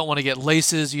 you don't want to get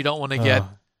laces. You don't want to get,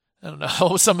 I don't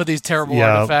know, some of these terrible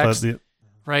artifacts,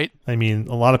 right? I mean,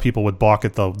 a lot of people would balk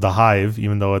at the Hive,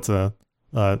 even though it's a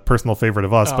personal favorite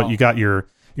of us. But you got your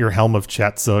Helm of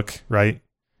Chatzuk, right?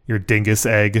 Your Dingus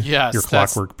Egg, your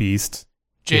Clockwork Beast,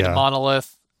 Jade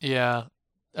Monolith, Jade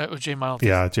Monolith.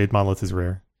 Yeah, Jade Monolith is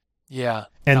rare. Yeah,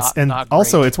 and not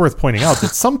also great. It's worth pointing out that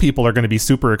some people are going to be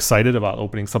super excited about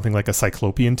opening something like a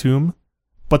Cyclopean Tomb,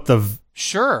 but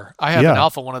sure, I have an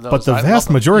alpha one of those. But the vast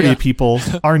majority of people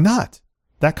are not.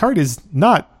 That card is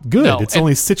not good. No, it's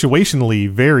only situationally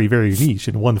very, very niche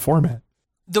in one format.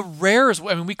 The rares,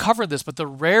 I mean, we covered this, but the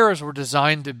rares were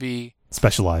designed to be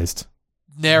specialized,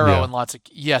 narrow, and lots of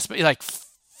but like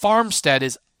Farmstead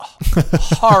is a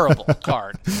horrible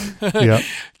card. Yeah.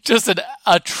 Just an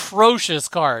atrocious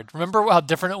card. Remember how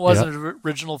different it was in the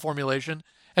original formulation?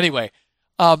 Anyway,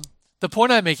 the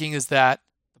point I'm making is that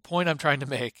the point I'm trying to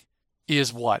make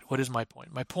is what? What is my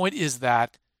point? My point is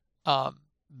that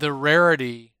the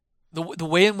rarity, the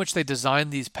way in which they design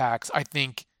these packs, I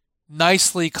think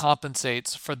nicely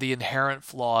compensates for the inherent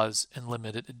flaws in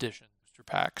limited edition booster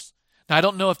packs. Now, I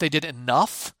don't know if they did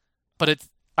enough, but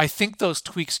I think those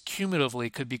tweaks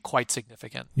cumulatively could be quite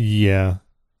significant. Yeah.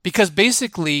 Because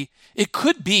basically, it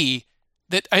could be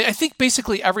that I think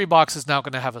basically every box is now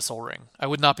going to have a Soul Ring. I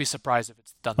would not be surprised if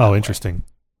it's done that way. Interesting.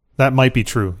 That might be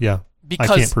true, yeah. I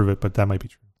can't prove it, but that might be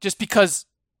true. Just because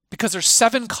there's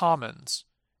 7 commons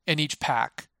in each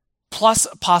pack, plus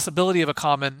a possibility of a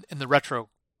common in the retro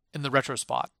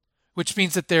spot, which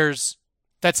means that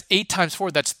that's 8 times 4,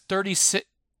 that's 36,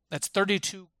 that's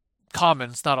 32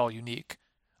 commons, not all unique.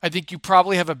 I think you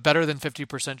probably have a better than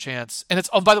 50% chance. And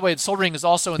by the way, Soul Ring is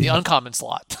also in the uncommon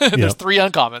slot. There's 3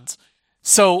 uncommons.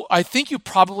 So I think you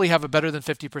probably have a better than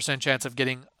 50% chance of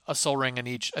getting a Soul Ring in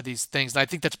each of these things. And I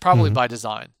think that's probably by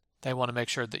design. They want to make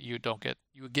sure that you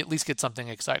at least get something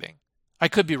exciting. I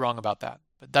could be wrong about that,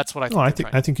 but that's what I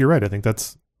think. I think you're right. I think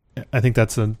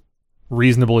that's a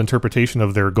reasonable interpretation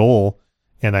of their goal.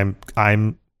 And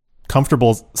I'm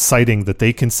comfortable citing that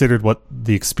they considered what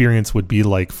the experience would be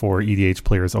like for EDH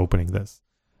players opening this.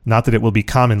 Not that it will be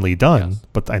commonly done,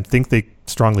 but I think they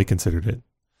strongly considered it.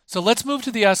 So let's move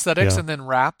to the aesthetics and then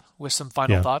wrap with some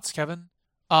final thoughts, Kevin.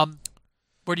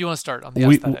 Where do you want to start on the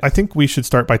aesthetics? I think we should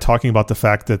start by talking about the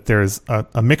fact that there's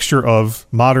a mixture of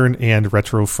modern and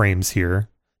retro frames here,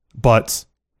 but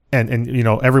and you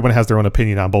know, everyone has their own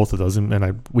opinion on both of those,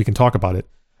 and we can talk about it.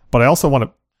 But I also want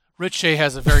to. Rich Shea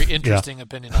has a very interesting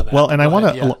opinion on that. Well, and I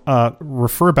want to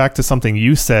refer back to something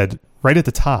you said right at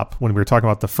the top when we were talking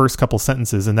about the first couple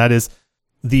sentences, and that is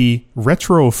the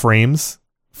retro frames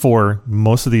for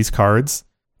most of these cards.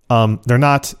 They're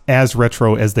not as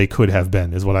retro as they could have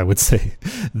been, is what I would say.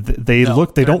 They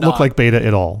don't look like beta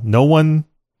at all. No one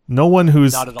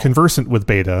who's conversant with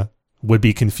beta would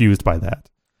be confused by that.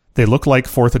 They look like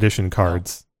 4th edition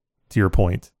cards, to your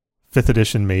point. 5th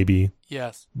edition, maybe.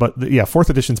 Yes. But 4th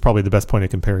edition is probably the best point of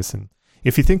comparison.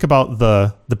 If you think about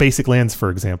the basic lands, for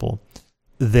example,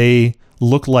 they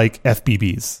look like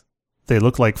FBBs. They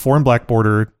look like 4 and black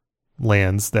border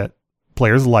lands that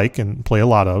players like and play a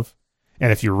lot of.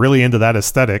 And if you're really into that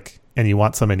aesthetic and you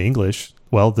want some in English,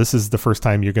 well, this is the first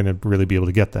time you're going to really be able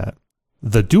to get that.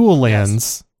 The dual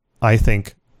lands, I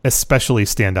think, especially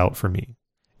stand out for me.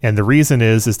 And the reason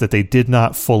is that they did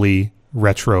not fully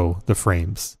retro the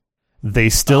frames. They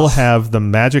still have the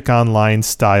Magic Online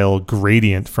style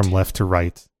gradient from left to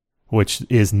right, which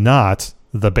is not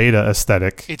the beta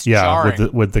aesthetic. It's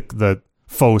jarring. with the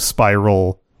faux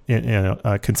spiral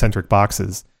concentric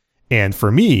boxes. And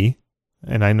for me,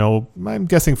 and I'm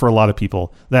guessing for a lot of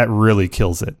people, that really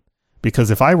kills it.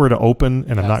 Because if I were to open,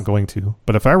 and I'm not going to,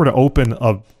 but if I were to open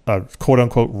a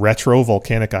quote-unquote retro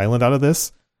Volcanic Island out of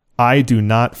this,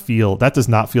 that does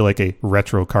not feel like a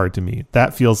retro card to me.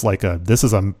 That feels like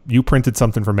you printed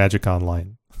something for Magic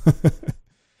Online.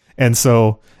 And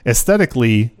so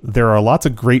aesthetically, there are lots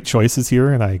of great choices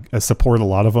here, and I support a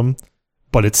lot of them,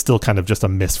 but it's still kind of just a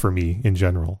miss for me in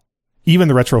general. Even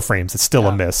the retro frames, it's still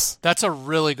a Yeah. miss. That's a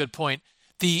really good point.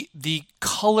 The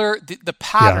color, the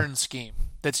pattern scheme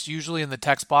that's usually in the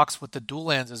text box with the dual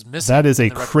lands is missing. That is in a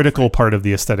the retro critical frame. part of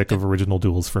the aesthetic of original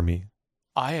duels for me.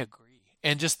 I agree.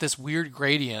 And just this weird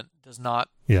gradient does not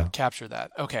Yeah. capture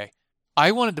that. Okay.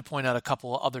 I wanted to point out a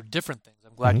couple of other different things.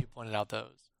 I'm glad Mhm. you pointed out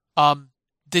those.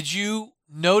 Did you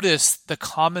notice the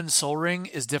common Sol Ring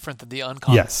is different than the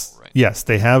uncommon Yes. Sol Ring? Yes.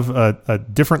 They have a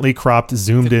differently cropped,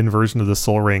 zoomed in version of the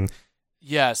Sol Ring.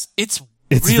 Yes. It's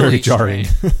It's really very jarring.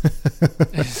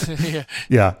 yeah.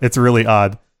 Yeah, it's really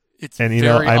odd. It's And,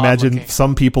 very I imagine odd-looking.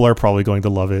 some people are probably going to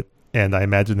love it. And I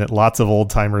imagine that lots of old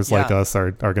timers like Yeah. us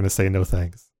are going to say no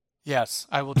thanks. Yes,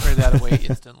 I will trade that away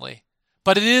instantly.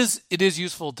 But it is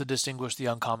useful to distinguish the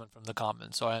uncommon from the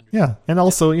common. So I understand. Yeah. And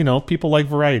also, people like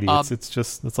variety. Um,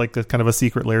 It's like a kind of a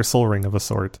secret layer Sol Ring of a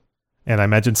sort. And I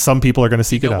imagine some people are going to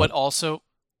seek it out. What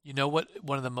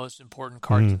one of the most important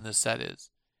cards in this set is?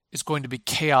 It's going to be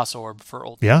Chaos Orb for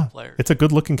old players. It's a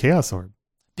good looking Chaos Orb.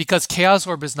 Because Chaos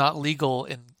Orb is not legal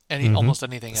in almost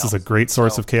anything This else. is a great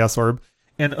source of Chaos Orb.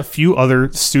 And a few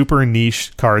other super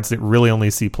niche cards that really only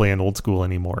see play in old school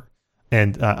anymore.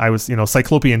 And I was,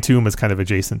 Cyclopean Tomb is kind of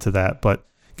adjacent to that, but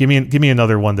give me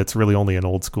another one that's really only in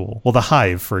old school. Well, the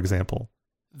Hive, for example.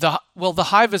 The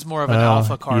Hive is more of an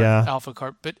alpha card, yeah.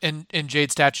 but in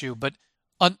Jade Statue. But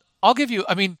I'll give you,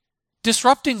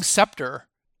 Disrupting Scepter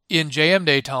in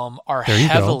JM Tome are There you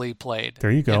go. heavily played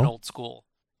There you go. in old school,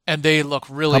 and they look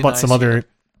really. How about nice some other here.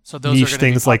 So those niche are gonna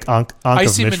be things like Ankh of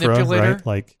Icy Mishra, Manipulator. right?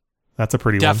 Like that's a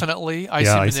pretty Definitely, one. Icy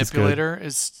Yeah, Ice is good. Manipulator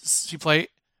is she play.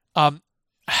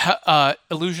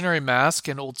 Illusionary Mask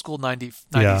in old school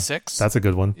 96. That's a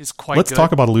good one. Is quite Let's good.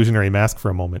 talk about Illusionary Mask for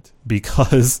a moment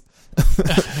because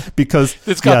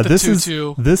It's got the this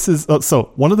 2/2. is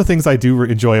so one of the things I do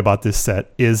enjoy about this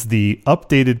set is the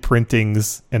updated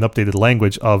printings and updated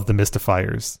language of the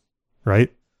Mystifiers,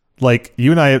 right? Like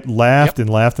you and I laughed and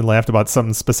laughed and laughed about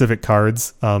some specific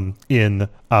cards in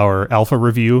our alpha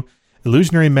review.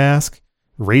 Illusionary Mask,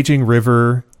 Raging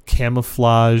River,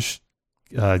 Camouflage.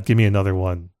 Give me another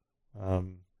one.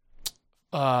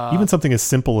 Even something as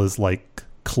simple as like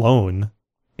Clone,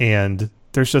 and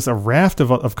there's just a raft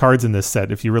of cards in this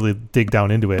set if you really dig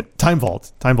down into it. Time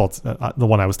Vault's the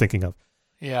one I was thinking of.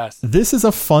 Yes. This is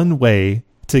a fun way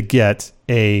to get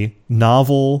a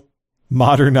novel,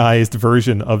 modernized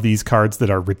version of these cards that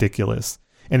are ridiculous.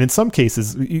 And in some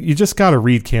cases, you just got to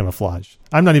read Camouflage.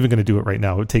 I'm not even going to do it right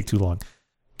now. It would take too long.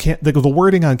 The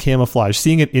wording on Camouflage,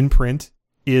 seeing it in print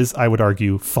is, I would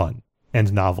argue, fun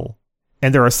and novel.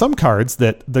 And there are some cards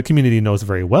that the community knows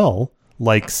very well,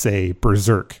 like, say,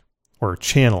 Berserk or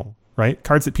Channel, right?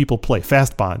 Cards that people play,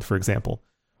 Fast Bond, for example,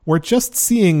 where just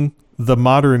seeing the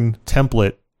modern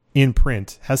template in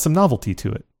print has some novelty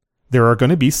to it. There are going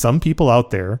to be some people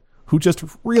out there who just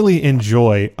really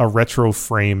enjoy a retro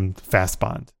framed Fast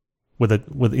Bond with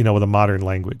a modern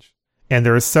language. And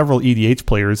there are several EDH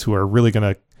players who are really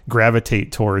going to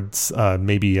gravitate towards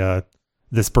maybe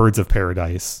this Birds of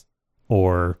Paradise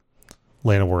or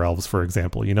Llanowar Elves, for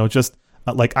example. Just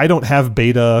like I don't have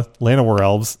beta Llanowar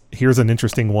Elves. Here's an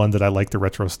interesting one that I like the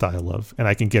retro style of, and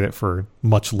I can get it for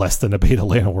much less than a beta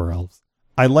Llanowar Elves.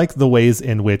 I like the ways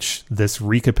in which this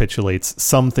recapitulates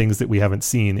some things that we haven't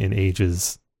seen in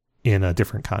ages in a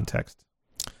different context.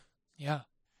 Yeah,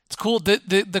 it's cool.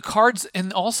 The cards,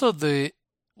 and also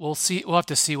we'll have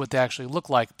to see what they actually look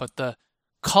like, but the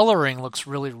coloring looks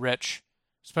really rich,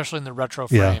 especially in the retro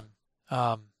frame.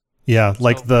 Yeah,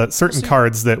 like So, the certain we'll see.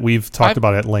 cards that we've talked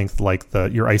about at length, like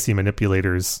your Icy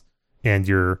Manipulators and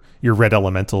your Red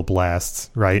Elemental Blasts,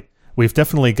 right? We've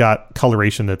definitely got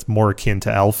coloration that's more akin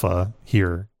to alpha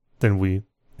here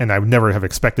and I would never have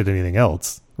expected anything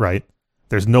else, right?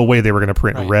 There's no way they were going to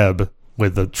print Right. Reb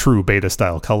with the true beta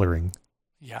style coloring.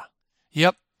 Yeah.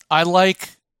 Yep.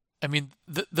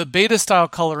 The beta style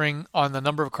coloring on the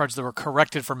number of cards that were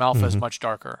corrected from alpha is much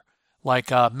darker.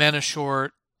 Like Mana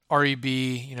Short, REB,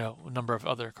 a number of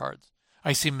other cards.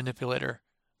 Icy Manipulator.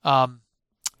 I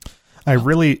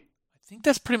think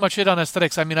that's pretty much it on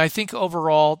aesthetics. I think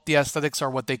overall the aesthetics are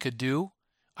what they could do.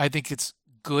 I think it's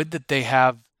good that they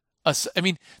have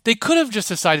they could have just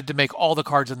decided to make all the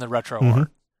cards in the retro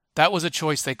art. That was a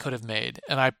choice they could have made,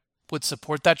 and I would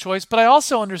support that choice. But I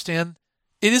also understand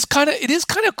it is kind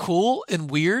of cool and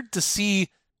weird to see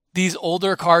these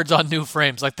older cards on new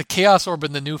frames. Like the Chaos Orb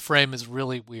in the new frame is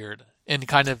really weird and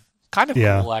kind of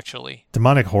cool actually.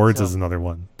 Demonic Hordes is another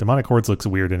one. Demonic Hordes looks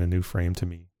weird in a new frame to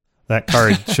me. That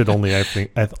card should only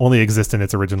exist in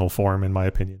its original form, in my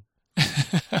opinion.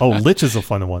 Oh, Lich is a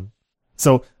fun one.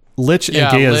 So Lich and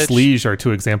Gaia's Lich. Liege are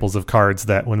two examples of cards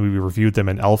that when we reviewed them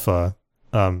in alpha,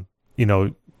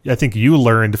 I think you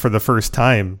learned for the first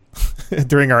time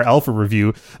during our alpha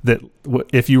review that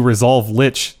if you resolve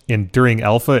Lich during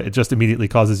alpha, it just immediately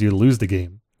causes you to lose the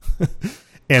game.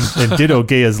 and ditto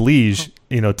Gaia's Liege,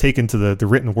 taken to the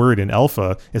written word in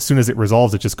alpha, as soon as it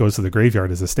resolves, it just goes to the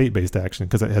graveyard as a state-based action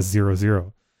because it has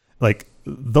 0/0. Like,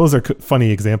 those are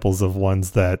funny examples of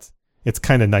ones that it's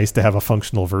kind of nice to have a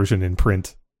functional version in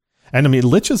print. And I mean,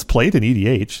 Lich is played in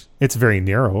EDH. It's very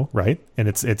narrow, right? And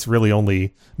it's really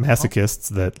only masochists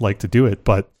that like to do it,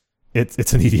 but it's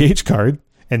an EDH card.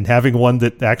 And having one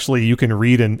that actually you can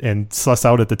read and suss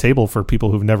out at the table for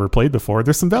people who've never played before,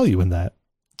 there's some value in that.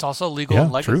 It's also legal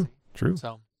in Legacy. True.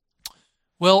 So,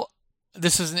 well,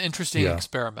 this is an interesting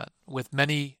experiment with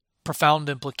many profound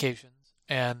implications.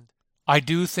 And I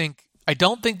don't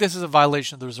think this is a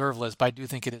violation of the reserve list, but I do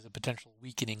think it is a potential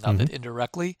weakening of it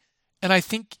indirectly. And I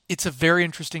think it's a very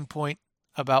interesting point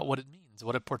about what it means,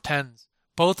 what it portends,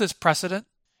 both as precedent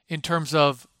in terms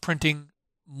of printing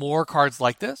more cards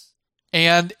like this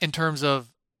and in terms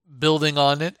of building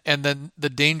on it, and then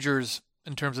the dangers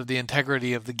in terms of the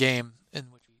integrity of the game in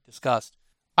which we discussed.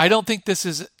 I don't think this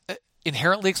is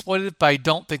inherently exploitative, but I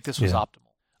don't think this was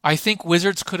optimal. I think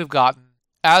Wizards could have gotten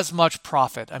as much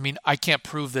profit. I mean, I can't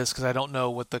prove this because I don't know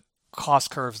what the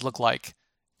cost curves look like.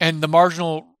 And the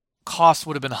marginal cost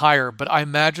would have been higher, but I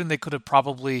imagine they could have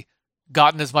probably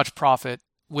gotten as much profit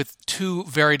with two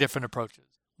very different approaches.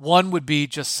 One would be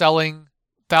just selling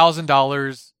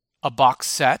 $1,000 a box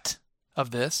set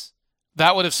of this.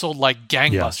 That would have sold like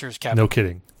gangbusters, Kevin. No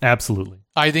kidding. Absolutely.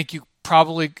 I think you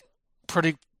probably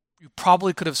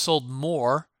could have sold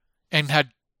more and had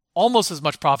almost as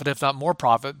much profit, if not more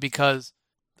profit, because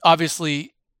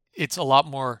obviously it's a lot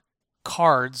more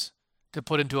cards to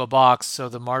put into a box, so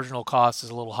the marginal cost is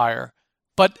a little higher.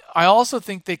 But I also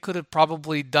think they could have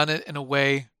probably done it in a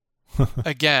way,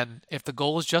 again, if the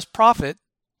goal is just profit,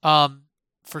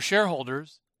 for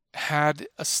shareholders, had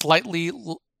a slightly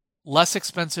less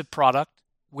expensive product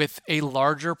with a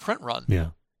larger print run. Yeah.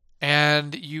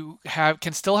 And you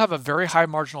can still have a very high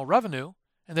marginal revenue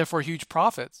and therefore huge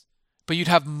profits, but you'd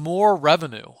have more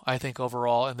revenue, I think,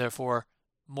 overall, and therefore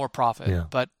more profit. Yeah.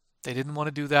 But they didn't want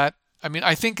to do that. I mean,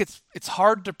 I think it's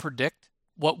hard to predict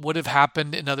what would have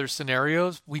happened in other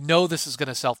scenarios. We know this is going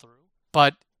to sell through,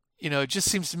 but it just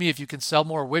seems to me if you can sell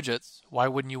more widgets, why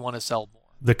wouldn't you want to sell more?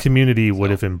 The community would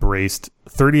have embraced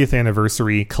 30th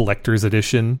anniversary collector's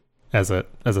edition as a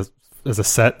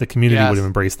set. The community would have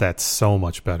embraced that so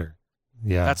much better.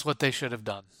 Yeah, that's what they should have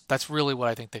done. That's really what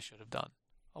I think they should have done.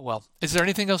 Oh, well, is there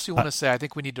anything else you want to say? I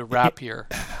think we need to wrap here.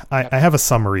 I have a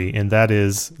summary, and that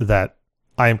is that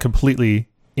I am completely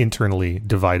internally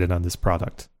divided on this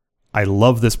product. I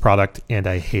love this product and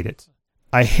I hate it.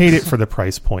 I hate it for the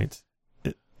price point.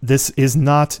 This is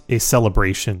not a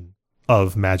celebration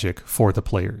of Magic for the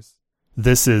players.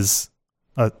 This is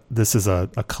a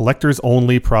collector's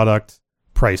only product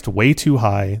priced way too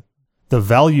high. The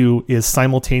value is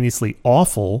simultaneously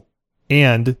awful,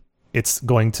 and it's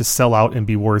going to sell out and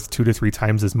be worth 2 to 3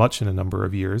 times as much in a number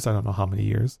of years. I don't know how many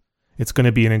years. It's going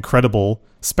to be an incredible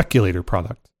speculator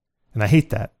product. And I hate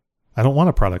that. I don't want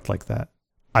a product like that.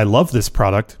 I love this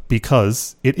product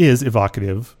because it is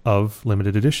evocative of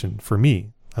limited edition for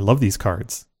me. I love these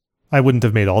cards. I wouldn't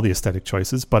have made all the aesthetic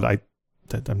choices, but I'm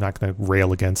not going to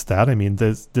rail against that. I mean,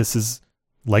 this is,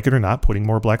 like it or not, putting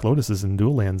more Black Lotuses in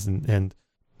dual lands and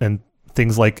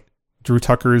things like Drew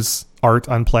Tucker's art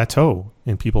on Plateau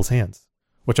in people's hands,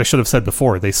 which I should have said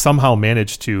before. They somehow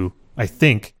managed to, I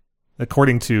think,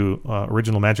 according to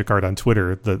Original Magic Art on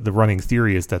Twitter, the running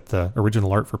theory is that the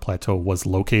original art for Plateau was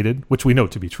located, which we know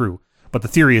to be true. But the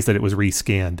theory is that it was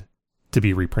rescanned to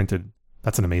be reprinted.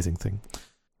 That's an amazing thing.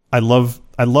 I love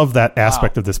that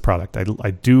aspect of this product.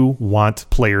 I do want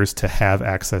players to have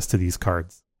access to these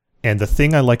cards. And the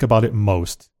thing I like about it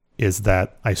most is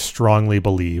that I strongly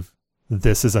believe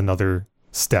this is another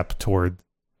step toward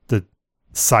the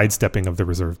sidestepping of the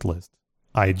reserved list.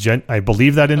 I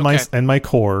believe that in my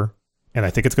core. And I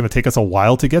think it's going to take us a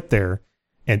while to get there.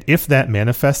 And if that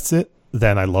manifests it,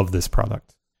 then I love this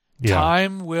product. Yeah.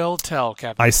 Time will tell,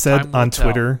 Captain. I said on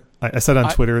Twitter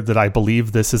that I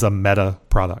believe this is a meta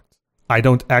product. I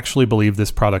don't actually believe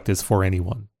this product is for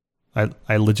anyone.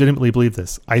 I legitimately believe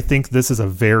this. I think this is a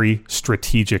very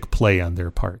strategic play on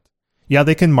their part. Yeah,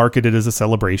 they can market it as a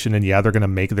celebration, and yeah, they're going to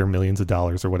make their millions of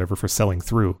dollars or whatever for selling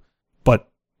through. But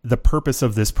the purpose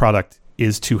of this product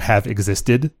is to have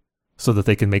existed so that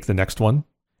they can make the next one.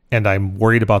 And I'm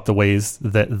worried about the ways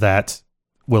that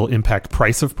will impact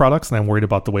price of products, and I'm worried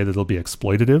about the way that it'll be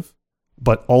exploitative.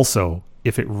 But also,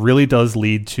 if it really does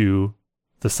lead to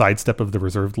the sidestep of the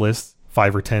reserved list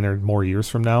 5 or 10 or more years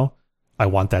from now, I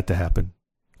want that to happen.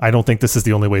 I don't think this is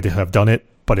the only way to have done it,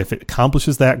 but if it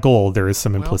accomplishes that goal, there is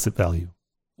some implicit value.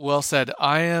 Well said.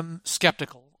 I am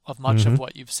skeptical of much of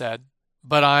what you've said,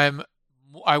 but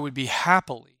I would be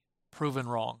happily proven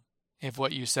wrong if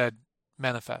what you said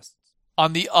manifests.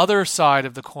 On the other side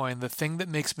of the coin, the thing that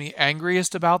makes me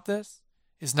angriest about this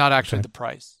is not actually the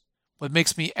price. What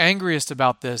makes me angriest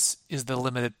about this is the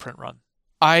limited print run.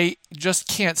 I just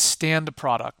can't stand a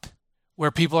product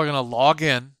where people are going to log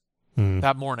in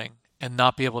that morning and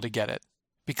not be able to get it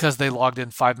because they logged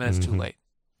in 5 minutes too late,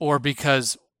 or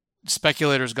because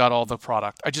speculators got all the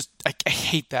product. I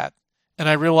hate that. And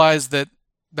I realize that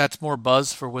that's more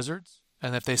buzz for Wizards,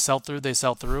 and if they sell through, they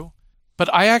sell through.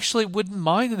 But I actually wouldn't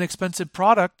mind an expensive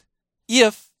product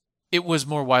if it was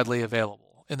more widely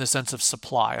available in the sense of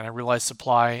supply. And I realize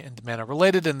supply and demand are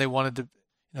related, and they wanted to,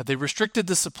 they restricted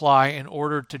the supply in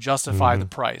order to justify the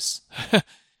price.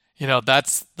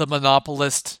 That's the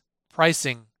monopolist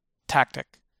pricing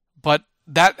tactic. But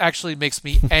that actually makes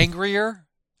me angrier.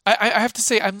 I have to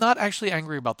say, I'm not actually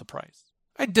angry about the price.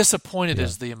 Disappointed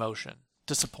is the emotion.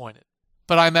 Disappointed.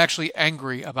 But I'm actually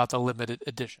angry about the limited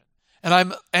edition. And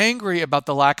I'm angry about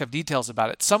the lack of details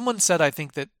about it. Someone said, I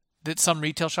think, that some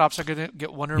retail shops are going to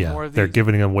get one or more of these. They're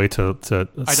giving them away to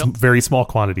very small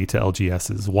quantity to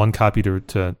LGSs. 1 copy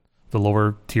to the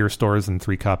lower tier stores and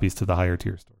 3 copies to the higher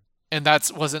tier stores. And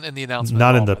that wasn't in the announcement.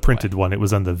 Not in the printed one. It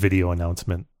was on the video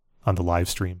announcement on the live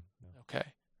stream. Okay.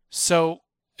 So,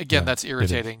 again, that's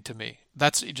irritating to me.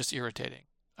 That's just irritating.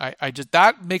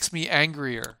 That makes me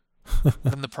angrier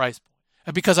than the price point.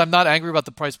 And because I'm not angry about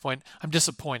the price point, I'm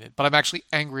disappointed. But I'm actually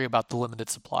angry about the limited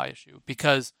supply issue,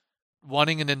 because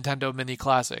wanting a Nintendo Mini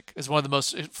Classic is one of the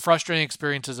most frustrating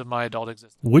experiences of my adult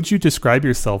existence. Would you describe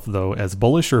yourself, though, as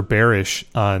bullish or bearish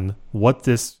on what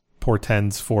this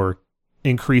portends for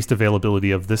increased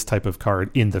availability of this type of card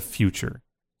in the future?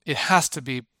 It has to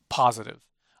be positive.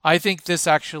 I think this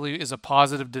actually is a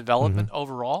positive development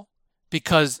overall,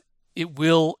 because it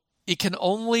can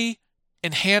only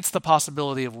enhance the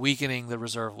possibility of weakening the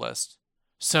reserve list.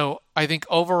 So I think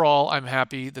overall I'm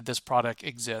happy that this product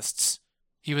exists,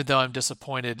 even though I'm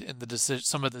disappointed in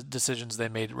some of the decisions they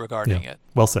made regarding it.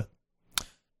 Well said.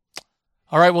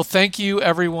 All right, well, thank you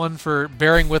everyone for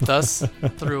bearing with us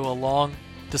through a long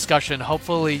discussion.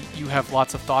 Hopefully you have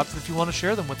lots of thoughts. If you want to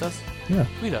share them with us,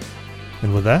 tweet us.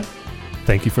 And with that,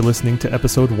 thank you for listening to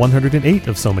episode 108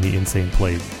 of So Many Insane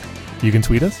Plays. You can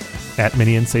tweet us at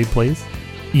Many Insane Plays.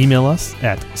 Email us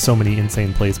at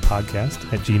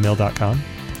somanyinsaneplayspodcast@gmail.com.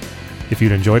 If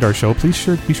you'd enjoyed our show, please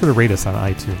be sure to rate us on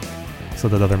iTunes so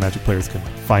that other Magic players can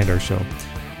find our show.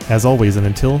 As always, and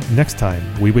until next time,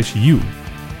 we wish you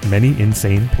many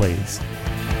insane plays.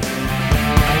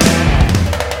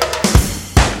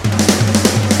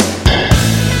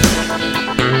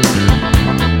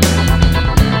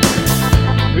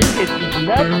 It's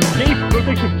not safe for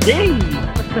the game.